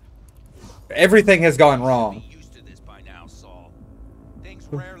something's wrong. Everything has gone wrong. Used to this by now, Saul. Things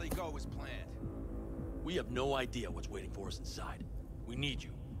rarely go as planned. We have no idea what's waiting for us inside. We need you.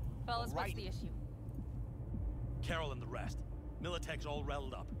 Fellas, what's the issue? Carol and the rest. Militech's all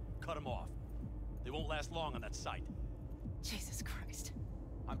riled up. Cut them off. They won't last long on that site. Jesus Christ.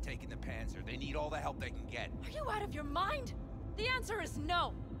 I'm taking the Panzer. They need all the help they can get. Are you out of your mind? The answer is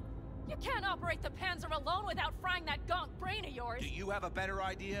no. You can't operate the Panzer alone without frying that gonk brain of yours. Do you have a better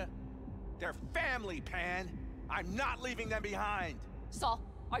idea? They're family, Pan. I'm not leaving them behind. Saul,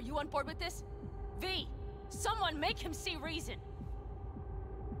 are you on board with this? V, someone make him see reason.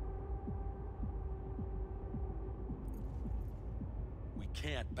 We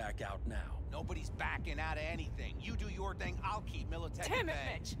can't back out now. Nobody's backing out of anything. You do your thing, I'll keep Militech Damn it, at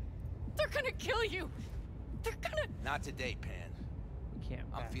bay. Mitch. They're gonna kill you. They're gonna... Not today, Pan. We can't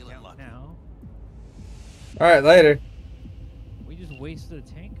I'm back feeling out lucky. now. Alright, later. We just wasted a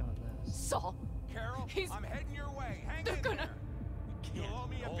tank on this. Saul, Carol, I'm heading your way. Hang they're in gonna... there. You'll owe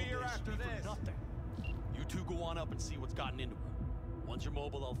me a All beer this after be for this. nothing. You two go on up and see what's gotten into her. Once you're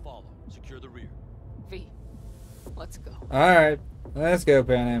mobile, I'll follow. Secure the rear. V, let's go. Alright, let's go,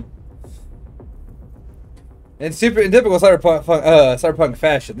 Pan Am. In typical cyberpunk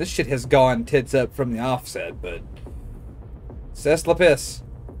fashion, this shit has gone tits up from the offset, but c'est la piss.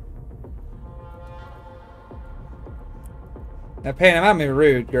 Now, Pan Am, I'm being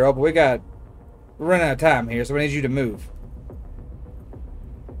rude, girl, but we're running out of time here, so we need you to move.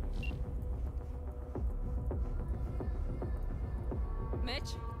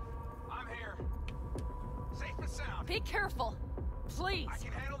 Mitch, I'm here. Safe and sound. be careful. Please. I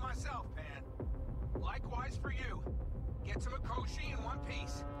can handle myself, Pan. Likewise for you. Get to Mikoshi in one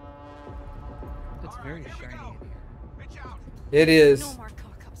piece. It's very shiny in here. Mitch out. It is. No more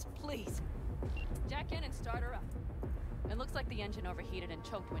cock-ups, please. Jack in and start her up. It looks like the engine overheated and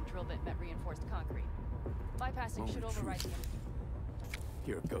choked when drill bit met reinforced concrete. Bypassing should override the engine.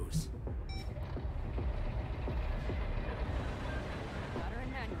 Here it goes. Got her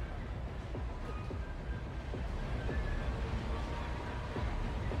in manual.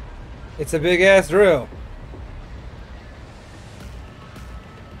 It's a big ass drill.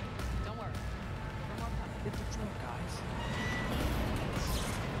 Don't worry. Get the drill, guys.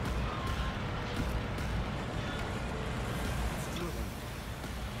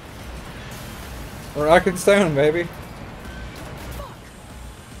 We're rocking stone, baby.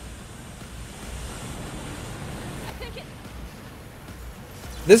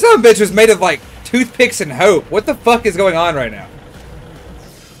 This son of a bitch was made of like toothpicks and hope. What the fuck is going on right now?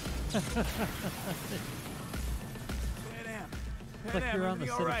 It's like you're on the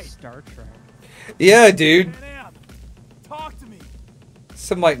set of Star Trek. Yeah, dude. Talk to me.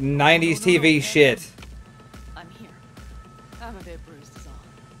 Some like 90s TV shit. I'm here. I'm a bit bruised is all.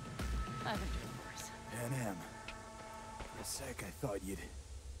 I've been doing worse. Pan for a sec, I thought you'd...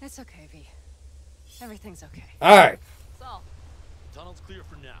 It's okay, V. Everything's okay. Alright. Saul, Tunnel's clear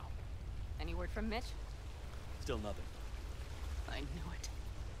for now. any word from Mitch? Still nothing. I knew it.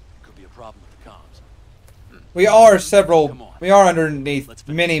 Could be a problem with the comms. We are underneath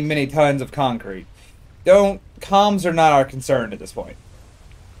many tons of concrete. Comms are not our concern at this point.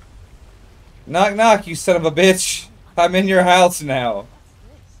 Knock knock, you son of a bitch. I'm in your house now.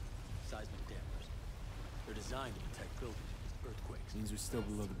 Seismic dampers. They're designed to detect buildings with earthquakes. Means we're still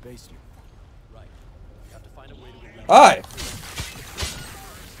below the basement. Right. We have to find a way to release. Hi.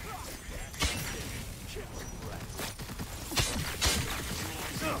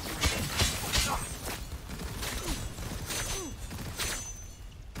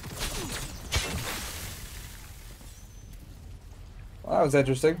 Well, that was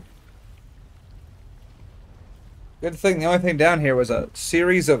interesting. Good thing the only thing down here was a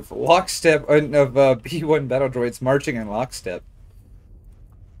series of lockstep of B1 battle droids marching in lockstep.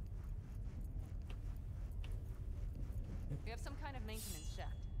 We have some kind of maintenance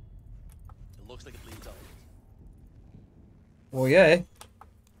shaft. It looks like it leads up. Well, yeah.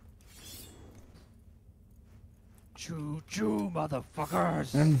 Choo choo,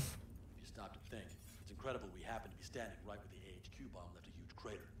 motherfuckers! If you stop to think, it's incredible we happen to be standing right where the AHQ bomb left a huge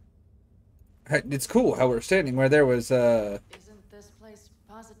crater. It's cool how we're standing where there was Isn't this place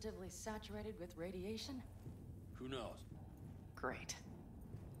positively saturated with radiation? Who knows? Great.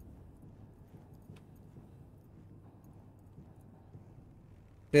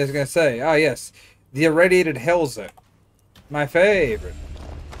 I was gonna say, ah yes, the irradiated hell zone. My favorite.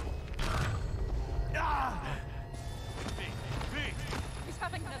 He's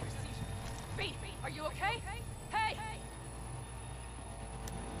having another seizure. B, are you okay? Hey!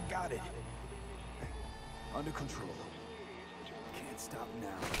 Got it. Under control. Can't stop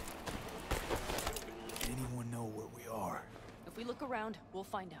now. Anyone know where we are? If we look around, we'll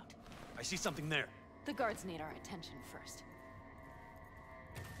find out. I see something there. The guards need our attention first.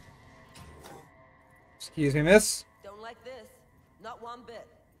 Excuse me, miss. Don't like this. Not one bit.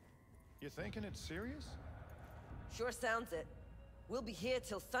 You thinking it's serious? Sure sounds it. We'll be here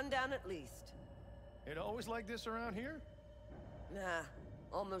till sundown at least. It always like this around here? Nah,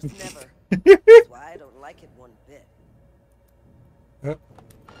 almost never. That's why I don't like it one bit.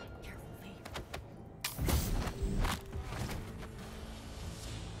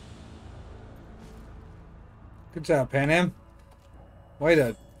 Good job, Pan Am. Way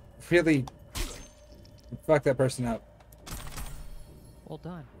to really fuck that person up. Well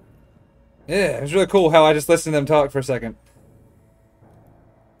done. Yeah, it was really cool how I just listened to them talk for a second.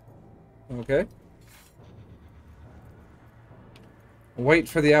 Okay. Wait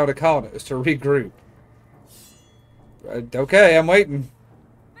for the outer colonists to regroup. Okay, I'm waiting.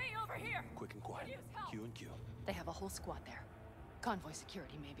 Quick and quiet. Q and Q. They have a whole squad there. Convoy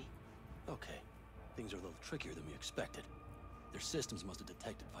security, maybe. Okay. Things are a little trickier than we expected. Their systems must have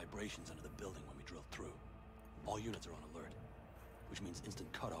detected vibrations under the building when we drilled through. All units are on alert, which means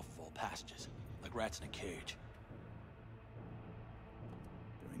instant cutoff of all passages, like rats in a cage.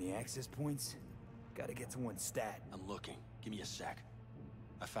 Are there any access points? Gotta get to one stat. I'm looking. Give me a sec.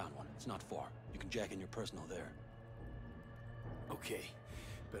 I found one. It's not far. You can jack in your personal there. Okay.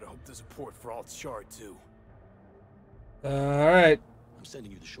 Better hope there's a port for alt shard too. Alright. I'm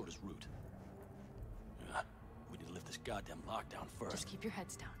sending you the shortest route. We need to lift this goddamn lockdown first. Just keep your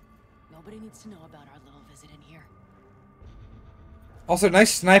heads down. Nobody needs to know about our little visit in here. Also,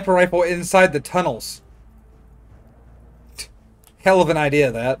 nice sniper rifle inside the tunnels. Hell of an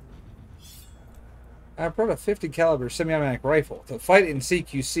idea, that. I brought a 50 caliber semi-automatic rifle to fight in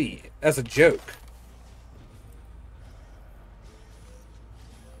CQC as a joke.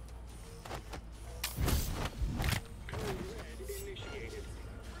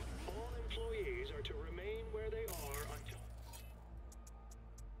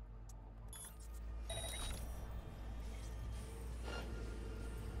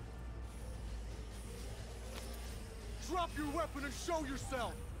 Drop your weapon and show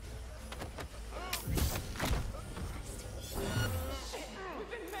yourself.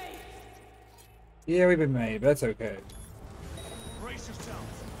 Yeah, we've been made, but that's okay. Brace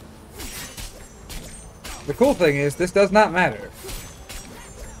yourselves. The cool thing is, this does not matter.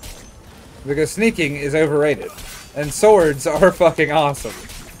 Because sneaking is overrated. And swords are fucking awesome.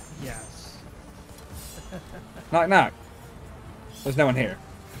 Yes. Knock knock. There's no one here.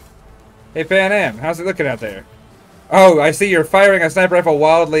 Hey Pan Am, how's it looking out there? Oh, I see you're firing a sniper rifle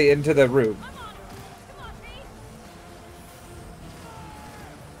wildly into the room.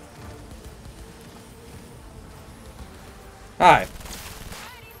 Hi.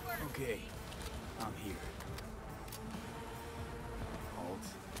 Okay, I'm here. Halt.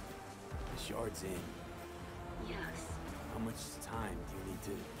 The shard's in. Yes, How much time do you need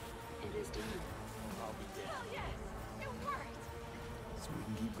to... it is done. I'll be dead. Hell yes! It worked! So we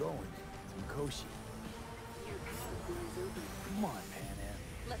can keep going. To Mikoshi. Your path is open. Come on, Pan Am.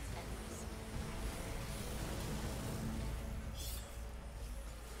 Let's end this.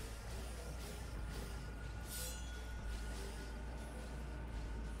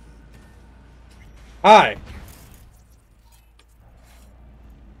 Hi.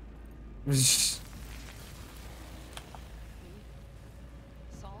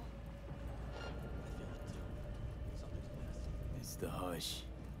 Saul? It's the hush.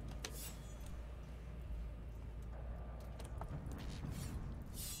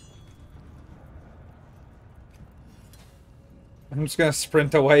 I'm just gonna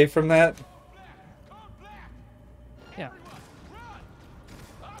sprint away from that. Yeah.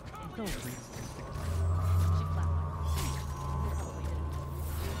 No reason to stick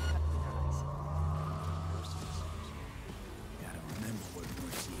Gotta remember what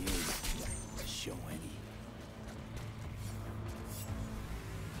mercy is. To show any.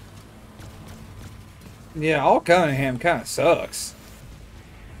 Yeah, all Cunningham kind of sucks.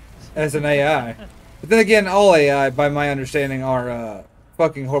 As an AI. But then again, all AI, by my understanding, are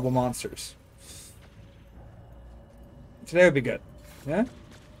fucking horrible monsters. Today would be good. Yeah? I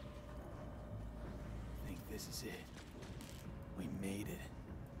think this is it. We made it.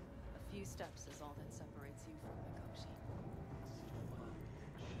 A few steps is all that separates you from Mikoshi.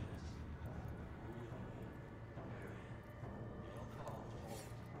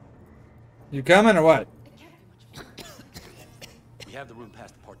 You coming or what? We have the room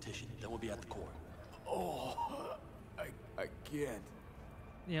past the partition, then we'll be at the core. Oh, I can't.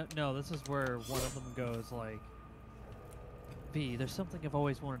 Yeah, no, this is where one of them goes like, V, there's something I've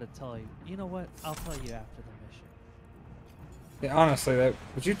always wanted to tell you. You know what? I'll tell you after the mission. Yeah, honestly, that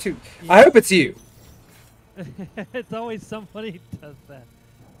would you two? Yeah. I hope it's you. It's always somebody who does that.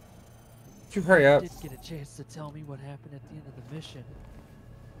 Would you hurry up? You did get a chance to tell me what happened at the end of the mission.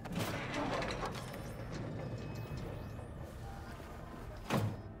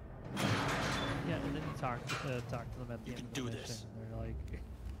 Yeah, and then you talk to them at the end of the mission. This. They're like,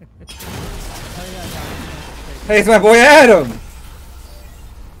 oh, yeah, hey, it's my boy Adam.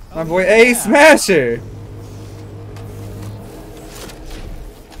 My boy A Smasher.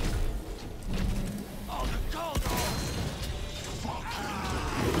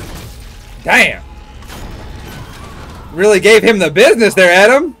 Damn. Really gave him the business there,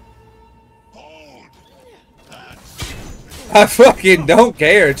 Adam. I fucking don't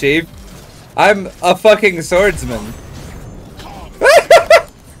care, Chief. I'm a fucking swordsman.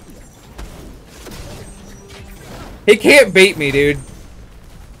 He can't beat me, dude.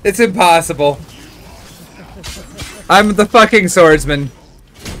 It's impossible. I'm the fucking swordsman.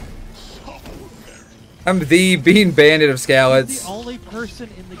 I'm the Bean Bandit of Skalitz. The only person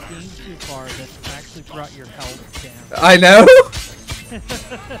in the game so far that's actually brought your health down. I know.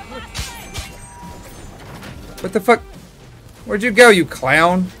 What the fuck? Where'd you go, you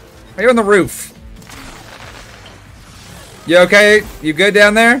clown? Are you on the roof? You okay? You good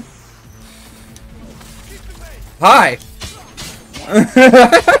down there? Hi.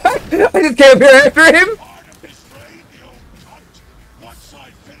 I just came here after him.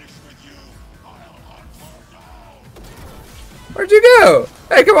 Where'd you go?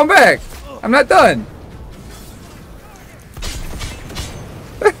 Hey, come on back. I'm not done.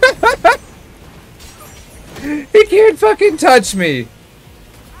 He can't fucking touch me.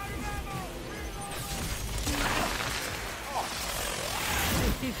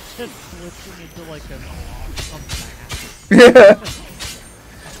 He's just glitching into like a mask. Yeah.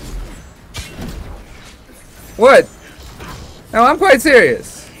 What? No, I'm quite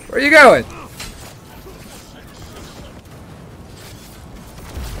serious. Where are you going?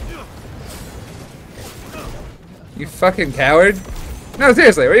 You fucking coward. No,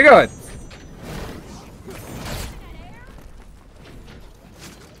 seriously, where are you going?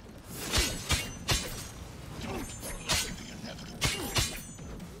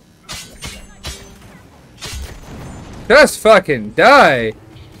 Just fucking die,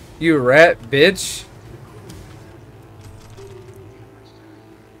 you rat bitch.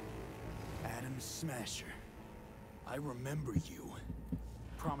 Adam Smasher. I remember you.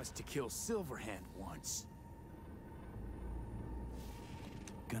 Promised to kill Silverhand once.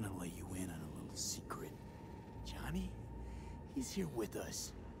 Gonna let you in on a little secret. Johnny, he's here with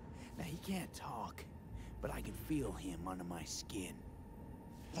us. Now, he can't talk, but I can feel him under my skin.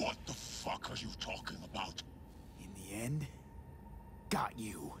 What the fuck are you talking about? In the end, got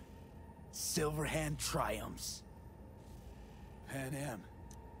you. Silverhand triumphs. Pan Am.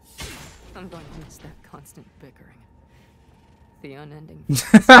 I'm going to miss that constant bickering. The unending.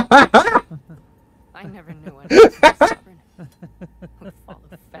 I never knew anyone so stubborn would follow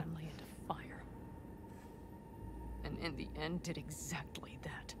family into fire. And in the end, did exactly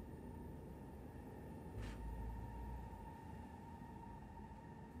that.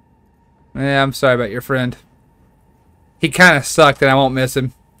 Yeah, I'm sorry about your friend. He kind of sucked, and I won't miss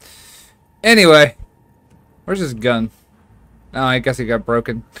him. Anyway, where's his gun? Oh, I guess he got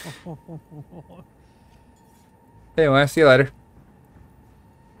broken. Anyway, see you later.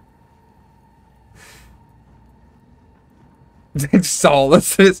 Soulless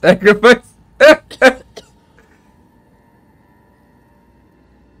sacrifice.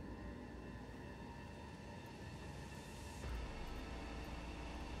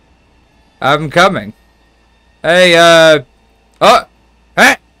 I'm coming. Hey, oh,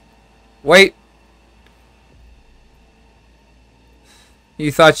 hey, wait.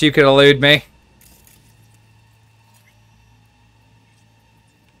 You thought you could elude me?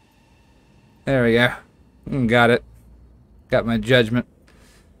 There we go. Got it. Got my judgment.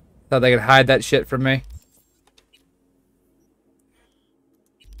 Thought they could hide that shit from me.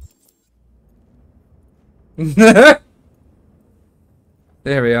 There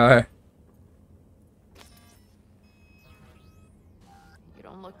we are. You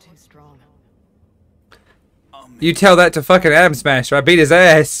don't look too strong. You tell that to fucking Adam Smasher. I beat his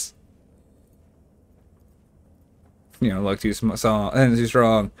ass. You don't look too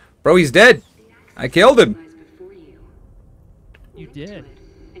strong. Bro, he's dead. I killed him. You did.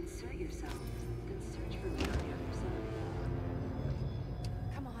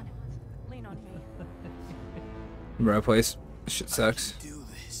 Come on, lean on me. Bro, please. Shit sucks.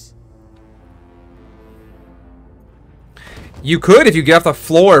 You could if you get off the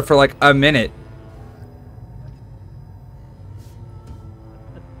floor for like a minute.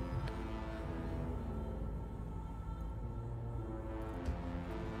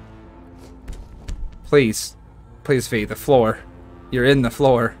 Please. Please, V, the floor. You're in the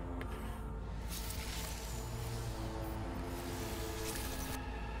floor.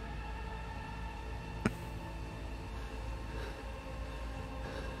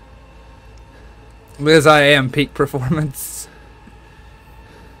 Because I am peak performance.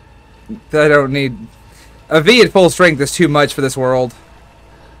 I don't need... A V at full strength is too much for this world.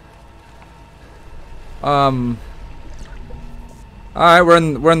 Alright, we're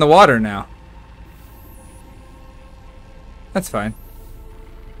in the water now. That's fine.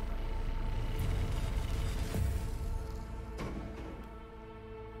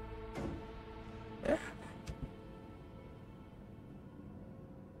 Yeah.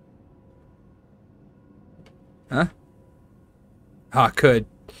 Huh? Ah, could.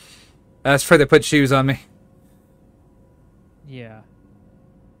 That's for they put shoes on me. Yeah.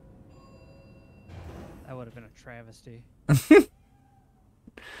 That would have been a travesty.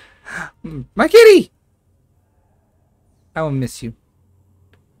 My kitty! I will miss you.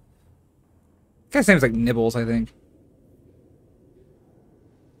 Guy's name's like Nibbles, I think.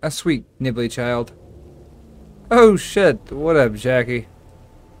 A sweet, nibbly child. Oh shit, what up, Jackie?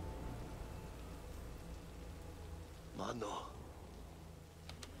 Mano.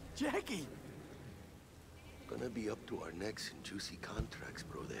 Jackie! Gonna be up to our necks in juicy contracts,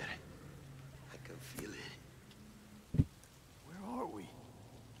 brother. I can feel it. Where are we?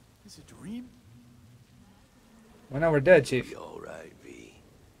 Is it a dream? Well, now we're dead, Chief. Be all right, V.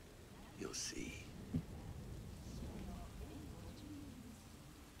 You'll see.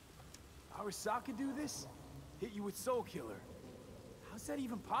 Arasaka do this? Hit you with Soul Killer. How's that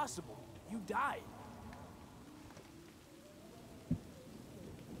even possible? You died.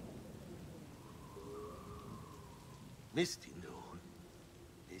 Misty knew.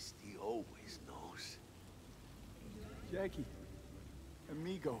 Misty always knows. Jackie,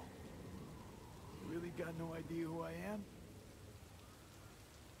 amigo. You really got no idea who I am?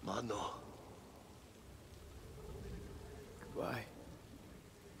 Mano. Goodbye,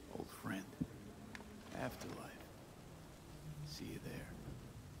 old friend. Afterlife. See you there.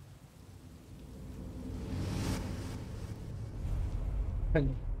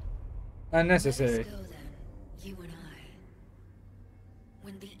 Unnecessary. Let us go then, you and I.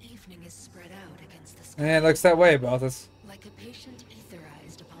 When the evening is spread out against the sky. Yeah, it looks that way, Balthus. Like a patient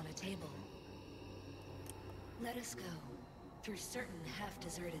etherized upon a table. Let us go through certain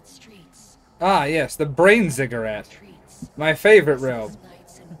half-deserted streets. Ah, yes, the brain ziggurat. My favorite realm.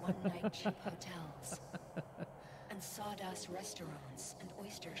 Nights in one-night cheap hotels. And sawdust restaurants and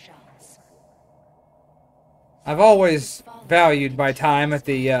oyster shells. I've always valued my time at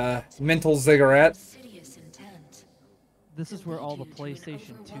the mental ziggurat. This is where all the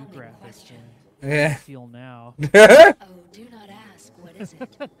PlayStation 2 graphics are. Yeah. I feel now. Oh, do not ask, what is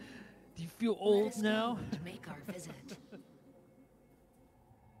it? Do you feel old now? To make our visit.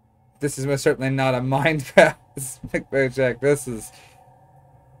 This is most certainly not a mind palace. Check. This is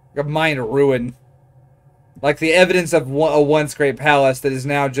a mind ruin. Like the evidence of a once great palace that is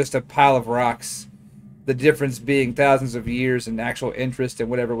now just a pile of rocks. The difference being thousands of years and actual interest in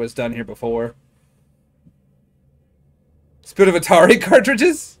whatever was done here before. Spit of Atari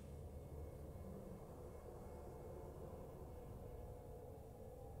cartridges?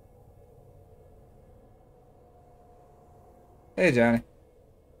 Hey, Johnny.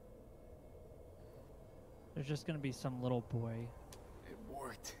 There's just gonna be some little boy. It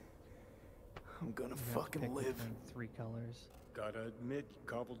worked. I'm gonna You have to fucking pick live. between 3 colors. Gotta admit, you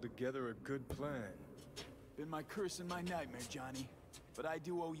cobbled together a good plan. Been my curse and my nightmare, Johnny. But I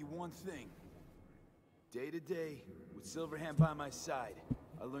do owe you one thing. Day to day, with Silverhand by my side,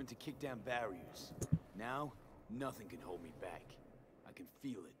 I learned to kick down barriers. Now, nothing can hold me back. I can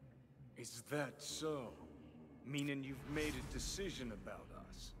feel it. Is that so? Meaning you've made a decision about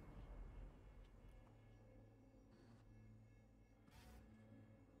us?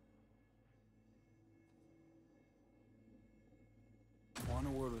 Want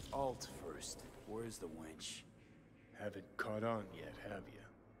a word with Alt first. Where's the wench? Haven't caught on yet, have you?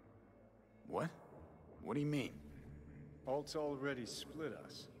 What? What do you mean? Alt's already split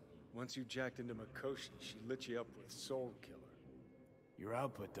us. Once you jacked into Mikoshi, she lit you up with Soul Killer. Your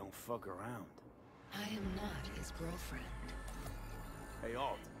output don't fuck around. I am not his girlfriend. Hey,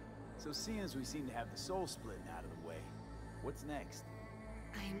 Alt. So seeing as we seem to have the soul splitting out of the way, what's next?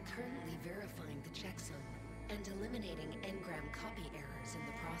 I am currently verifying the checksum and eliminating engram copy errors in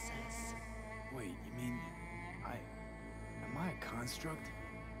the process. Wait, you mean... Am I a construct?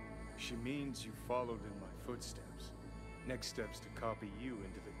 She means you followed in my footsteps. Next step's to copy you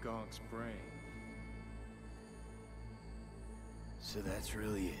into the Gonk's brain. So that's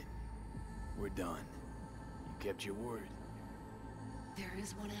really it. We're done. You kept your word. There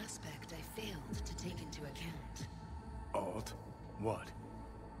is one aspect I failed to take into account. Alt? What?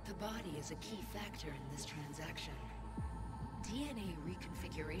 The body is a key factor in this transaction. DNA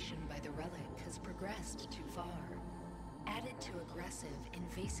reconfiguration by the relic has progressed too far. Added to aggressive,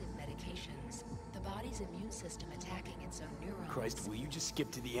 invasive medications, the body's immune system attacking its own neurons. Christ, will you just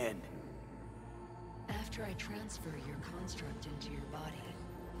skip to the end? After I transfer your construct into your body,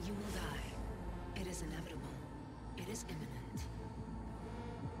 you will die. It is inevitable. It is imminent.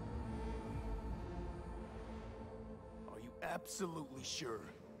 Are you absolutely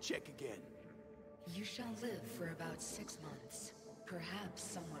sure? Check again. You shall live for about 6 months. Perhaps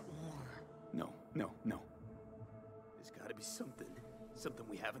somewhat more. No. There's gotta be something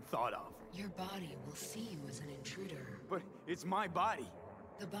we haven't thought of. Your body will see you as an intruder. But it's my body.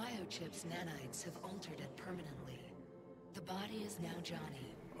 The biochip's nanites have altered it permanently. The body is now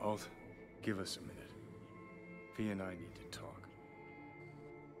Johnny. Alt, give us a minute. V and I need to talk.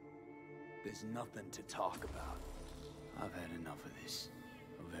 There's nothing to talk about. I've had enough of this.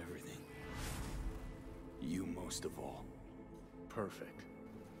 Of everything. You most of all. Perfect.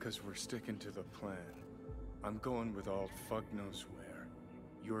 Because we're sticking to the plan. I'm going with Alt fuck knows where.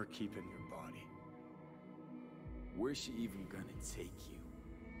 You're keeping your body. Where's she even gonna take you?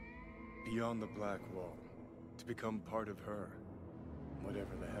 Beyond the Black Wall. To become part of her.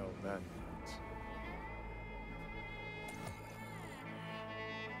 Whatever the hell that means.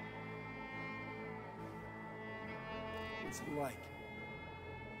 What's it like?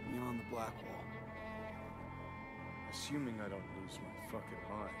 Beyond the Black Wall. Assuming I don't lose my fucking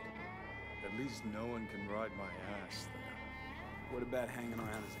mind. At least no one can ride my ass there. What about hanging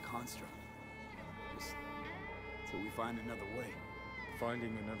around as a construct? Just till we find another way.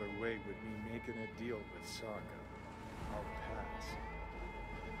 Finding another way would mean making a deal with Sokka. I'll pass.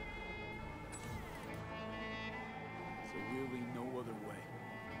 So really no other way.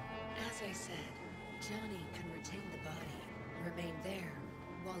 As I said, Johnny can retain the body, remain there,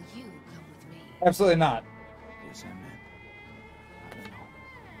 while you come with me. Absolutely not. Yes, I meant. I don't know.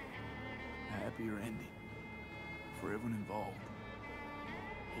 A happier ending. For everyone involved.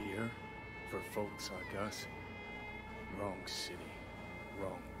 Here, for folks like us, wrong city,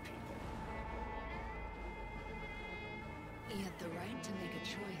 wrong people. Yet the right to make a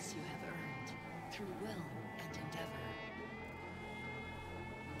choice you have earned through will and endeavor.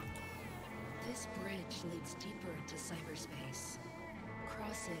 This bridge leads deeper into cyberspace.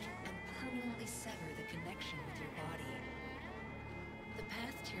 Cross it and permanently sever the connection with your body. The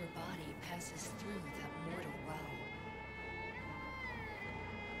path to your body passes through that mortal well.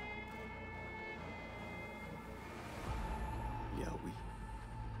 Yeah,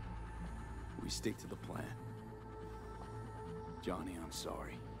 we stick to the plan. Johnny, I'm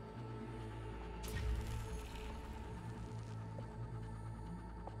sorry.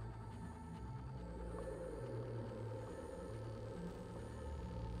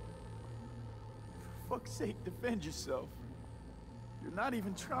 For fuck's sake, defend yourself. You're not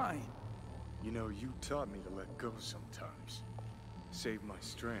even trying. You know, you taught me to let go sometimes. Save my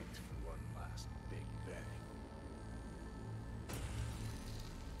strength for one last big bang.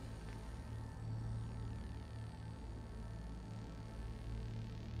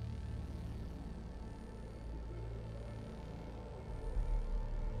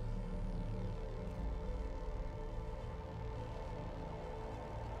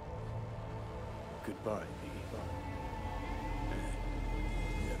 Goodbye, V.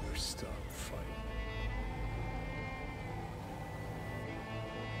 And never stop fighting.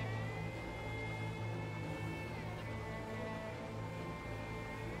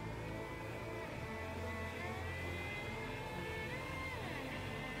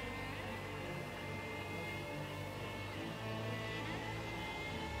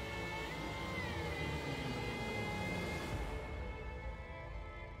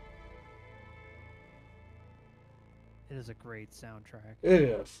 It is a great soundtrack. It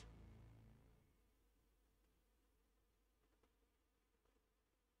is.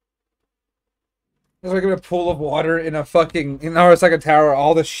 It's like in a pool of water in a fucking in Arasaka Tower.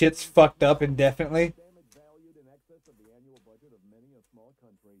 All the shit's fucked up indefinitely.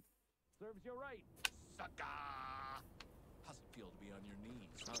 Serves you right, sucker. How's it feel to be on your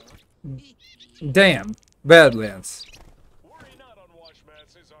knees, huh? Damn, Badlands. Worry not, unwashed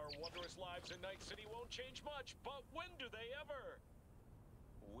masses. Our wondrous lives in Night City won't change much, but when do they ever?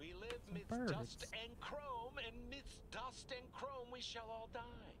 We live midst dust and chrome, and midst dust and chrome we shall all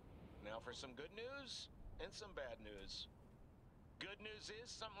die. Now for some good news and some bad news. Good news is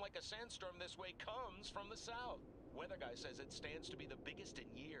something like a sandstorm this way comes from the south. Weather guy says it stands to be the biggest in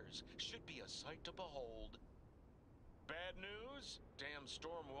years. Should be a sight to behold. Bad news? Damn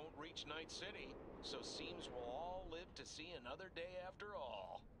storm won't reach Night City, so seems we'll all live to see another day after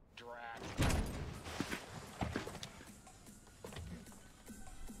all. Drat.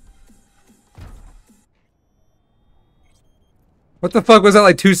 What the fuck was that?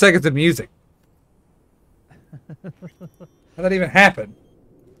 Like 2 seconds of music. How'd that even happen?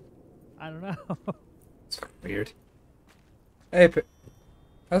 I don't know. It's weird. Hey,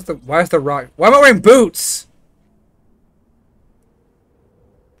 why is the rock? Why am I wearing boots?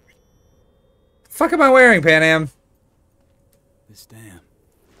 The fuck am I wearing, Pan Am? This dam.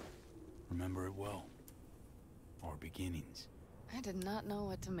 Remember it well. Our beginnings. I did not know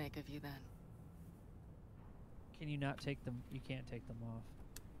what to make of you then. Can you not take them? You can't take them off.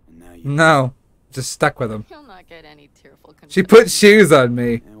 And now you No, just stuck with him. You'll not get any tearful She put shoes on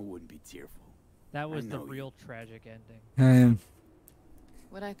me. It wouldn't be tearful. That was the real tragic ending.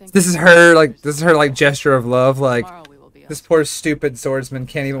 What I think This is her like gesture of love. Like this poor stupid swordsman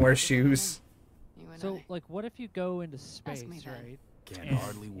can't even wear shoes. So, like, what if you go into space, right? Can and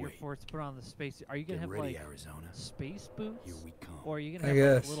hardly you're wait. forced to put on the space. Are you gonna Get have ready, like Arizona. space boots? Here we come. Or are you gonna I have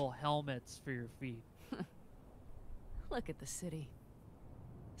like, guess. little helmets for your feet? Look at the city.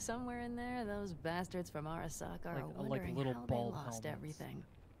 Somewhere in there, those bastards from Arasaka are wondering little how they bald lost helmets. everything.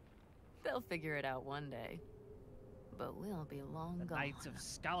 They'll figure it out one day. But we'll be long The gone. Knights of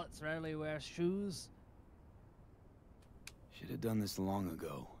Skalitz rarely wear shoes. Should have done this long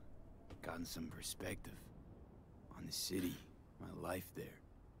ago. Gotten some perspective on the city, my life there.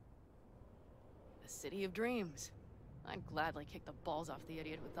 The city of dreams. I'd gladly kick the balls off the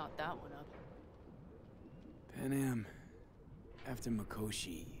idiot who thought that one up. Pan Am, after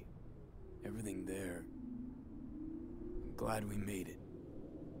Mikoshi, everything there. I'm glad we made it.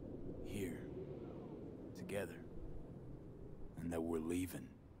 Here. Together. And that we're leaving.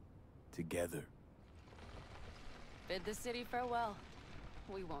 Together. Bid the city farewell.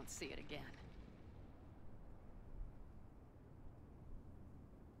 We won't see it again.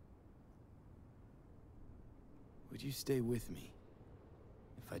 Would you stay with me?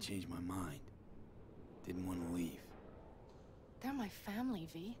 If I changed my mind? Didn't want to leave? They're my family,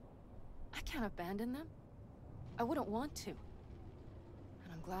 V. I can't abandon them. I wouldn't want to.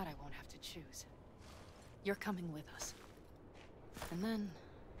 And I'm glad I won't have to choose. You're coming with us. And then...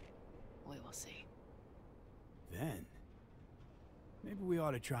 we will see. Then? Maybe we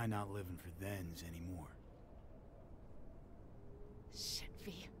ought to try not living for thens anymore. Shit,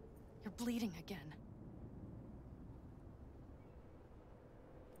 V. You're bleeding again.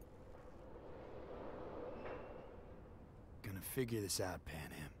 Gonna figure this out,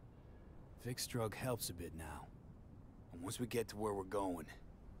 Pan Am. Vic's drug helps a bit now. And once we get to where we're going,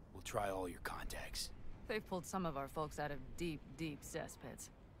 we'll try all your contacts. They've pulled some of our folks out of deep, deep cesspits.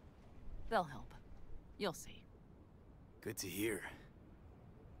 They'll help. You'll see. Good to hear.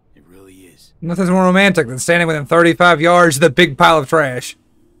 It really is. Nothing's more romantic than standing within 35 yards of the big pile of trash.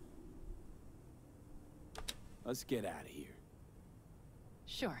 Let's get out of here.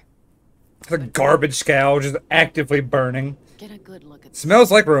 Sure. The garbage cow just actively burning. Get a good look at Smells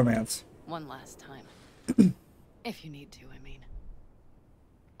like romance. one last time. If you need to, I mean.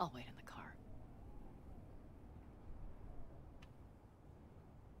 I'll wait in the car.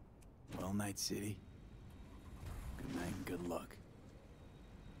 Well, Night City. Good night and good luck.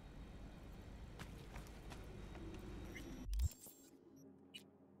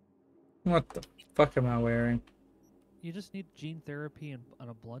 What the fuck am I wearing? You just need gene therapy and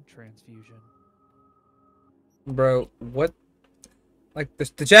a blood transfusion. Bro, what? Like,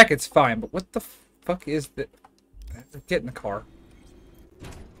 the jacket's fine, but what the fuck is the... Get in the car.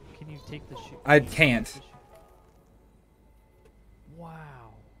 Can you take the shoe? I can't.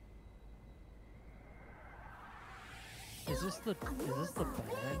 Wow. Is this the bad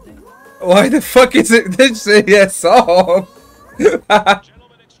ending? Why the fuck is it this song?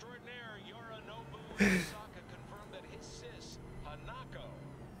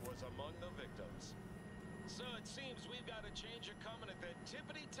 So it seems we've got a change of coming at the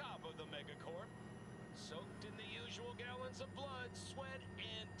tippity top of the megacorp. Soaked in the usual gallons of blood, sweat,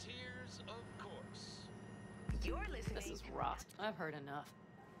 and tears, of course. You're listening. This is rough. I've heard enough.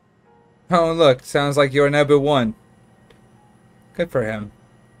 Oh, look. Sounds like Yorinobu won. Good for him.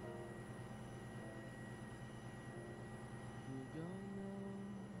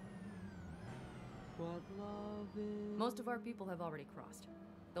 Most of our people have already crossed.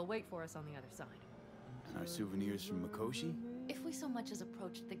 They'll wait for us on the other side. And our souvenirs from Mikoshi? If we so much as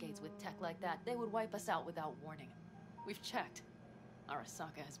approached the gates with tech like that, they would wipe us out without warning. We've checked.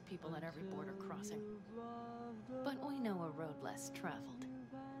 Arasaka has people at every border crossing. But we know a road less traveled.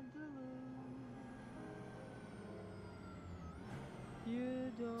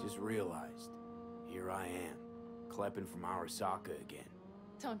 Just realized. Here I am, klepping from Arasaka again.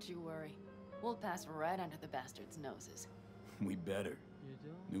 Don't you worry. We'll pass right under the bastards' noses. We better.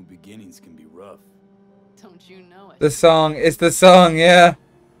 New beginnings can be rough. Don't you know it? The song. It's the song, yeah.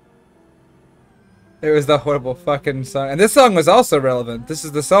 It was the horrible fucking song. And this song was also relevant. This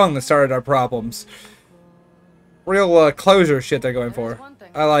is the song that started our problems. Real closure shit they're going for.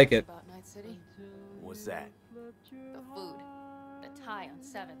 I like it. What's that? The food. The Thai on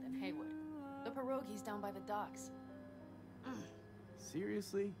 7th and Haywood. The pierogies down by the docks.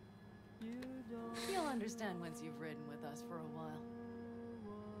 Seriously? You'll understand once you've ridden with us for a while.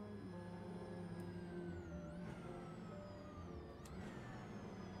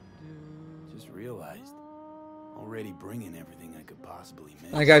 Just realized. Already bringing everything I could possibly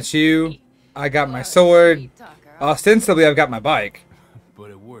miss. I got you. I got my sword. Ostensibly, I've got my bike.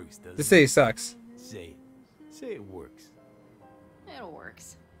 But it works, doesn't it? The city sucks. Say it. Say it works. It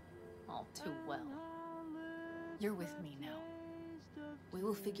works. All too well. You're with me now. We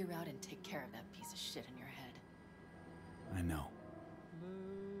will figure out and take care of that piece of shit in your head. I know.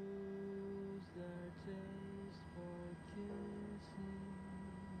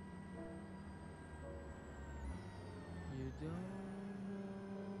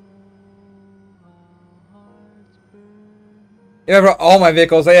 Yeah, I brought all my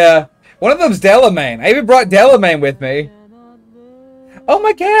vehicles. Yeah. One of them's Delamain. I even brought Delamain with me. Oh,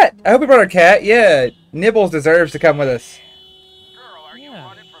 my cat. I hope we brought our cat. Yeah. Nibbles deserves to come with us. Girl, are you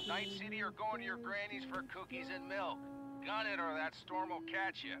running from Night City or going to your granny's for cookies and milk? Gun it or that storm will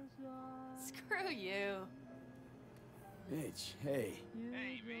catch you. Screw you. Mitch, hey.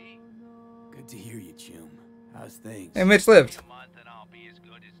 Hey, V. Good to hear you, chum. How's things? Hey, Mitch lived. A month and I'll be as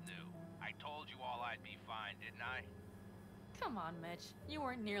good as new. I told you all I'd be fine, didn't I? Come on, Mitch. You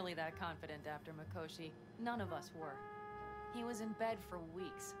weren't nearly that confident after Mikoshi. None of us were. He was in bed for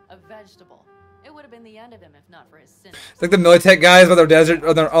weeks, a vegetable. It would have been the end of him if not for his sinners. It's like the Militech guys on the desert,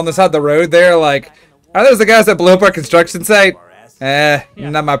 on the side of the road there, like, are those the guys that blew up our construction site?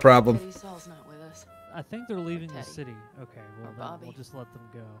 Not my problem. I think they're leaving the city. Okay, well, then Bobby. we'll just let them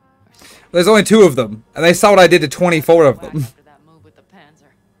go. There's only 2 of them, and they saw what I did to 24 of them. After that move with the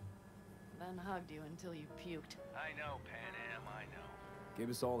Panzer. Then hugged you until you puked. I know, Pan Am, I know. Give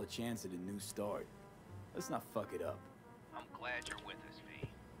us all a chance at a new start. Let's not fuck it up. I'm glad you're with us, V.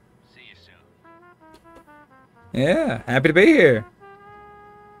 See you soon. Yeah, happy to be here.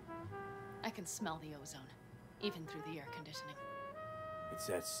 I can smell the ozone, even through the air conditioning. It's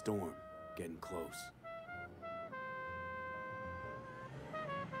that storm getting close.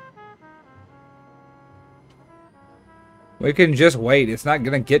 We can just wait. It's not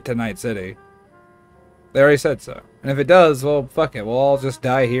gonna get to Night City. They already said so. And if it does, well, fuck it. We'll all just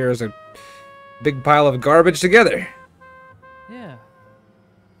die here as a big pile of garbage together. Yeah.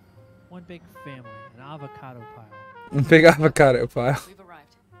 One big family, an avocado pile. Big avocado pile. We've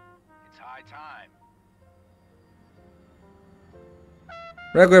arrived. It's high time.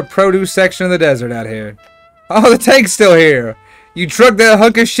 Regular produce section of the desert out here. Oh, the tank's still here. You trucked that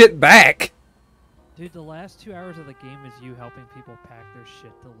hunk of shit back. Dude, the last 2 hours of the game is you helping people pack their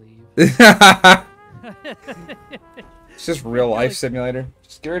shit to leave. It's just real life simulator.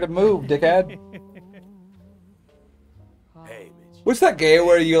 Just get ready to move, dickhead. Hey, bitch. What's that game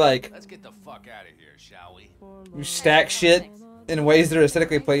where you like Let's get the fuck out of here, shall we? you stack shit in ways that are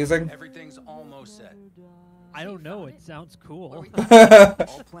aesthetically pleasing? Everything's almost set. I don't know. It sounds cool.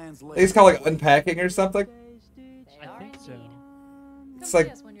 All plans laid. It's called like unpacking or something. I think so. It's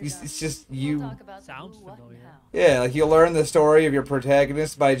like it's just you. Sounds familiar. Yeah, like you learn the story of your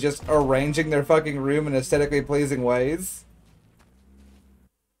protagonist by just arranging their fucking room in aesthetically pleasing ways.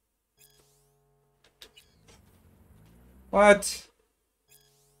 What?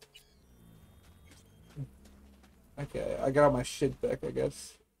 Okay, I got all my shit back, I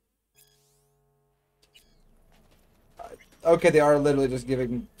guess. Okay, they are literally just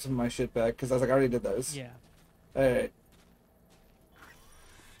giving some of my shit back, because I was like, I already did those. Yeah. Alright.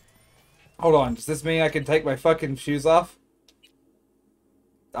 Hold on, does this mean I can take my fucking shoes off?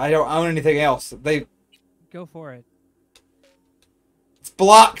 I don't own anything else. Go for it. It's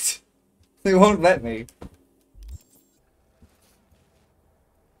blocked! They won't let me.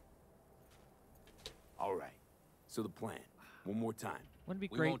 Alright. So the plan. One more time. Wouldn't it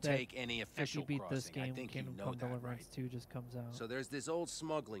be We great won't that take any after official you beat this crossing. I game, think you Kingdom know Come that, Deliverance right? 2 just comes out. So there's this old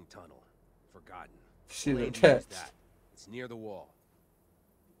smuggling tunnel. Forgotten. She's Elaine a knows text. that. It's near the wall.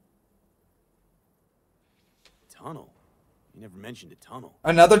 Tunnel? You never mentioned a tunnel.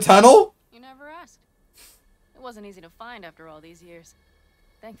 Another tunnel? You never asked. It wasn't easy to find after all these years.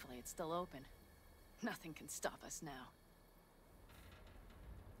 Thankfully, it's still open. Nothing can stop us now.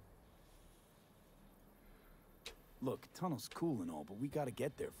 Look, tunnel's cool and all, but we gotta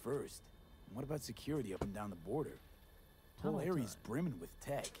get there first. And what about security up and down the border? The whole Tunnel area's brimming with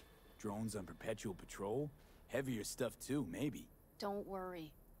tech. Drones on perpetual patrol. Heavier stuff too, maybe. Don't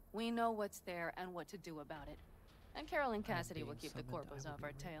worry. We know what's there and what to do about it. And Carol and Cassidy will keep the corpos off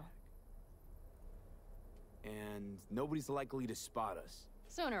our tail. And nobody's likely to spot us.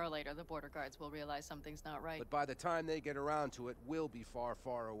 Sooner or later, the border guards will realize something's not right. But by the time they get around to it, we'll be far,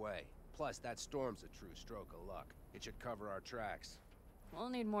 far away. Plus, that storm's a true stroke of luck. It should cover our tracks. We'll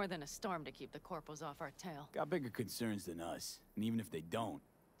need more than a storm to keep the corpos off our tail. Got bigger concerns than us. And even if they don't,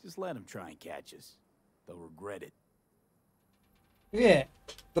 just let them try and catch us. They'll regret it. Yeah.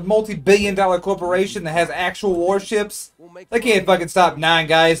 The multi-billion-dollar corporation that has actual warships. They can't fucking stop 9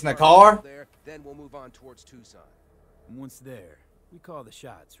 guys in a car. Then we'll move on towards Tucson. And once there, we call the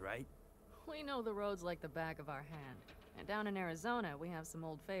shots, right? We know the roads like the back of our hand. And down in Arizona, we have some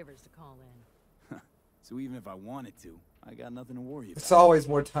old favors to call in. So even if I wanted to, I got nothing to worry about. It's always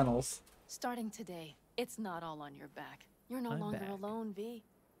more tunnels. Starting today, it's not all on your back. You're no I'm longer back. alone, V.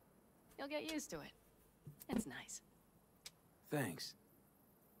 You'll get used to it. It's nice. Thanks.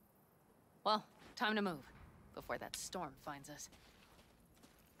 Well, time to move before that storm finds us.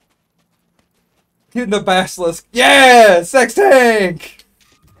 Hitting the basilisk. Yeah! Sex tank!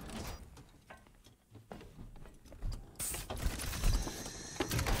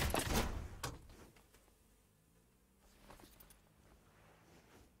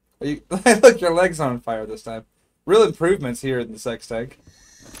 Are you, look, your legs are on fire this time. Real improvements here in the sex tank.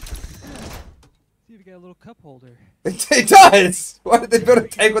 See, we got a little cup holder. It does! Why did they build a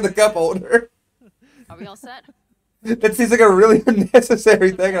tank with a cup holder? Are we all set? That seems like a really unnecessary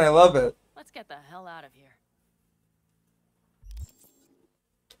thing, and I love it. Let's get the hell out of here.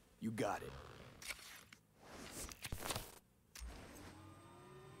 You got it.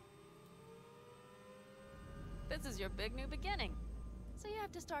 This is your big new beginning. So you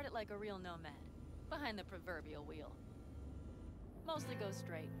have to start it like a real nomad, behind the proverbial wheel. Mostly go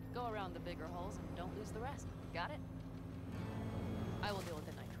straight, go around the bigger holes, and don't lose the rest. Got it? I will deal with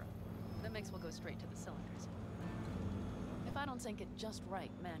the nitro. The mix will go straight to the cylinders. If I don't sync it just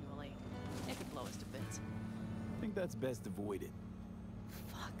right manually, it could blow us to bits. I think that's best avoided.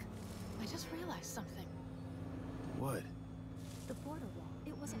 Fuck. I just realized something. What? The border wall.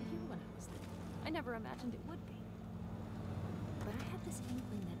 It wasn't here when I was there. I never imagined it would be. But I had this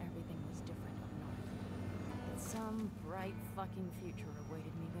inkling that everything was different up north. That some bright fucking future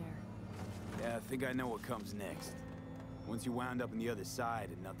awaited me there. Yeah, I think I know what comes next. Once you wound up on the other side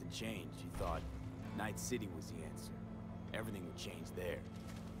and nothing changed, you thought Night City was the answer. Everything would change there.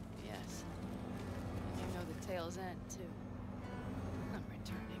 Yes. And you know the tale's end, too. I'm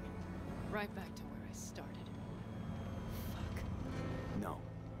returning. Right back to where I started. No.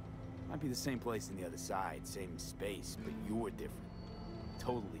 Might be the same place on the other side, same space, but you're different.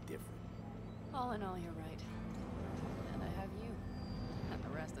 Totally different. All in all, you're right. And I have you. And the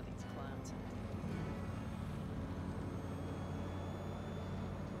rest of these clowns.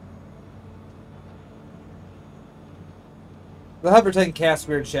 The hover tank casts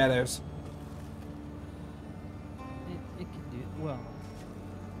weird shadows. It can do well.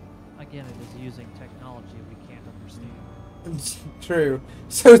 Again, it is using technology we can't understand. True.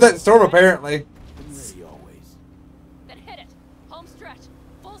 So is that storm apparently. Ready always. Then hit it. Home stretch.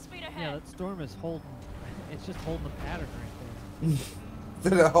 Full speed ahead. Yeah, that storm is holding. It's just holding the pattern right there.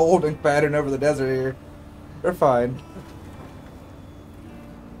 There's a holding pattern over the desert here. We're fine.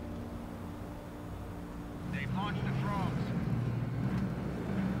 They've launched the drones.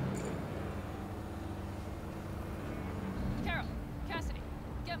 Carol, Cassidy,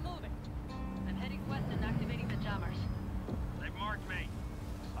 get moving. I'm heading west and activating the jammers. They've marked me.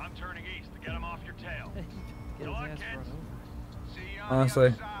 I'm turning east to get them off your tail. Get Good his luck, ass kids. run over. See you on Honestly.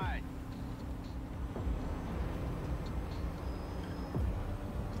 the other side.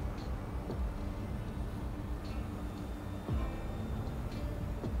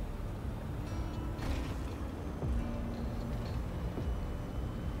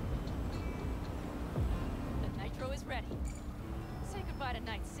 The nitro is ready. Say goodbye to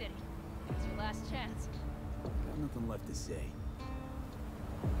Night City. It's your last chance. Got nothing left to say.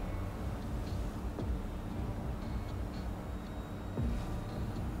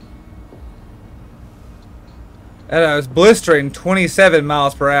 And I was blistering 27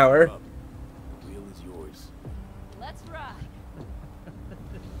 miles per hour. The wheel is yours. Let's ride.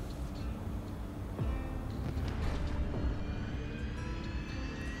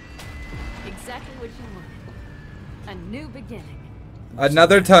 Exactly what you wanted. A new beginning.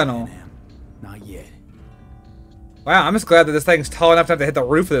 Another tunnel. Not yet. Wow, I'm just glad that this thing's tall enough to have to hit the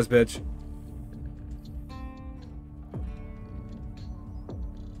roof of this bitch.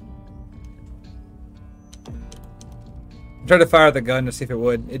 I tried to fire the gun to see if it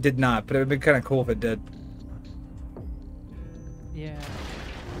would. It did not, but it would be kind of cool if it did. Yeah.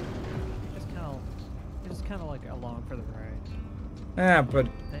 It's kind of like along for the ride. Yeah, but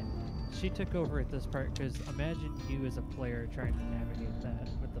She took over at this part because imagine you as a player trying to navigate that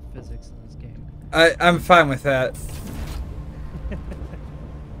with the physics in this game. I'm fine with that.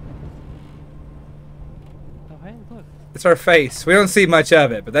 Oh, hey, look. It's our face. We don't see much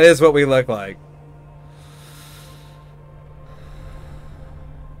of it, but that is what we look like.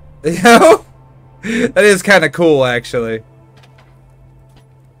 You know? That is kind of cool, actually.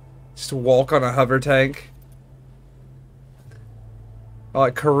 Just walk on a hover tank. While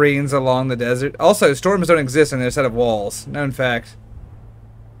it careens along the desert. Also, storms don't exist on their set of walls. Known fact.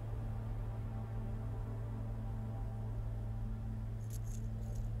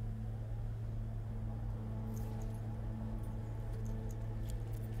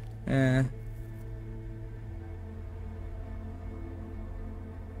 Eh.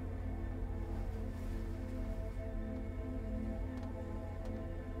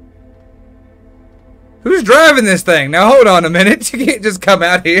 Who's driving this thing? Now hold on a minute. You can't just come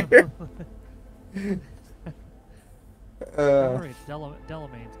out here. Don't worry,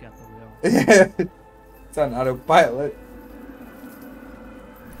 Delamain's got the wheel. Yeah. It's on autopilot.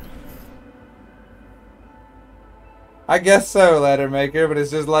 I guess so, ladder maker, but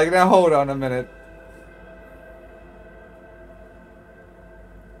it's just like, now hold on a minute.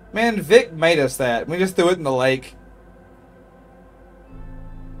 Man, Vic made us that. We just threw it in the lake.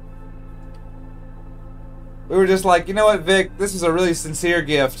 We were just like, you know what, Vic? This is a really sincere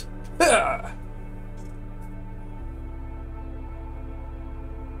gift. Well?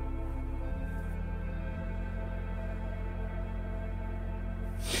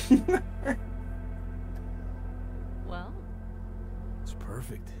 It's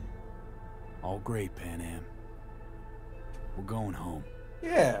perfect. All great, Pan Am. We're going home.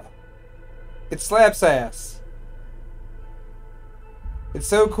 Yeah. It slaps ass. It's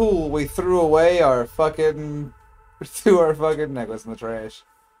so cool. We threw away our fucking necklace in the trash.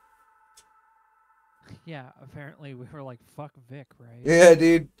 Yeah, apparently we were like, fuck Vic, right? Yeah,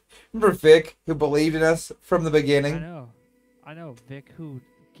 dude. Remember Vic, who believed in us from the beginning? I know. Vic, who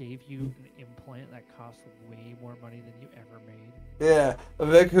gave you an implant that cost way more money than you ever made. Yeah,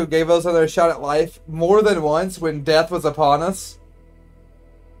 Vic, who gave us another shot at life more than once when death was upon us.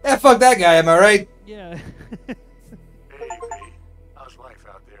 Yeah, fuck that guy, am I right? Yeah. Hey, V, how's life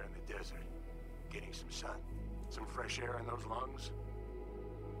out there in the desert? Getting some sun? Some fresh air in those lungs?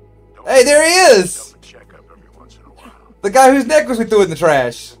 Hey, there he is! Check up every once in a while. The guy whose necklace we threw in the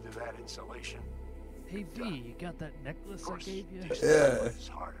trash. Into that insulation. Hey V, you got that necklace I gave you? Yeah. It's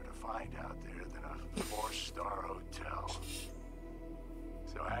harder to find out there than a 4-star hotel.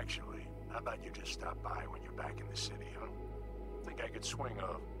 So actually, how about you just stop by when you're back in the city, huh? Think I could swing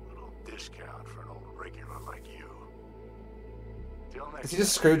a little discount for an old regular like you. Till next Is he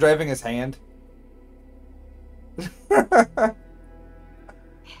just screw driving his hand? Hey,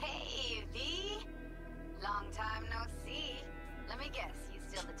 V. Long time no see. Let me guess, you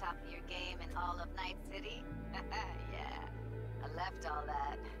still the top of your game in all of Night City? Yeah, I left all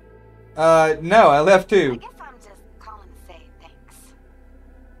that. No, I left too. I guess I'm just calling to say thanks.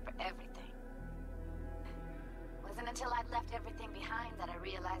 For everything. Wasn't until I'd left everything behind that I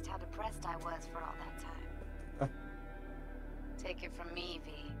realized how depressed I was for all that time. Take it from me,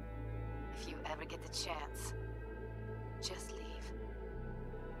 V. If you ever get the chance, just leave.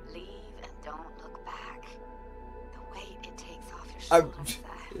 Leave and don't look back. The weight it takes off your shoulders.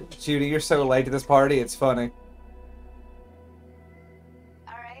 Judy, you're so late to this party, it's funny.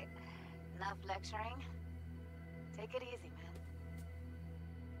 Alright, enough lecturing. Take it easy, man.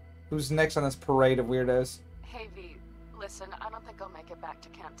 Who's next on this parade of weirdos? Hey V, listen, I don't think I'll make it back to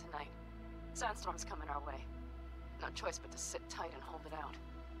camp tonight. Sandstorm's coming our way. No choice but to sit tight and hold it out.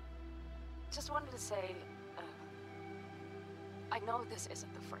 Just wanted to say, I know this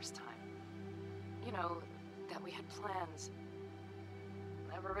isn't the first time. You know, that we had plans.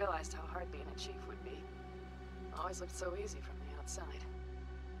 Never realized how hard being a chief would be. Always looked so easy from the outside.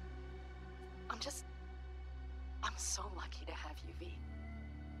 I'm so lucky to have you, V.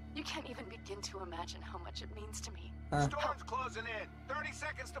 You can't even begin to imagine how much it means to me. Storm's closing in. 30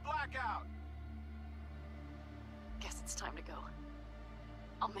 seconds to blackout. Guess it's time to go.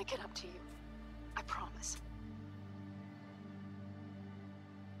 I'll make it up to you. I promise.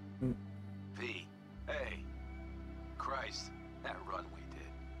 V, hey. Christ, that run we did.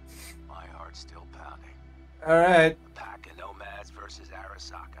 My heart's still pounding. Alright. A pack of nomads versus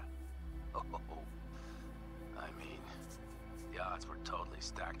Arasaka. Oh, I mean, the odds were totally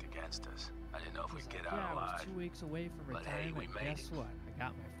stacked against us. I didn't know if we'd get out I alive. was 2 weeks away from But hey, retirement. we made Guess it. what? I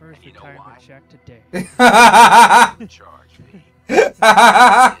got my first And you know retirement why? check today. Charge, V.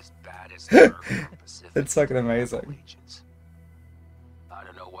 As bad as the Pacific. It's fucking amazing. I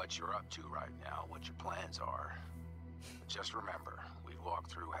don't know what you're up to right now, what your plans are. But just remember, we'd walk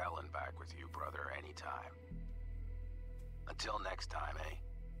through hell and back with you, brother, anytime. Until next time, eh?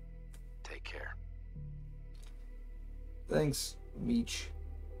 Take care. Thanks, Meech.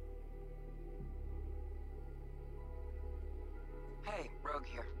 Hey, Rogue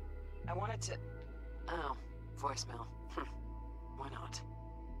here. I wanted to... Oh, voicemail. Why not?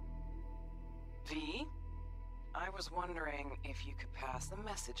 V? I was wondering if you could pass the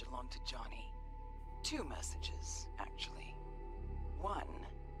message along to Johnny. 2 messages, actually. One,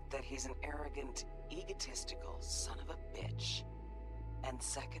 that he's an arrogant, egotistical son of a bitch. And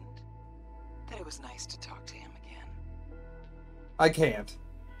second, that it was nice to talk to him again. I can't.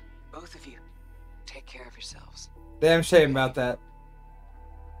 Both of you, take care of yourselves. Damn shame about that.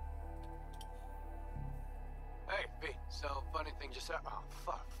 Hey, V, so funny thing just said. Oh,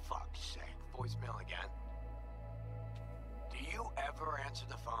 fuck's sake. Voicemail again. Do you ever answer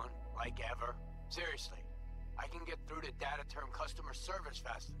the phone? Like ever? Seriously. I can get through to data term customer service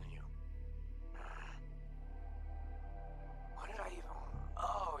faster than you. What did I even...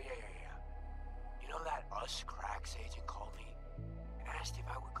 Oh, yeah. You know that Us Cracks agent called me and asked if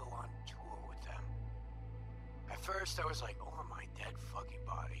I would go on tour with them. At first, I was like, over my dead fucking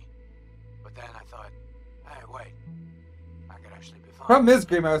body. But then I thought, hey, wait. I could actually be fine. Problem is,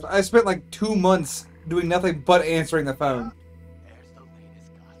 Green Mouse, I spent like 2 months doing nothing but answering the phone. There's the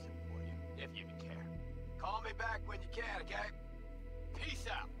latest gossip for you, if you even care. Call me back when you can, okay? Peace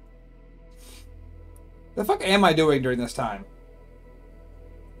out. The fuck am I doing during this time?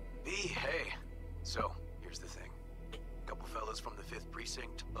 V, hey. So, here's the thing. A couple fellas from the 5th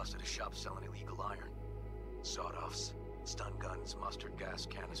Precinct busted a shop selling illegal iron. Sawed-offs, stun guns, mustard gas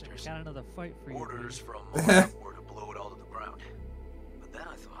canisters. Got another fight for you. Orders V. from Moab were to blow it all to the ground. But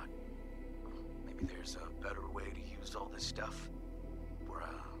I thought maybe there's a better way to use all this stuff for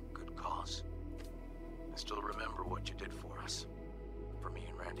a good cause. I still remember what you did for us, for me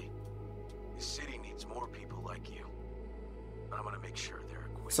and Randy. This city needs more people like you. I'm gonna make sure they're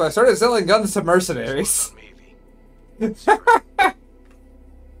equipped. So I started selling guns to mercenaries.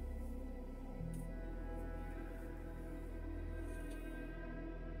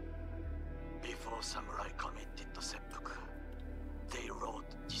 Before samurai committed to Cyberpunnk, they wrote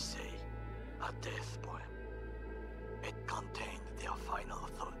Jisei, a death poem. It contained their final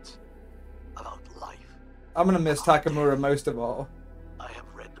thoughts about life. I'm gonna miss Takamura most of all. I have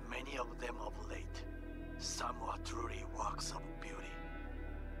read many of them of late. Some are truly works of beauty.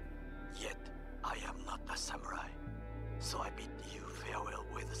 Yet, I am not a samurai, so I bid you farewell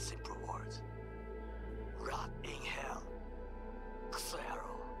with simple words. Rot in hell, Xero.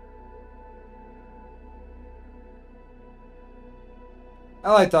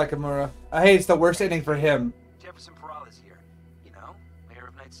 I like Takamura. I hate it's the worst ending for him. Jefferson Peralta's here, you know, mayor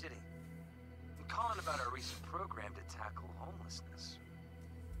of Night City. I'm calling about our recent program to tackle homelessness.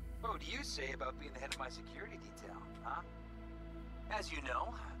 What would you say about being the head of my security detail, huh? As you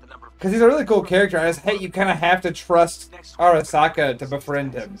know, the number of... Because he's a really cool character. I just hate you kind of have to trust Arasaka to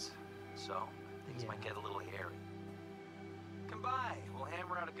befriend him. So, things might get a little hairy. Come by, we'll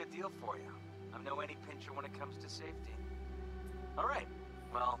hammer out a good deal for you. I'm no any pincher when it comes to safety. Alright,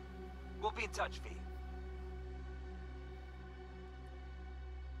 well, we'll be in touch, V.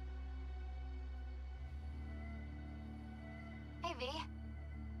 Hey, V.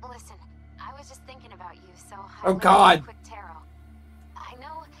 Listen, I was just thinking about you, so I Oh, wanted God. a quick tarot. I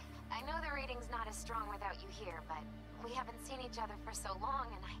know the reading's not as strong without you here, but we haven't seen each other for so long,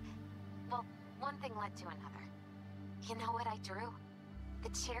 and well, one thing led to another. You know what I drew? The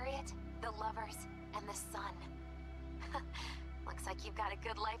chariot, the lovers, and the sun. Looks like you've got a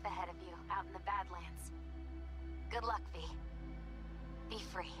good life ahead of you out in the Badlands. Good luck, V. Be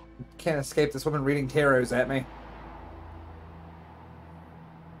free. Can't escape this woman reading tarots at me.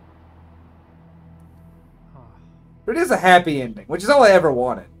 But it is a happy ending, which is all I ever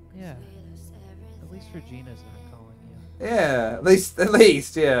wanted. Yeah. At least Regina's not calling you. Yeah, at least,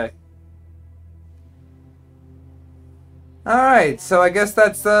 yeah. Alright, so I guess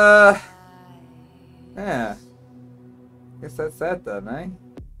that's, yeah. Guess that's that then, eh?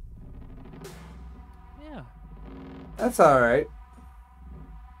 Yeah. That's alright.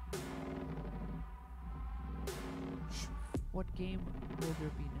 What game will there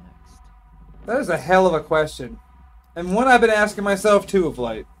be next? That is a hell of a question. And one I've been asking myself too of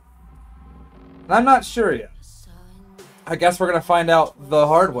late. And I'm not sure yet. I guess we're gonna find out the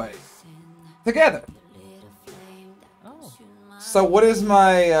hard way. Together. Oh. So what is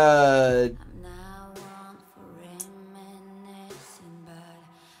my,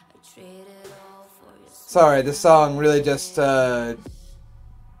 Sorry, this song really just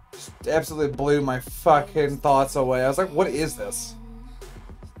absolutely blew my fucking thoughts away. I was like, what is this?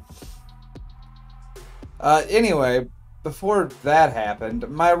 Anyway, before that happened,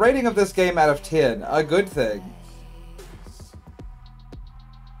 my rating of this game out of 10, a good thing.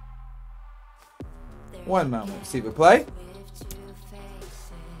 One moment, see if we play.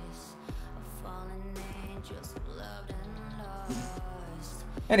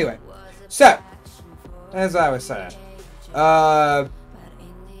 Anyway, so, as I was saying, I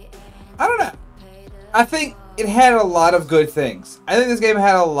don't know. I think it had a lot of good things. I think this game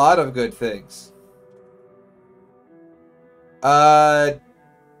had a lot of good things.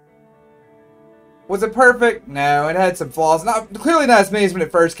 Was it perfect? No, it had some flaws. Clearly not as many as when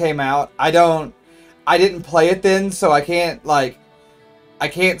it first came out. I didn't play it then, so I can't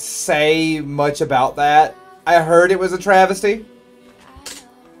say much about that. I heard it was a travesty.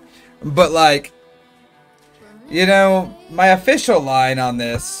 But like, you know, my official line on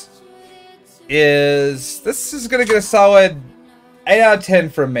this is gonna get a solid 8 out of 10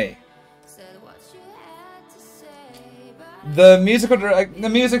 from me. The music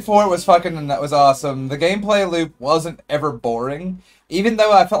for it was was awesome. The gameplay loop wasn't ever boring, even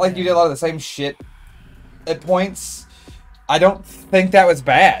though I felt like you did a lot of the same shit at points. I don't think that was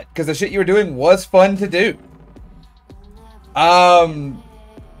bad because the shit you were doing was fun to do.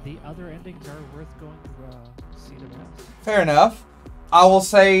 The other endings are worth going to see the rest. Fair enough. I will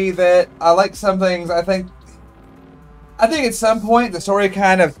say that I like some things. I think at some point the story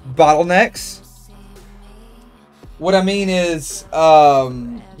kind of bottlenecks. What I mean is,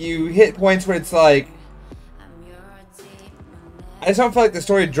 you hit points where it's like, I just don't feel like the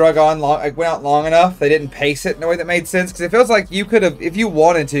story went out long enough. They didn't pace it in a way that made sense, because it feels like you could have, if you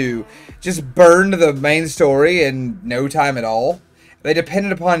wanted to, just burned the main story in no time at all. they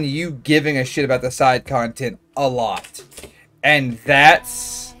depended upon you giving a shit about the side content a lot. And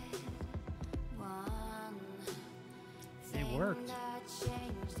that's... It worked.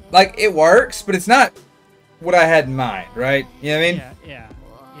 Like, it works, but it's not what I had in mind, right? You know what I mean? Yeah,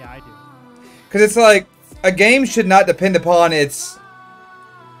 I do. Because it's like, a game should not depend upon its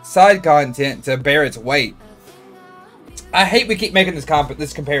side content to bear its weight. I hate we keep making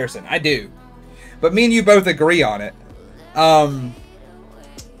this comparison. I do. But me and you both agree on it.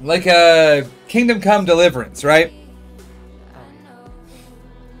 Like Kingdom Come Deliverance, right?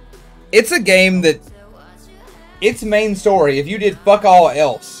 It's a game that its main story, if you did fuck all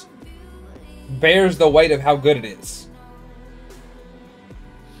else, bears the weight of how good it is.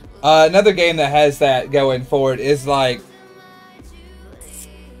 Another game that has that going for it is like...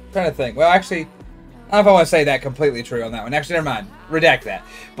 I'm trying to think. Well, actually, I don't know if I want to say that completely true on that one. Actually, never mind. Redact that.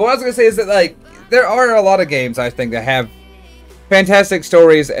 But what I was going to say is that, like, there are a lot of games, I think, that have fantastic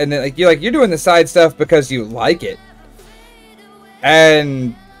stories, and then, you're doing the side stuff because you like it.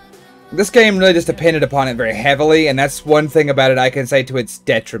 And this game really just depended upon it very heavily, and that's one thing about it I can say to its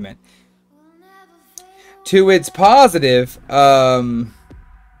detriment. To its positive, the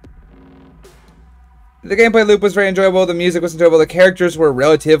gameplay loop was very enjoyable. The music was enjoyable. The characters were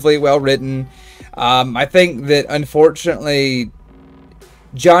relatively well written. I think that, unfortunately,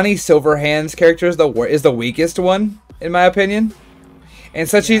 Johnny Silverhand's character is the weakest one, in my opinion. And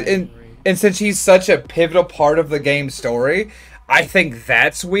since he's such a pivotal part of the game's story, I think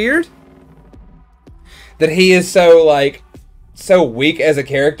that's weird. That he is so weak as a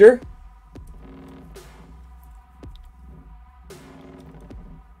character.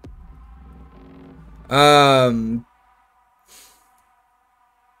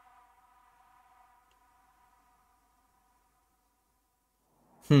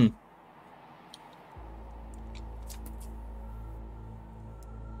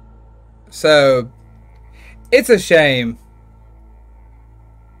 So, it's a shame.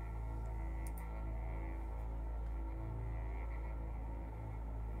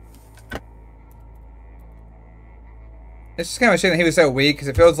 It's just kind of a shame that he was so weak, because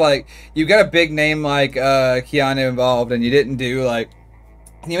it feels like you got a big name like Keanu involved, and you didn't do and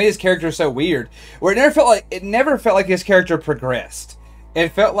you made his character so weird, where it never felt like his character progressed. It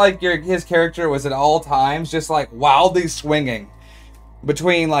felt like his character was at all times just wildly swinging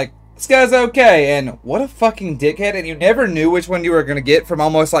between this guy's okay and what a fucking dickhead, and you never knew which one you were gonna get from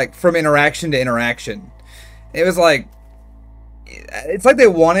almost from interaction to interaction. It was it's like they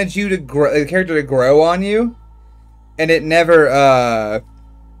wanted you to the character to grow on you. And it never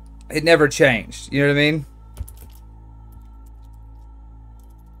changed. You know what I mean?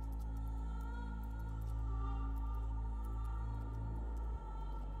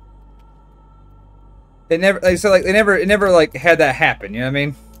 It never it never had that happen. You know what I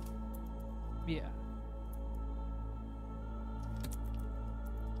mean? Yeah.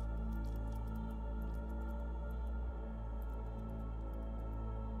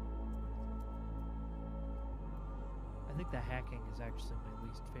 I think the hacking is actually my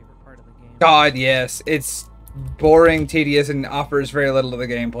least favorite part of the game. God, yes. It's boring, tedious, and offers very little to the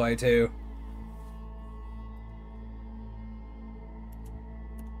gameplay, too.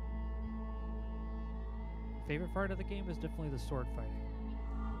 Favorite part of the game is definitely the sword fighting.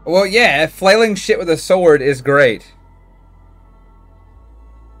 Well, yeah, flailing shit with a sword is great.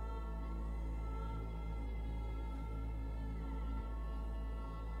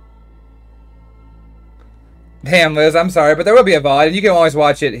 Damn, Liz, I'm sorry, but there will be a VOD, and you can always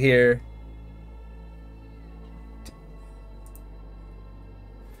watch it here.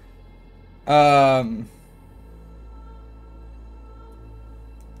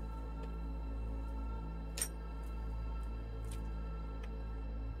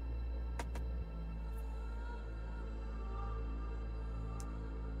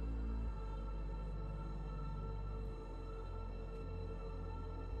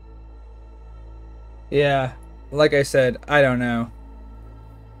 Yeah, like I said, I don't know.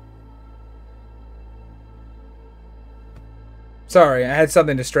 Sorry, I had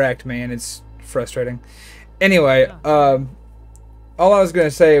something distract me, and it's frustrating. Anyway, all I was gonna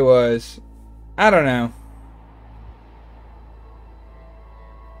say was, I don't know.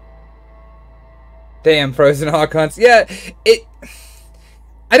 Damn, Frozen Hawk Hunts. Yeah,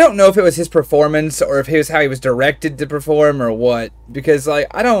 I don't know if it was his performance or if it was how he was directed to perform or what, because I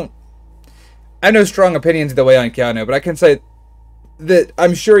have no strong opinions either way on Keanu, but I can say that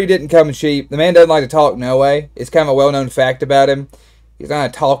I'm sure he didn't come cheap. The man doesn't like to talk, no way. It's kind of a well-known fact about him. He's not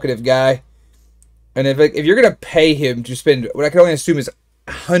a talkative guy. And if you're going to pay him to spend what I can only assume is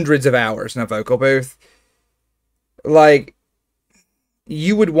hundreds of hours in a vocal booth,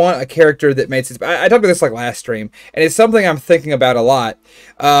 you would want a character that made sense. I talked about this like last stream, and it's something I'm thinking about a lot.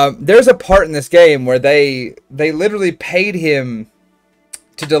 There's a part in this game where they literally paid him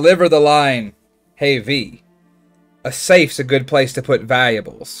to deliver the line, "Hey V, a safe's a good place to put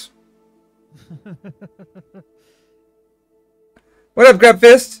valuables." What up,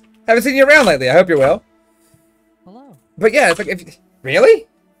 Grubfist? Haven't seen you around lately. I hope you're well. Hello. But yeah, it's like, really?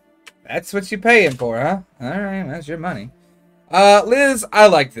 That's what you pay him for, huh? Alright, that's your money. Liz, I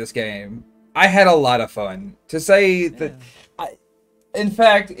liked this game. I had a lot of fun. To say that... in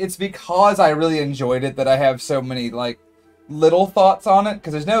fact, it's because I really enjoyed it that I have so many, like, little thoughts on it.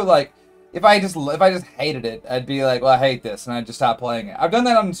 Because there's no, like... If I just hated it, I'd be like, well, I hate this, and I'd just stop playing it. I've done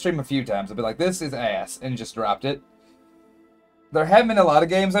that on stream a few times. I'd be like, this is ass, and just dropped it. There have been a lot of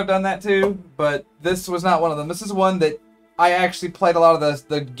games I've done that too, but this was not one of them. This is one that I actually played a lot of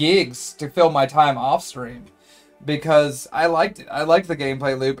the gigs to fill my time off stream. Because I liked it. I liked the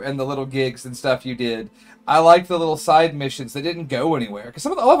gameplay loop and the little gigs and stuff you did. I liked the little side missions that didn't go anywhere. Because a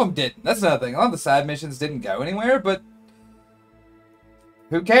lot of them didn't. That's another thing. A lot of the side missions didn't go anywhere, but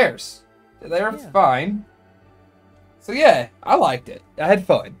who cares? They were fine. So yeah, I liked it. I had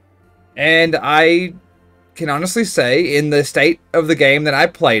fun. And I can honestly say, in the state of the game that I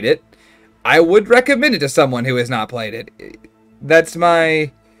played it, I would recommend it to someone who has not played it. That's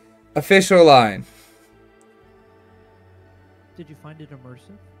my official line. Did you find it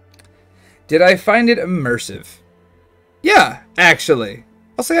immersive? Did I find it immersive? Yeah, actually.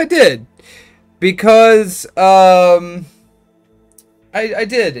 I'll say I did. Because, I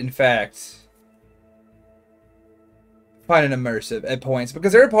did, in fact, find it immersive at points.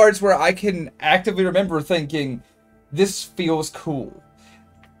 Because there are parts where I can actively remember thinking, this feels cool.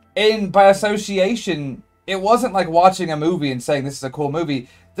 And by association, it wasn't like watching a movie and saying this is a cool movie.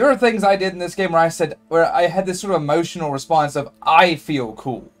 There are things I did in this game where I had this sort of emotional response of, I feel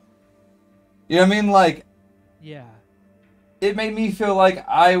cool. You know what I mean? Like, yeah. It made me feel like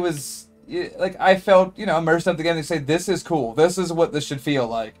I was, like, I felt, immersed up the game. They say, this is cool. This is what this should feel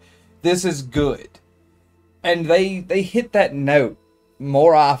like. This is good. And they hit that note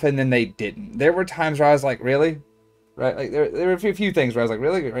more often than they didn't. There were times where I was like, really? Right? Like, there were a few things where I was like,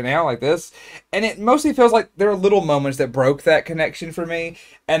 really? Right now? Like this? And it mostly feels like there are little moments that broke that connection for me.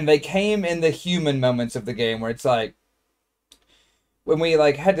 And they came in the human moments of the game where it's like, when we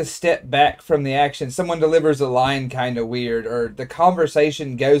like had to step back from the action, someone delivers a line kind of weird, or the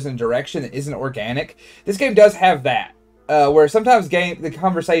conversation goes in a direction that isn't organic. This game does have that, where sometimes the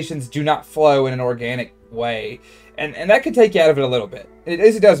conversations do not flow in an organic way. And that can take you out of it a little bit.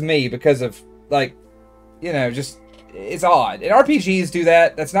 It does me because of, like, just... It's odd. And RPGs do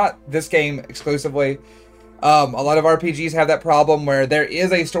that. That's not this game exclusively. A lot of RPGs have that problem where there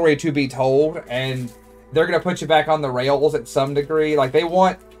is a story to be told, and they're going to put you back on the rails at some degree. Like, they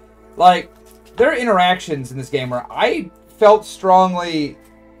want... Like, there are interactions in this game where I felt strongly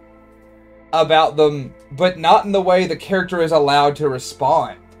about them, but not in the way the character is allowed to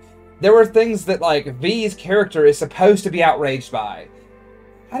respond. There were things that, like, V's character is supposed to be outraged by.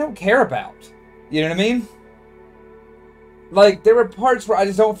 I don't care about. You know what I mean? Like, there were parts where I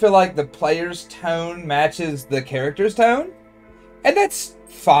just don't feel like the player's tone matches the character's tone. And that's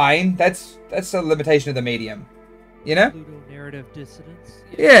fine. That's a limitation of the medium. You know? Narrative dissonance.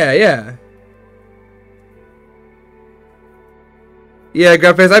 Yeah, yeah. Yeah,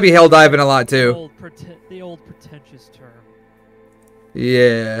 Grubface, I'd be hell diving a lot too. The old pretentious term.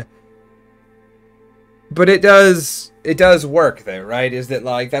 Yeah. But it does work though, right? Is that,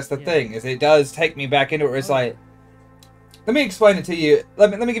 like, that's the thing, is it does take me back into it where it's like, let me explain it to you.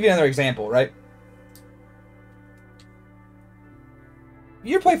 Let me give you another example, right?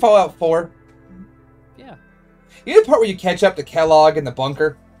 You ever play Fallout 4? Yeah. You know the part where you catch up to Kellogg in the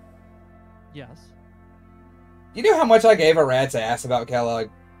bunker? Yes. You know how much I gave a rat's ass about Kellogg?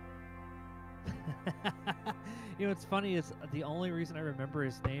 What's funny is the only reason I remember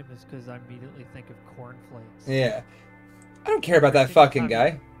his name is because I immediately think of cornflakes. Yeah. I don't care about that fucking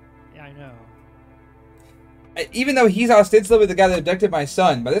guy. Yeah, I know. Even though he's ostensibly the guy that abducted my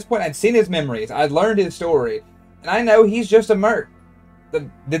son, by this point I'd seen his memories, I'd learned his story, and I know he's just a merc. That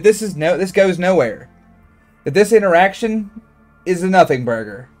this goes nowhere. That this interaction is a nothing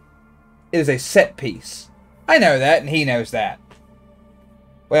burger. It is a set piece. I know that, and he knows that.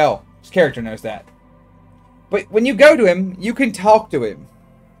 Well, his character knows that. But when you go to him, you can talk to him.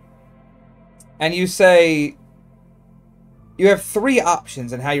 And you say... You have 3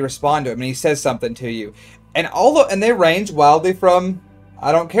 options in how you respond to him, and he says something to you. And they range wildly from,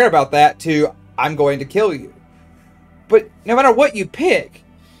 I don't care about that, to, I'm going to kill you. But no matter what you pick,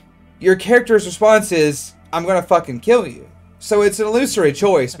 your character's response is, I'm going to fucking kill you. So it's an illusory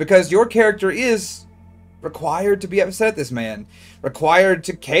choice because your character is required to be upset at this man, required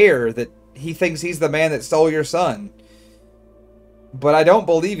to care that he thinks he's the man that stole your son. But I don't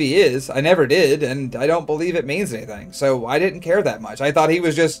believe he is. I never did, and I don't believe it means anything. So I didn't care that much. I thought he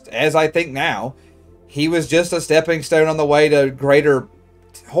was just, as I think now, he was just a stepping stone on the way to greater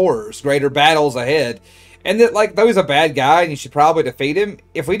horrors, greater battles ahead. And that, like, though he's a bad guy and you should probably defeat him,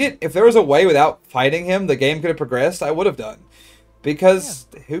 if there was a way without fighting him, the game could have progressed, I would have done. Because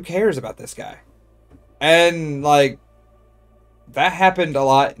who cares about this guy? And, like, that happened a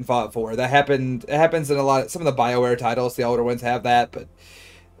lot in Fallout 4. It happens in a lot, some of the BioWare titles, the older ones have that, but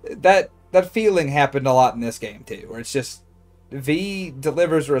that feeling happened a lot in this game too, where it's just, V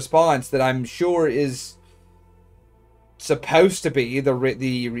delivers a response that I'm sure is supposed to be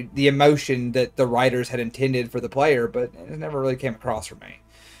the emotion that the writers had intended for the player, but it never really came across for me.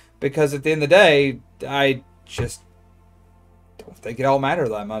 Because at the end of the day, I just don't think it all mattered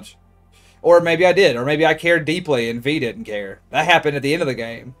that much. Or maybe I did, or maybe I cared deeply and V didn't care. That happened at the end of the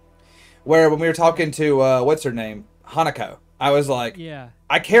game. Where when we were talking to, what's her name? Hanako. I was like, yeah,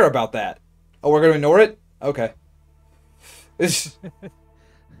 I care about that. Oh, we're going to ignore it? Okay.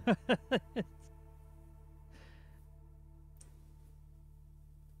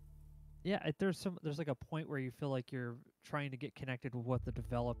 Yeah, there's like a point where you feel like you're trying to get connected with what the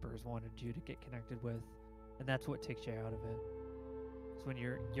developers wanted you to get connected with, and that's what takes you out of it. It's when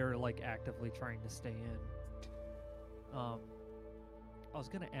you're like actively trying to stay in. I was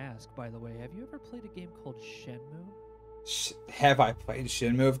gonna ask, by the way, have you ever played a game called Shenmue? Have I played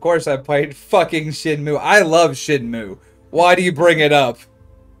Shenmue? Of course I played fucking Shenmue. I love Shenmue. Why do you bring it up?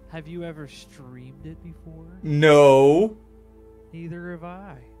 Have you ever streamed it before? No. Neither have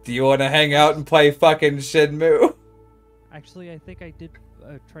I. Do you want to hang out and play fucking Shenmue? Actually, I think I did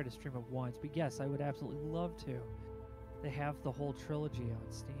try to stream it once, but yes, I would absolutely love to. They have the whole trilogy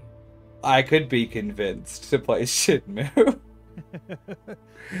on Steam. I could be convinced to play Shenmue.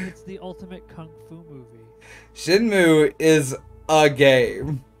 It's the ultimate kung fu movie. Shenmue is a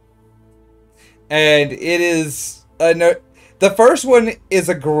game. And it is... the first one is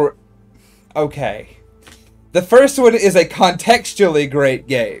okay. The first one is a contextually great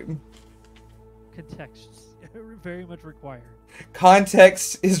game. Context very much required.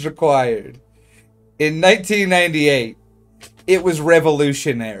 Context is required. In 1998, it was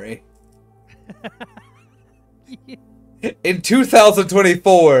revolutionary. Yeah. In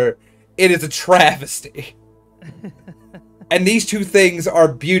 2024, it is a travesty. And these two things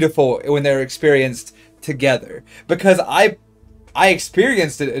are beautiful when they're experienced together. Because I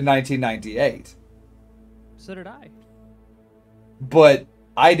experienced it in 1998. So did I. But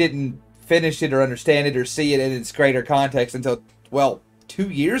I didn't finish it or understand it or see it in its greater context until, well,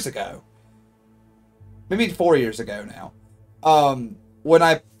 2 years ago. Maybe 4 years ago now. When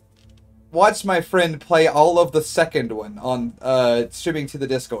I watched my friend play all of the second one on streaming to the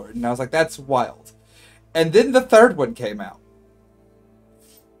Discord, and I was like, that's wild. And then the third one came out.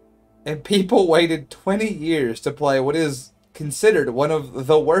 And people waited 20 years to play what is considered one of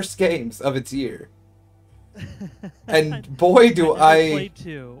the worst games of its year. And boy, do I I... never played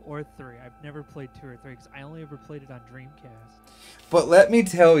 2 or 3. I've never played 2 or 3 because I only ever played it on Dreamcast. But let me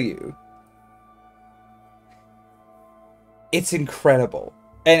tell you, it's incredible.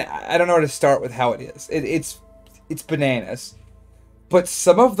 And I don't know where to start with how it is. It's bananas. But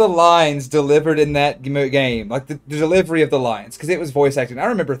some of the lines delivered in that game, like the delivery of the lines, because it was voice acting. I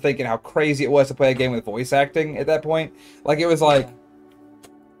remember thinking how crazy it was to play a game with voice acting at that point. Like, it was like...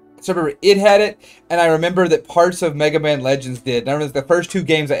 So I remember it had it, and I remember that parts of Mega Man Legends did. And I remember the first 2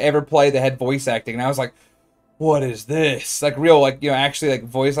 games I ever played that had voice acting, and I was like, what is this? Like, real, like, you know, actually, like,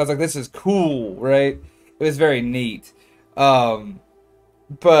 voice. I was like, this is cool, right? It was very neat. But...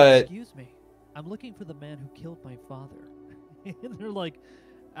 Excuse me. I'm looking for the man who killed my father. And they're like,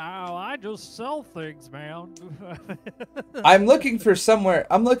 oh, I just sell things, man. I'm looking for somewhere.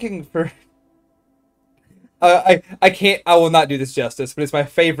 I'm looking for... I will not do this justice, but it's my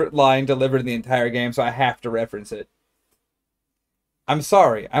favorite line delivered in the entire game, so I have to reference it. I'm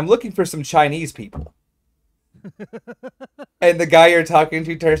sorry, I'm looking for some Chinese people. And the guy you're talking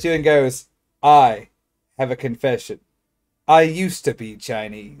to turns to you and goes, I have a confession. I used to be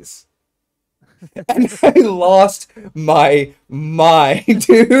Chinese. And I lost my mind,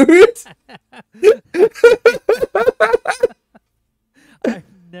 dude. I've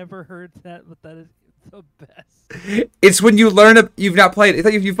never heard that, but that is the best. It's when you learn you've not played it. I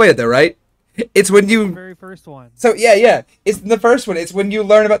thought you've played it though, right? It's when you... The very first one. So, yeah. It's the first one. It's when you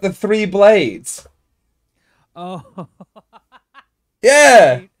learn about the 3 blades. Oh.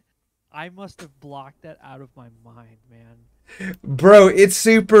 Yeah! I must have blocked that out of my mind, man. Bro, it's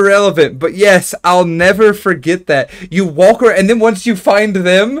super relevant. But yes, I'll never forget that. You walk around, and then once you find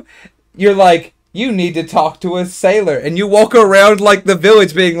them, you're like, you need to talk to a sailor. And you walk around like the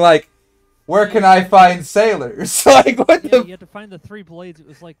village being like, where can I find sailors? Like, what the... You had to find the 3 blades. It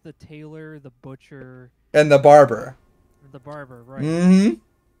was like the tailor, the butcher... And the barber. The barber, right.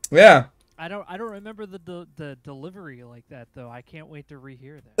 Mm-hmm. Yeah. I don't remember the delivery like that, though. I can't wait to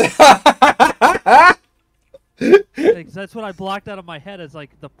rehear that. That's what I blocked out of my head as,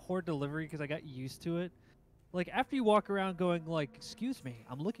 like, the poor delivery because I got used to it. Like, after you walk around going, like, excuse me,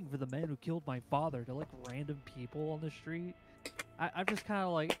 I'm looking for the man who killed my father, to, like, random people on the street. I'm just kind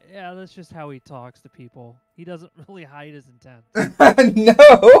of like, yeah, that's just how he talks to people. He doesn't really hide his intent.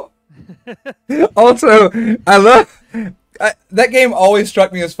 No! Also, I love... that game always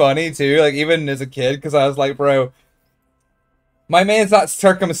struck me as funny, too, like, even as a kid, because I was like, bro, my man's not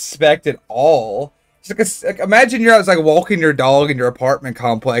circumspect at all. Like imagine you're out, like, walking your dog in your apartment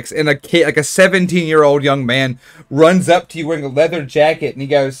complex, and a kid, like a 17-year-old young man, runs up to you wearing a leather jacket, and he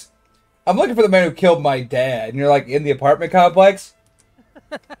goes, I'm looking for the man who killed my dad. And you're like, in the apartment complex?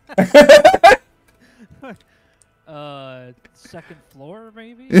 Second floor,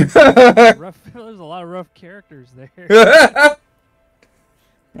 maybe? There's a lot of rough characters there. I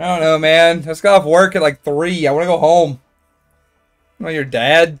don't know, man. I just got off work at like 3. I want to go home. You know, your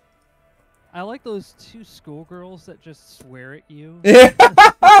dad? I like those 2 schoolgirls that just swear at you. Yeah.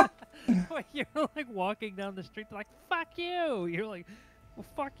 Like, you're like walking down the street, they're like, fuck you! You're like, well,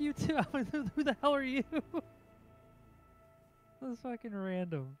 fuck you too. Who the hell are you? That's fucking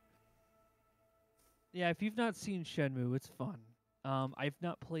random. Yeah, if you've not seen Shenmue, it's fun. I've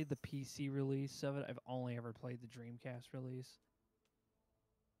not played the PC release of it. I've only ever played the Dreamcast release.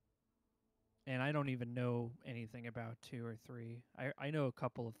 And I don't even know anything about 2 or 3. I know a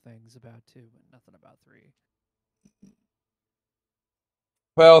couple of things about 2, but nothing about 3.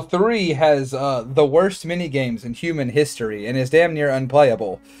 Well, 3 has the worst minigames in human history and is damn near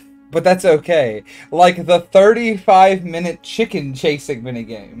unplayable. But that's okay. Like the 35-minute chicken chasing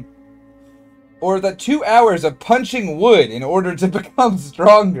minigame. Or the 2 hours of punching wood in order to become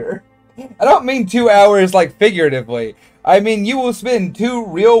stronger. I don't mean 2 hours like figuratively. I mean you will spend 2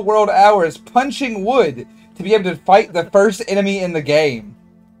 real-world hours punching wood to be able to fight the first enemy in the game.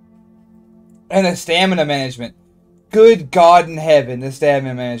 And the stamina management. Good God in heaven, the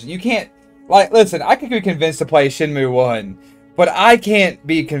stamina management. You can't... Like, listen, I could be convinced to play Shenmue 1. But I can't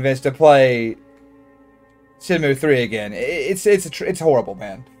be convinced to play Shenmue 3 again. It's horrible,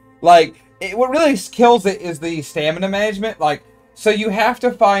 man. Like... what really kills it is the stamina management. Like, so you have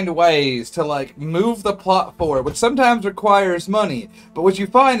to find ways to, like, move the plot forward, which sometimes requires money. But what you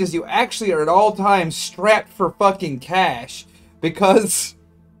find is you actually are at all times strapped for fucking cash. Because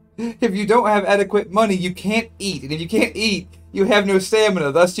if you don't have adequate money, you can't eat. And if you can't eat, you have no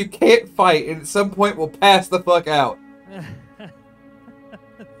stamina. Thus, you can't fight, and at some point will pass the fuck out.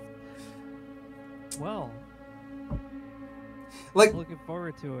 Well, like, looking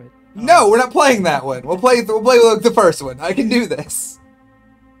forward to it. No, we're not playing that one. We'll play the first one. I can do this.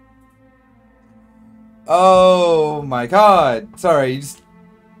 Oh my God! Sorry,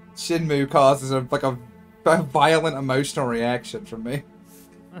 Shenmue causes a violent emotional reaction from me.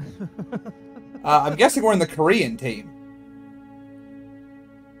 I'm guessing we're in the Korean team.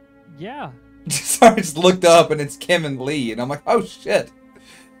 Yeah. Sorry, I just looked up and it's Kim and Lee, and I'm like, oh shit.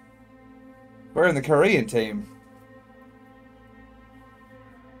 We're in the Korean team.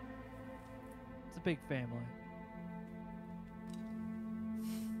 It's a big family.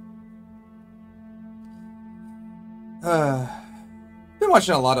 Been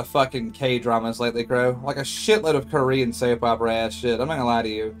watching a lot of fucking K-dramas lately, Crow. Like a shitload of Korean soap opera ass shit. I'm not gonna lie to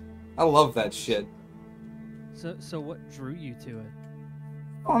you. I love that shit. So what drew you to it?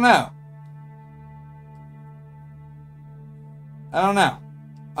 I don't know.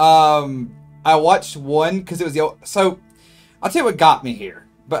 I watched one because it was the... So, I'll tell you what got me here.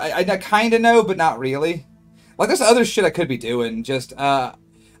 But I kind of know, but not really. Like, there's other shit I could be doing. Just,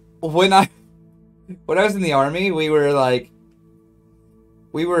 when I was in the army, we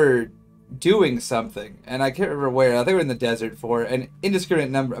were doing something, and I can't remember where. I think we were in the desert for an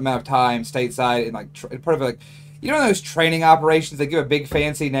indiscriminate amount of time, stateside, and like part of like, you know, those training operations. They give a big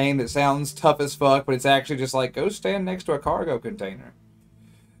fancy name that sounds tough as fuck, but it's actually just like go stand next to a cargo container.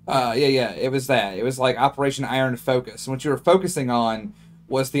 Yeah, it was that. It was like Operation Iron Focus, and what you were focusing on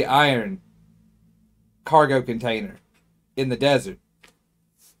was the iron cargo container in the desert.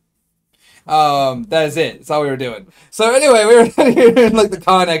 That is it. That's all we were doing. So anyway, we were here in like the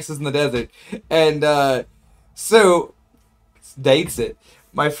connexes in the desert, and so dates it.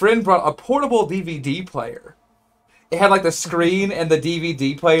 My friend brought a portable DVD player, it had like the screen and the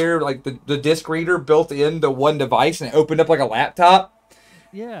DVD player, like the disc reader built into one device, and it opened up like a laptop.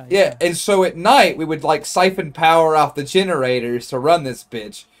 Yeah. And so at night we would like siphon power off the generators to run this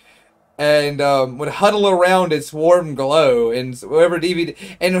bitch, and would huddle around its warm glow, and whoever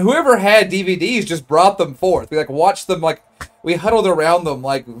had DVDs just brought them forth. We like watched them, like we huddled around them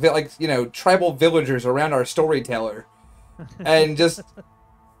like tribal villagers around our storyteller, and just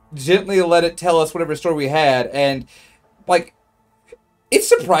gently let it tell us whatever story we had. And like, it's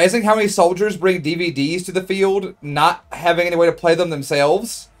surprising how many soldiers bring DVDs to the field, not having any way to play them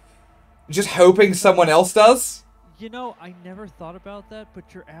themselves, just hoping someone else does. You know, I never thought about that,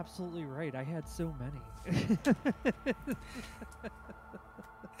 but you're absolutely right. I had so many.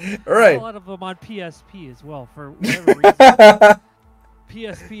 Right. A lot of them on PSP as well, for whatever reason.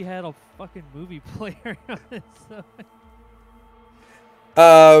 PSP had a fucking movie player on it, so...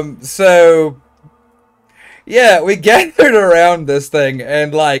 So yeah, we gathered around this thing,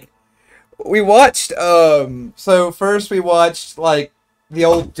 and like we watched so first we watched like the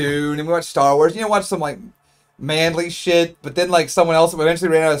old Dune, and we watched Star Wars, watched some like manly shit, but then like someone else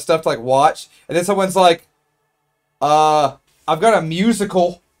eventually ran out of stuff to like watch, and then someone's like, I've got a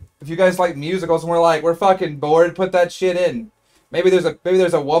musical, if you guys like musicals, and we're like, we're fucking bored, put that shit in. Maybe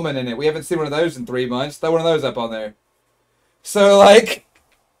there's a woman in it. We haven't seen one of those in 3 months. Throw one of those up on there. So like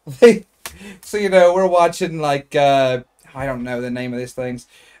we're watching like I don't know the name of these things,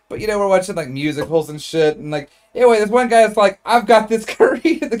 but we're watching like musicals and shit, and like anyway, this one guy is like, I've got this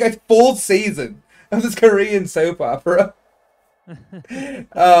the guy's full season of this Korean soap opera.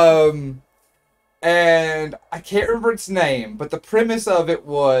 And I can't remember its name, but the premise of it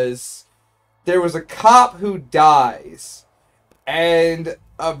was there was a cop who dies, and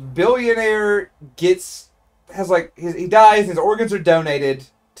a billionaire he dies, his organs are donated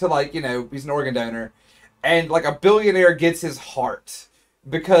to like, he's an organ donor, and like a billionaire gets his heart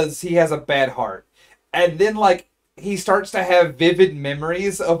because he has a bad heart, and then like he starts to have vivid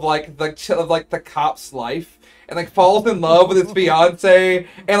memories of the cop's life, and like falls in love with his fiance,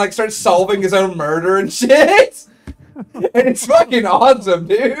 and like starts solving his own murder and shit. And it's fucking awesome,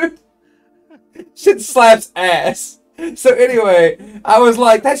 dude. Shit slaps ass. So anyway, I was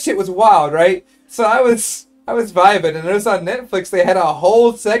like, that shit was wild, right? So I was vibing, and I noticed on Netflix they had a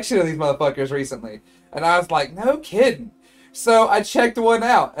whole section of these motherfuckers recently, and I was like, no kidding. So I checked one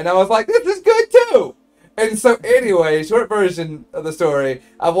out, and I was like, this is good too. And so anyway, short version of the story,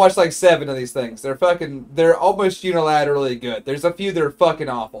 I've watched like 7 of these things. They're almost unilaterally good. There's a few that are fucking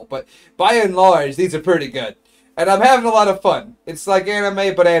awful, but by and large, these are pretty good. And I'm having a lot of fun. It's like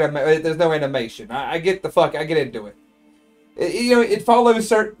anime, but there's no animation. I get into it. It follows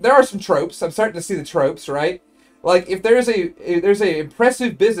there are some tropes. I'm starting to see the tropes, right? Like, if there's a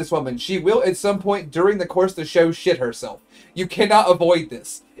impressive businesswoman, she will at some point during the course of the show shit herself. You cannot avoid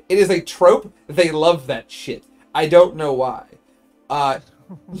this. It is a trope. They love that shit. I don't know why.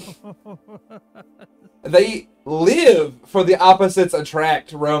 They live for the opposites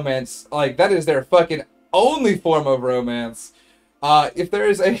attract romance. Like, that is their fucking only form of romance. If there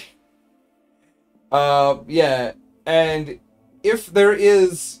is a... yeah. And if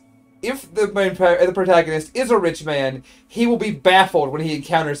the protagonist is a rich man, he will be baffled when he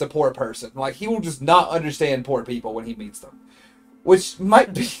encounters a poor person. Like, he will just not understand poor people when he meets them. Which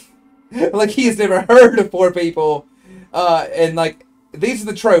might be... like, he's never heard of poor people. And, like, these are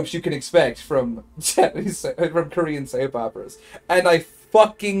the tropes you can expect from Korean soap operas. And I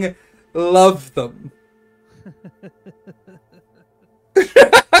fucking love them. It's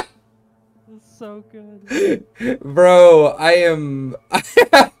so good. Bro, I am...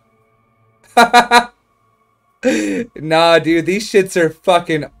 Nah, dude, these shits are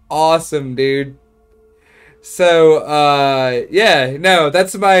fucking awesome, dude. So, yeah, no,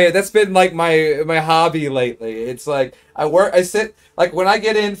 that's been like my hobby lately. It's like I sit, like when I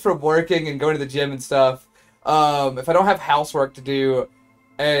get in from working and going to the gym and stuff, if I don't have housework to do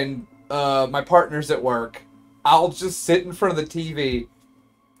and my partner's at work, I'll just sit in front of the TV.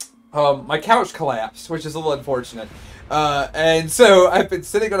 My couch collapsed, which is a little unfortunate. And so I've been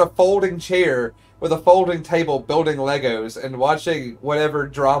sitting on a folding chair with a folding table building Legos and watching whatever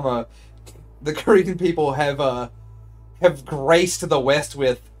drama the Korean people have graced the West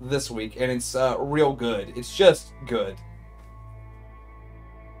with this week, and it's real good. It's just good.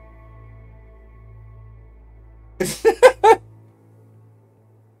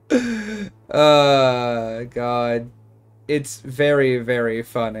 God. It's very, very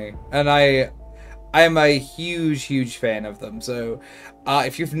funny. And I'm a huge fan of them. So,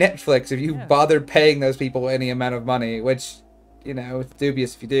 if you've Netflix, if you bother paying those people any amount of money, which, it's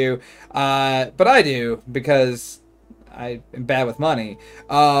dubious if you do, but I do, because I am bad with money.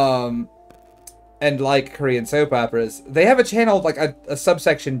 And like Korean soap operas, they have a channel, like a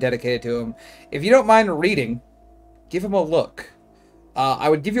subsection dedicated to them. If you don't mind reading, give them a look. I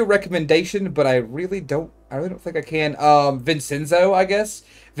would give you a recommendation, but I really don't think I can. Vincenzo, I guess.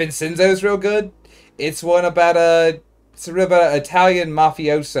 Vincenzo's real good. It's one about an Italian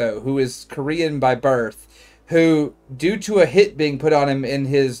mafioso who is Korean by birth, who, due to a hit being put on him in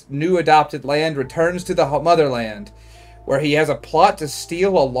his new adopted land, returns to the motherland, where he has a plot to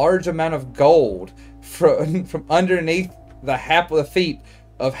steal a large amount of gold from underneath the feet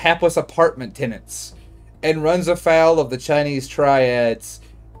of hapless apartment tenants, and runs afoul of the Chinese triads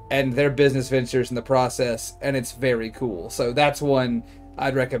and their business ventures in the process, and it's very cool. So that's one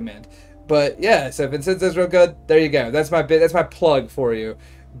I'd recommend. But yeah, so Vincenzo's real good. There you go. That's my plug for you.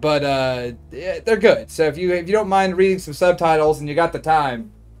 But yeah, they're good. So if you don't mind reading some subtitles and you got the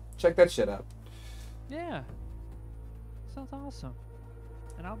time, check that shit out. Yeah. Sounds awesome.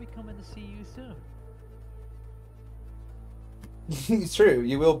 And I'll be coming to see you soon. It's true,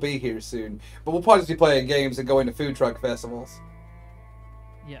 you will be here soon. But we'll probably just be playing games and going to food truck festivals.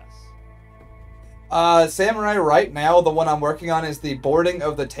 Yes. Samurai right now, the one I'm working on is the boarding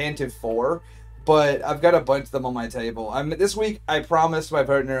of the Tantive 4. But I've got a bunch of them on my table. This week, I promised my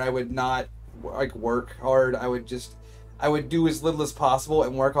partner I would not work hard. I would do as little as possible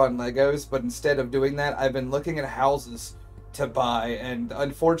and work on Legos. But instead of doing that, I've been looking at houses to buy, and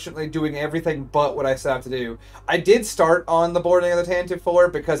unfortunately doing everything but what I set out to do. I did start on the boarding of the Tantive 4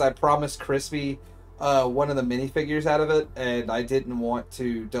 because I promised Crispy one of the minifigures out of it, and I didn't want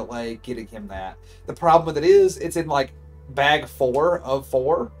to delay getting him that. The problem with it is, it's in like bag 4 of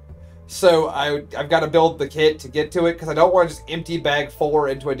 4. So I've got to build the kit to get to it, because I don't want to just empty bag 4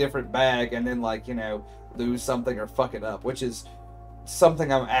 into a different bag and then, like, you know, lose something or fuck it up, which is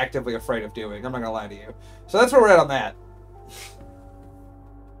something I'm actively afraid of doing. I'm not going to lie to you. So that's where we're at on that.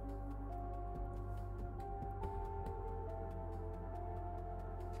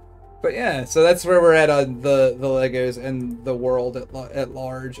 But yeah, so that's where we're at on the Legos and the world at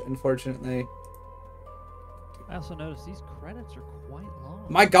large, unfortunately. I also noticed these credits are quite long.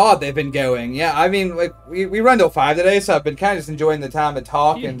 My God, they've been going. Yeah, I mean, like we run till 5 today, so I've been kind of just enjoying the time to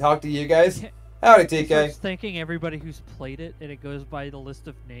talk and talk to you guys. Howdy, TK. I was thinking everybody who's played it, and it goes by the list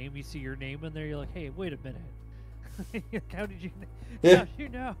of name. You see your name in there, you're like, hey, wait a minute. How did you? Yeah. How did you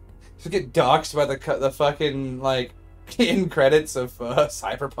know? Just get doxxed by the fucking like end credits of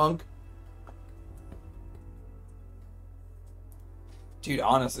Cyberpunnk. Dude,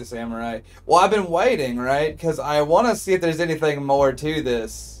 honestly, Samurai. Well, I've been waiting, right? Because I want to see if there's anything more to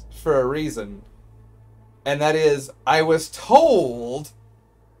this for a reason. And that is, I was told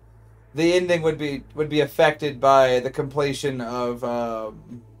the ending would be affected by the completion of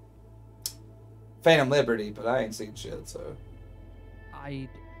Phantom Liberty, but I ain't seen shit, so. I've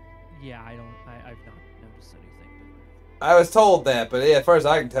not noticed anything. I was told that, but yeah, as far as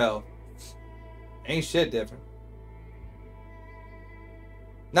I can tell, ain't shit different.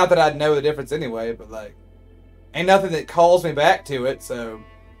 Not that I'd know the difference anyway, but like, ain't nothing that calls me back to it, so.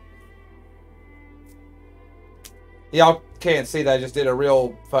 Y'all can't see that I just did a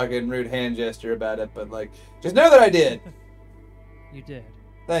real fucking rude hand gesture about it, but like, just know that I did. You did.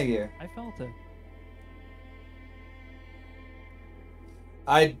 Thank you. I felt it.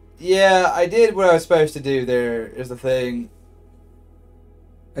 I did what I was supposed to do there, is the thing.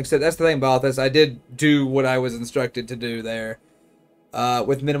 Like I said, that's the thing about this. I did do what I was instructed to do there.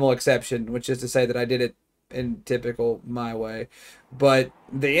 With minimal exception, which is to say that I did it in typical my way. But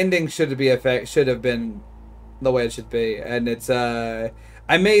the ending should have been the way it should be. And it's, I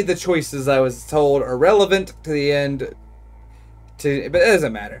made the choices I was told are relevant to the end, but it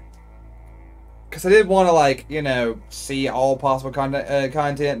doesn't matter. Because I did want to, like, you know, see all possible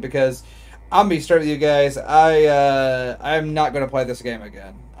content, because I'm gonna be straight with you guys, I'm not going to play this game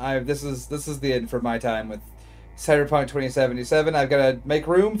again. This is the end for my time with Cyberpunkk 2077. I've got to make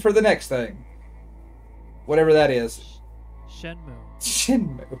room for the next thing. Whatever that is.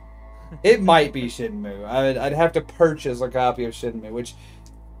 Shenmue. It might be Shenmue. I'd have to purchase a copy of Shenmue, which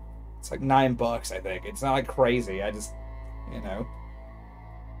it's like $9, I think. It's not like crazy. I just, you know,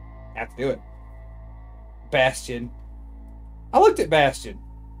 have to do it. Bastion. I looked at Bastion,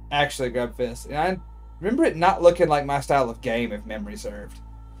 actually, Grubfist, and I remember it not looking like my style of game, if memory served.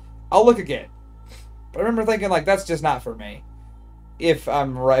 I'll look again. But I remember thinking, like, that's just not for me. If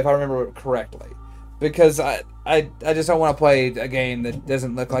I'm right, if I remember it correctly. Because I just don't want to play a game that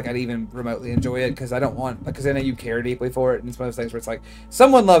doesn't look like I'd even remotely enjoy it, because I don't want, because I know you care deeply for it, and it's one of those things where it's like,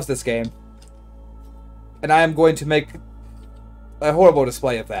 someone loves this game, and I am going to make a horrible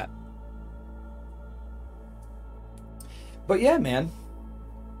display of that. But yeah, man.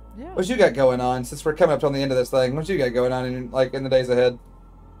 Yeah. What you got going on since we're coming up on the end of this thing? What you got going on in the days ahead?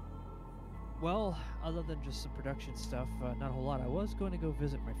 Well, other than just some production stuff, not a whole lot. I was going to go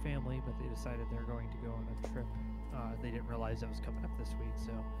visit my family, but they decided they're going to go on a trip. They didn't realize I was coming up this week,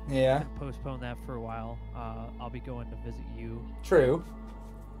 so yeah, I'm gonna postpone that for a while. I'll be going to visit you. True.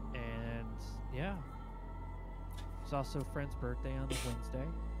 And yeah, it's also a friend's birthday on the Wednesday.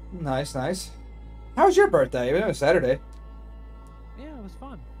 Nice, nice. How was your birthday? It was Saturday. Yeah, it was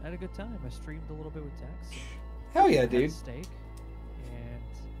fun. I had a good time. I streamed a little bit with Tex. Hell yeah, had dude. Steak. And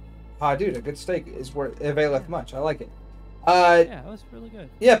Ah, dude, a good steak is worth availeth much. I like it. yeah, it was really good.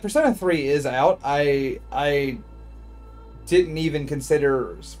 Yeah, Persona 3 is out. I didn't even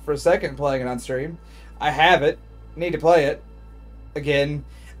consider for a second playing it on stream. I have it. Need to play it again.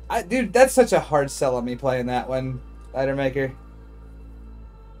 Dude, that's such a hard sell on me playing that one, Lightermaker.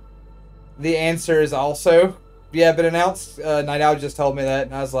 The answer is also, yeah, been announced. Night Owl just told me that,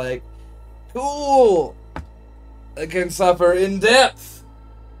 and I was like, cool. I can suffer in depth.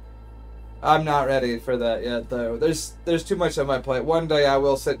 I'm not ready for that yet, though. There's too much on my plate. One day I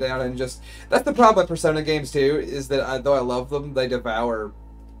will sit down and just... That's the problem with Persona games, too, is that though I love them, they devour...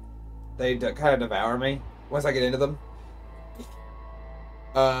 They kind of devour me once I get into them.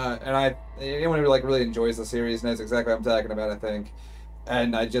 And anyone who like really enjoys the series knows exactly what I'm talking about, I think.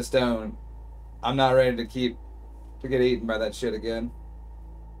 And I just don't... I'm not ready to get eaten by that shit again.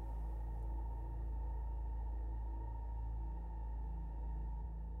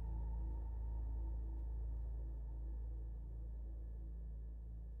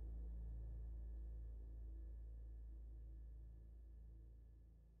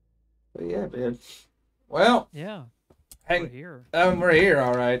 But yeah, man. Well, yeah, we're here. We're here,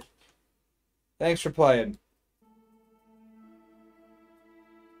 all right. Thanks for playing.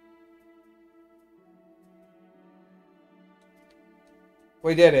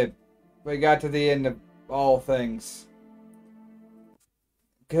 We did it. We got to the end of all things.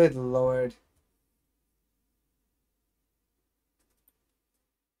 Good Lord.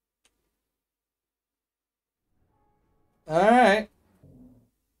 All right.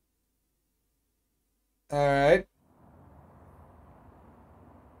 Alright.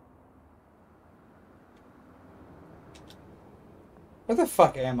 Where the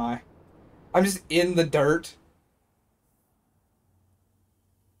fuck am I? I'm just in the dirt.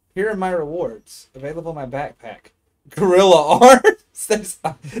 Here are my rewards. Available in my backpack. Gorilla arms? There's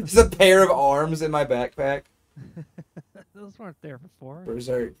a pair of arms in my backpack. Those weren't there before.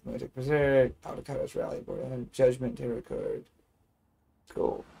 Berserk. Magic Berserk. Avocados Rally Board. Judgment Tarot card.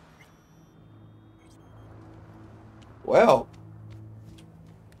 Cool. Well,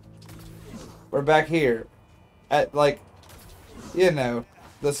 we're back here at, like, you know,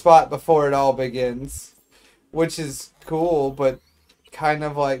 the spot before it all begins, which is cool, but kind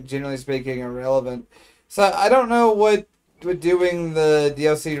of, like, generally speaking, irrelevant. So I don't know what doing the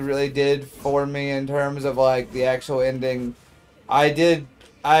DLC really did for me in terms of, like, the actual ending. I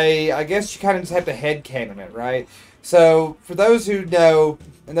guess you kind of just have to headcanon it, right? So for those who know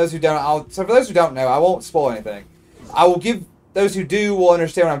and those who don't, for those who don't know, I won't spoil anything. I will give those who do will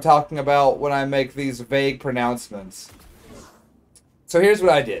understand what I'm talking about when I make these vague pronouncements. So here's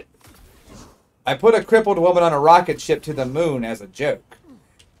what I did. I put a crippled woman on a rocket ship to the moon as a joke.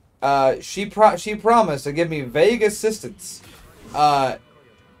 She promised to give me vague assistance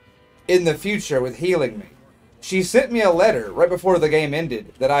in the future with healing me. She sent me a letter right before the game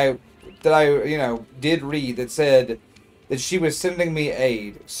ended that I did read that said that she was sending me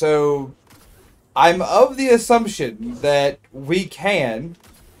aid. So I'm of the assumption that we can,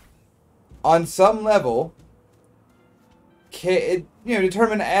 on some level,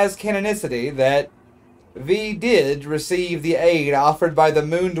 determine as canonicity that V did receive the aid offered by the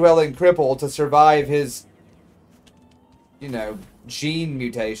moon-dwelling cripple to survive his, gene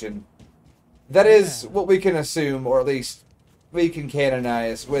mutation. That is what we can assume, or at least we can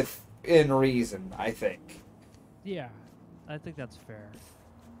canonize within reason, I think. Yeah, I think that's fair.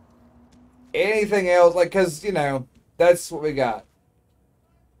 Anything else, because, that's what we got.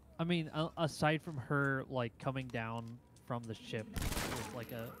 I mean, aside from her, coming down from the ship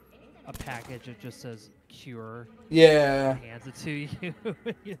with, a package that just says cure. Yeah. Hands it to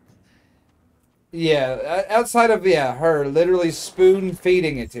you. Yeah, outside of, her literally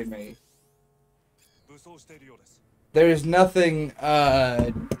spoon-feeding it to me. There's nothing,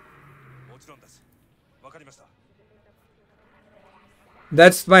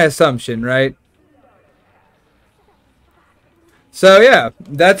 That's my assumption, right? So yeah,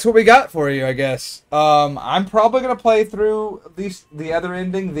 that's what we got for you, I guess. I'm probably gonna play through at least the other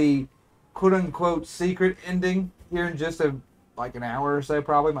ending, the quote-unquote secret ending, here in just like an hour or so,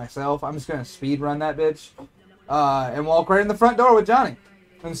 probably myself. I'm just gonna speed run that bitch, and walk right in the front door with Johnny,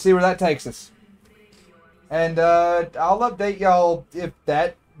 and see where that takes us. And I'll update y'all if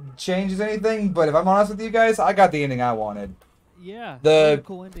that changes anything. But if I'm honest with you guys, I got the ending I wanted. Yeah, The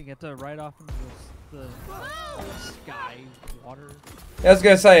cool ending. Get to ride off into the sky, water. I was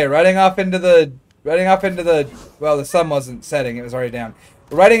gonna say, riding off into the well, the sun wasn't setting; it was already down.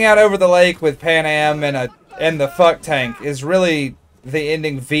 Riding out over the lake with Pan Am and the fuck tank is really the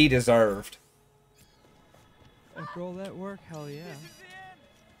ending V deserved. After all that work, hell yeah.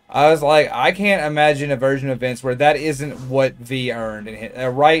 I was like, I can't imagine a version of events where that isn't what V earned. A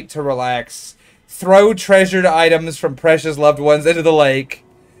right to relax, throw treasured items from precious loved ones into the lake,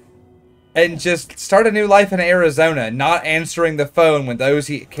 and just start a new life in Arizona, not answering the phone when those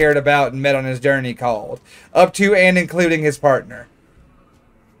he cared about and met on his journey called. Up to and including his partner.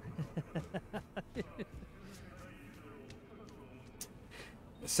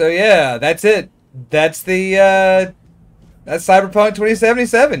 So yeah, that's it. That's the that's Cyberpunkk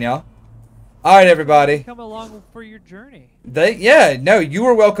 2077, y'all. All right, everybody. Come along for your journey. You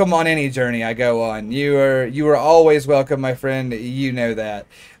are welcome on any journey I go on. You are always welcome, my friend. You know that.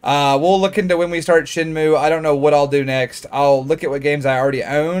 We'll look into when we start Shenmue. I don't know what I'll do next. I'll look at what games I already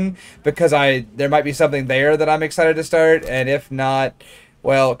own because there might be something there that I'm excited to start, and if not,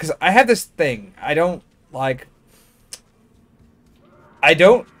 well, because I have this thing. I don't like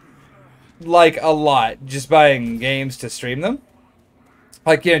a lot just buying games to stream them.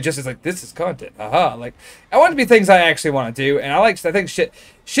 Like, just as like, this is content. Haha. Like, I want it to be things I actually want to do, and I think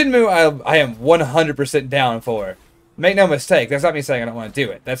Shenmue I am 100% down for. Make no mistake, that's not me saying I don't want to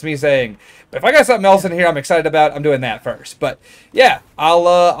do it. That's me saying, but if I got something else in here I'm excited about, I'm doing that first. But yeah,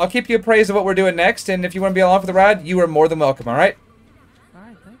 I'll keep you appraised of what we're doing next, and if you want to be along for the ride, you are more than welcome, alright?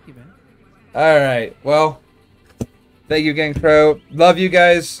 Alright, thank you, man. Alright, well, thank you again, Crow. Love you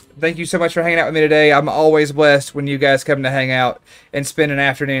guys. Thank you so much for hanging out with me today. I'm always blessed when you guys come to hang out and spend an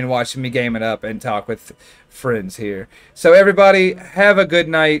afternoon watching me game it up and talk with friends here. So everybody, have a good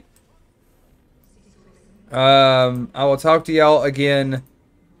night. I will talk to y'all again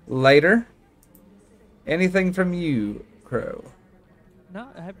later. Anything from you, Crow? No,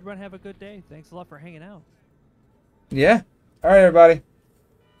 everyone have a good day. Thanks a lot for hanging out. Yeah. All right, everybody.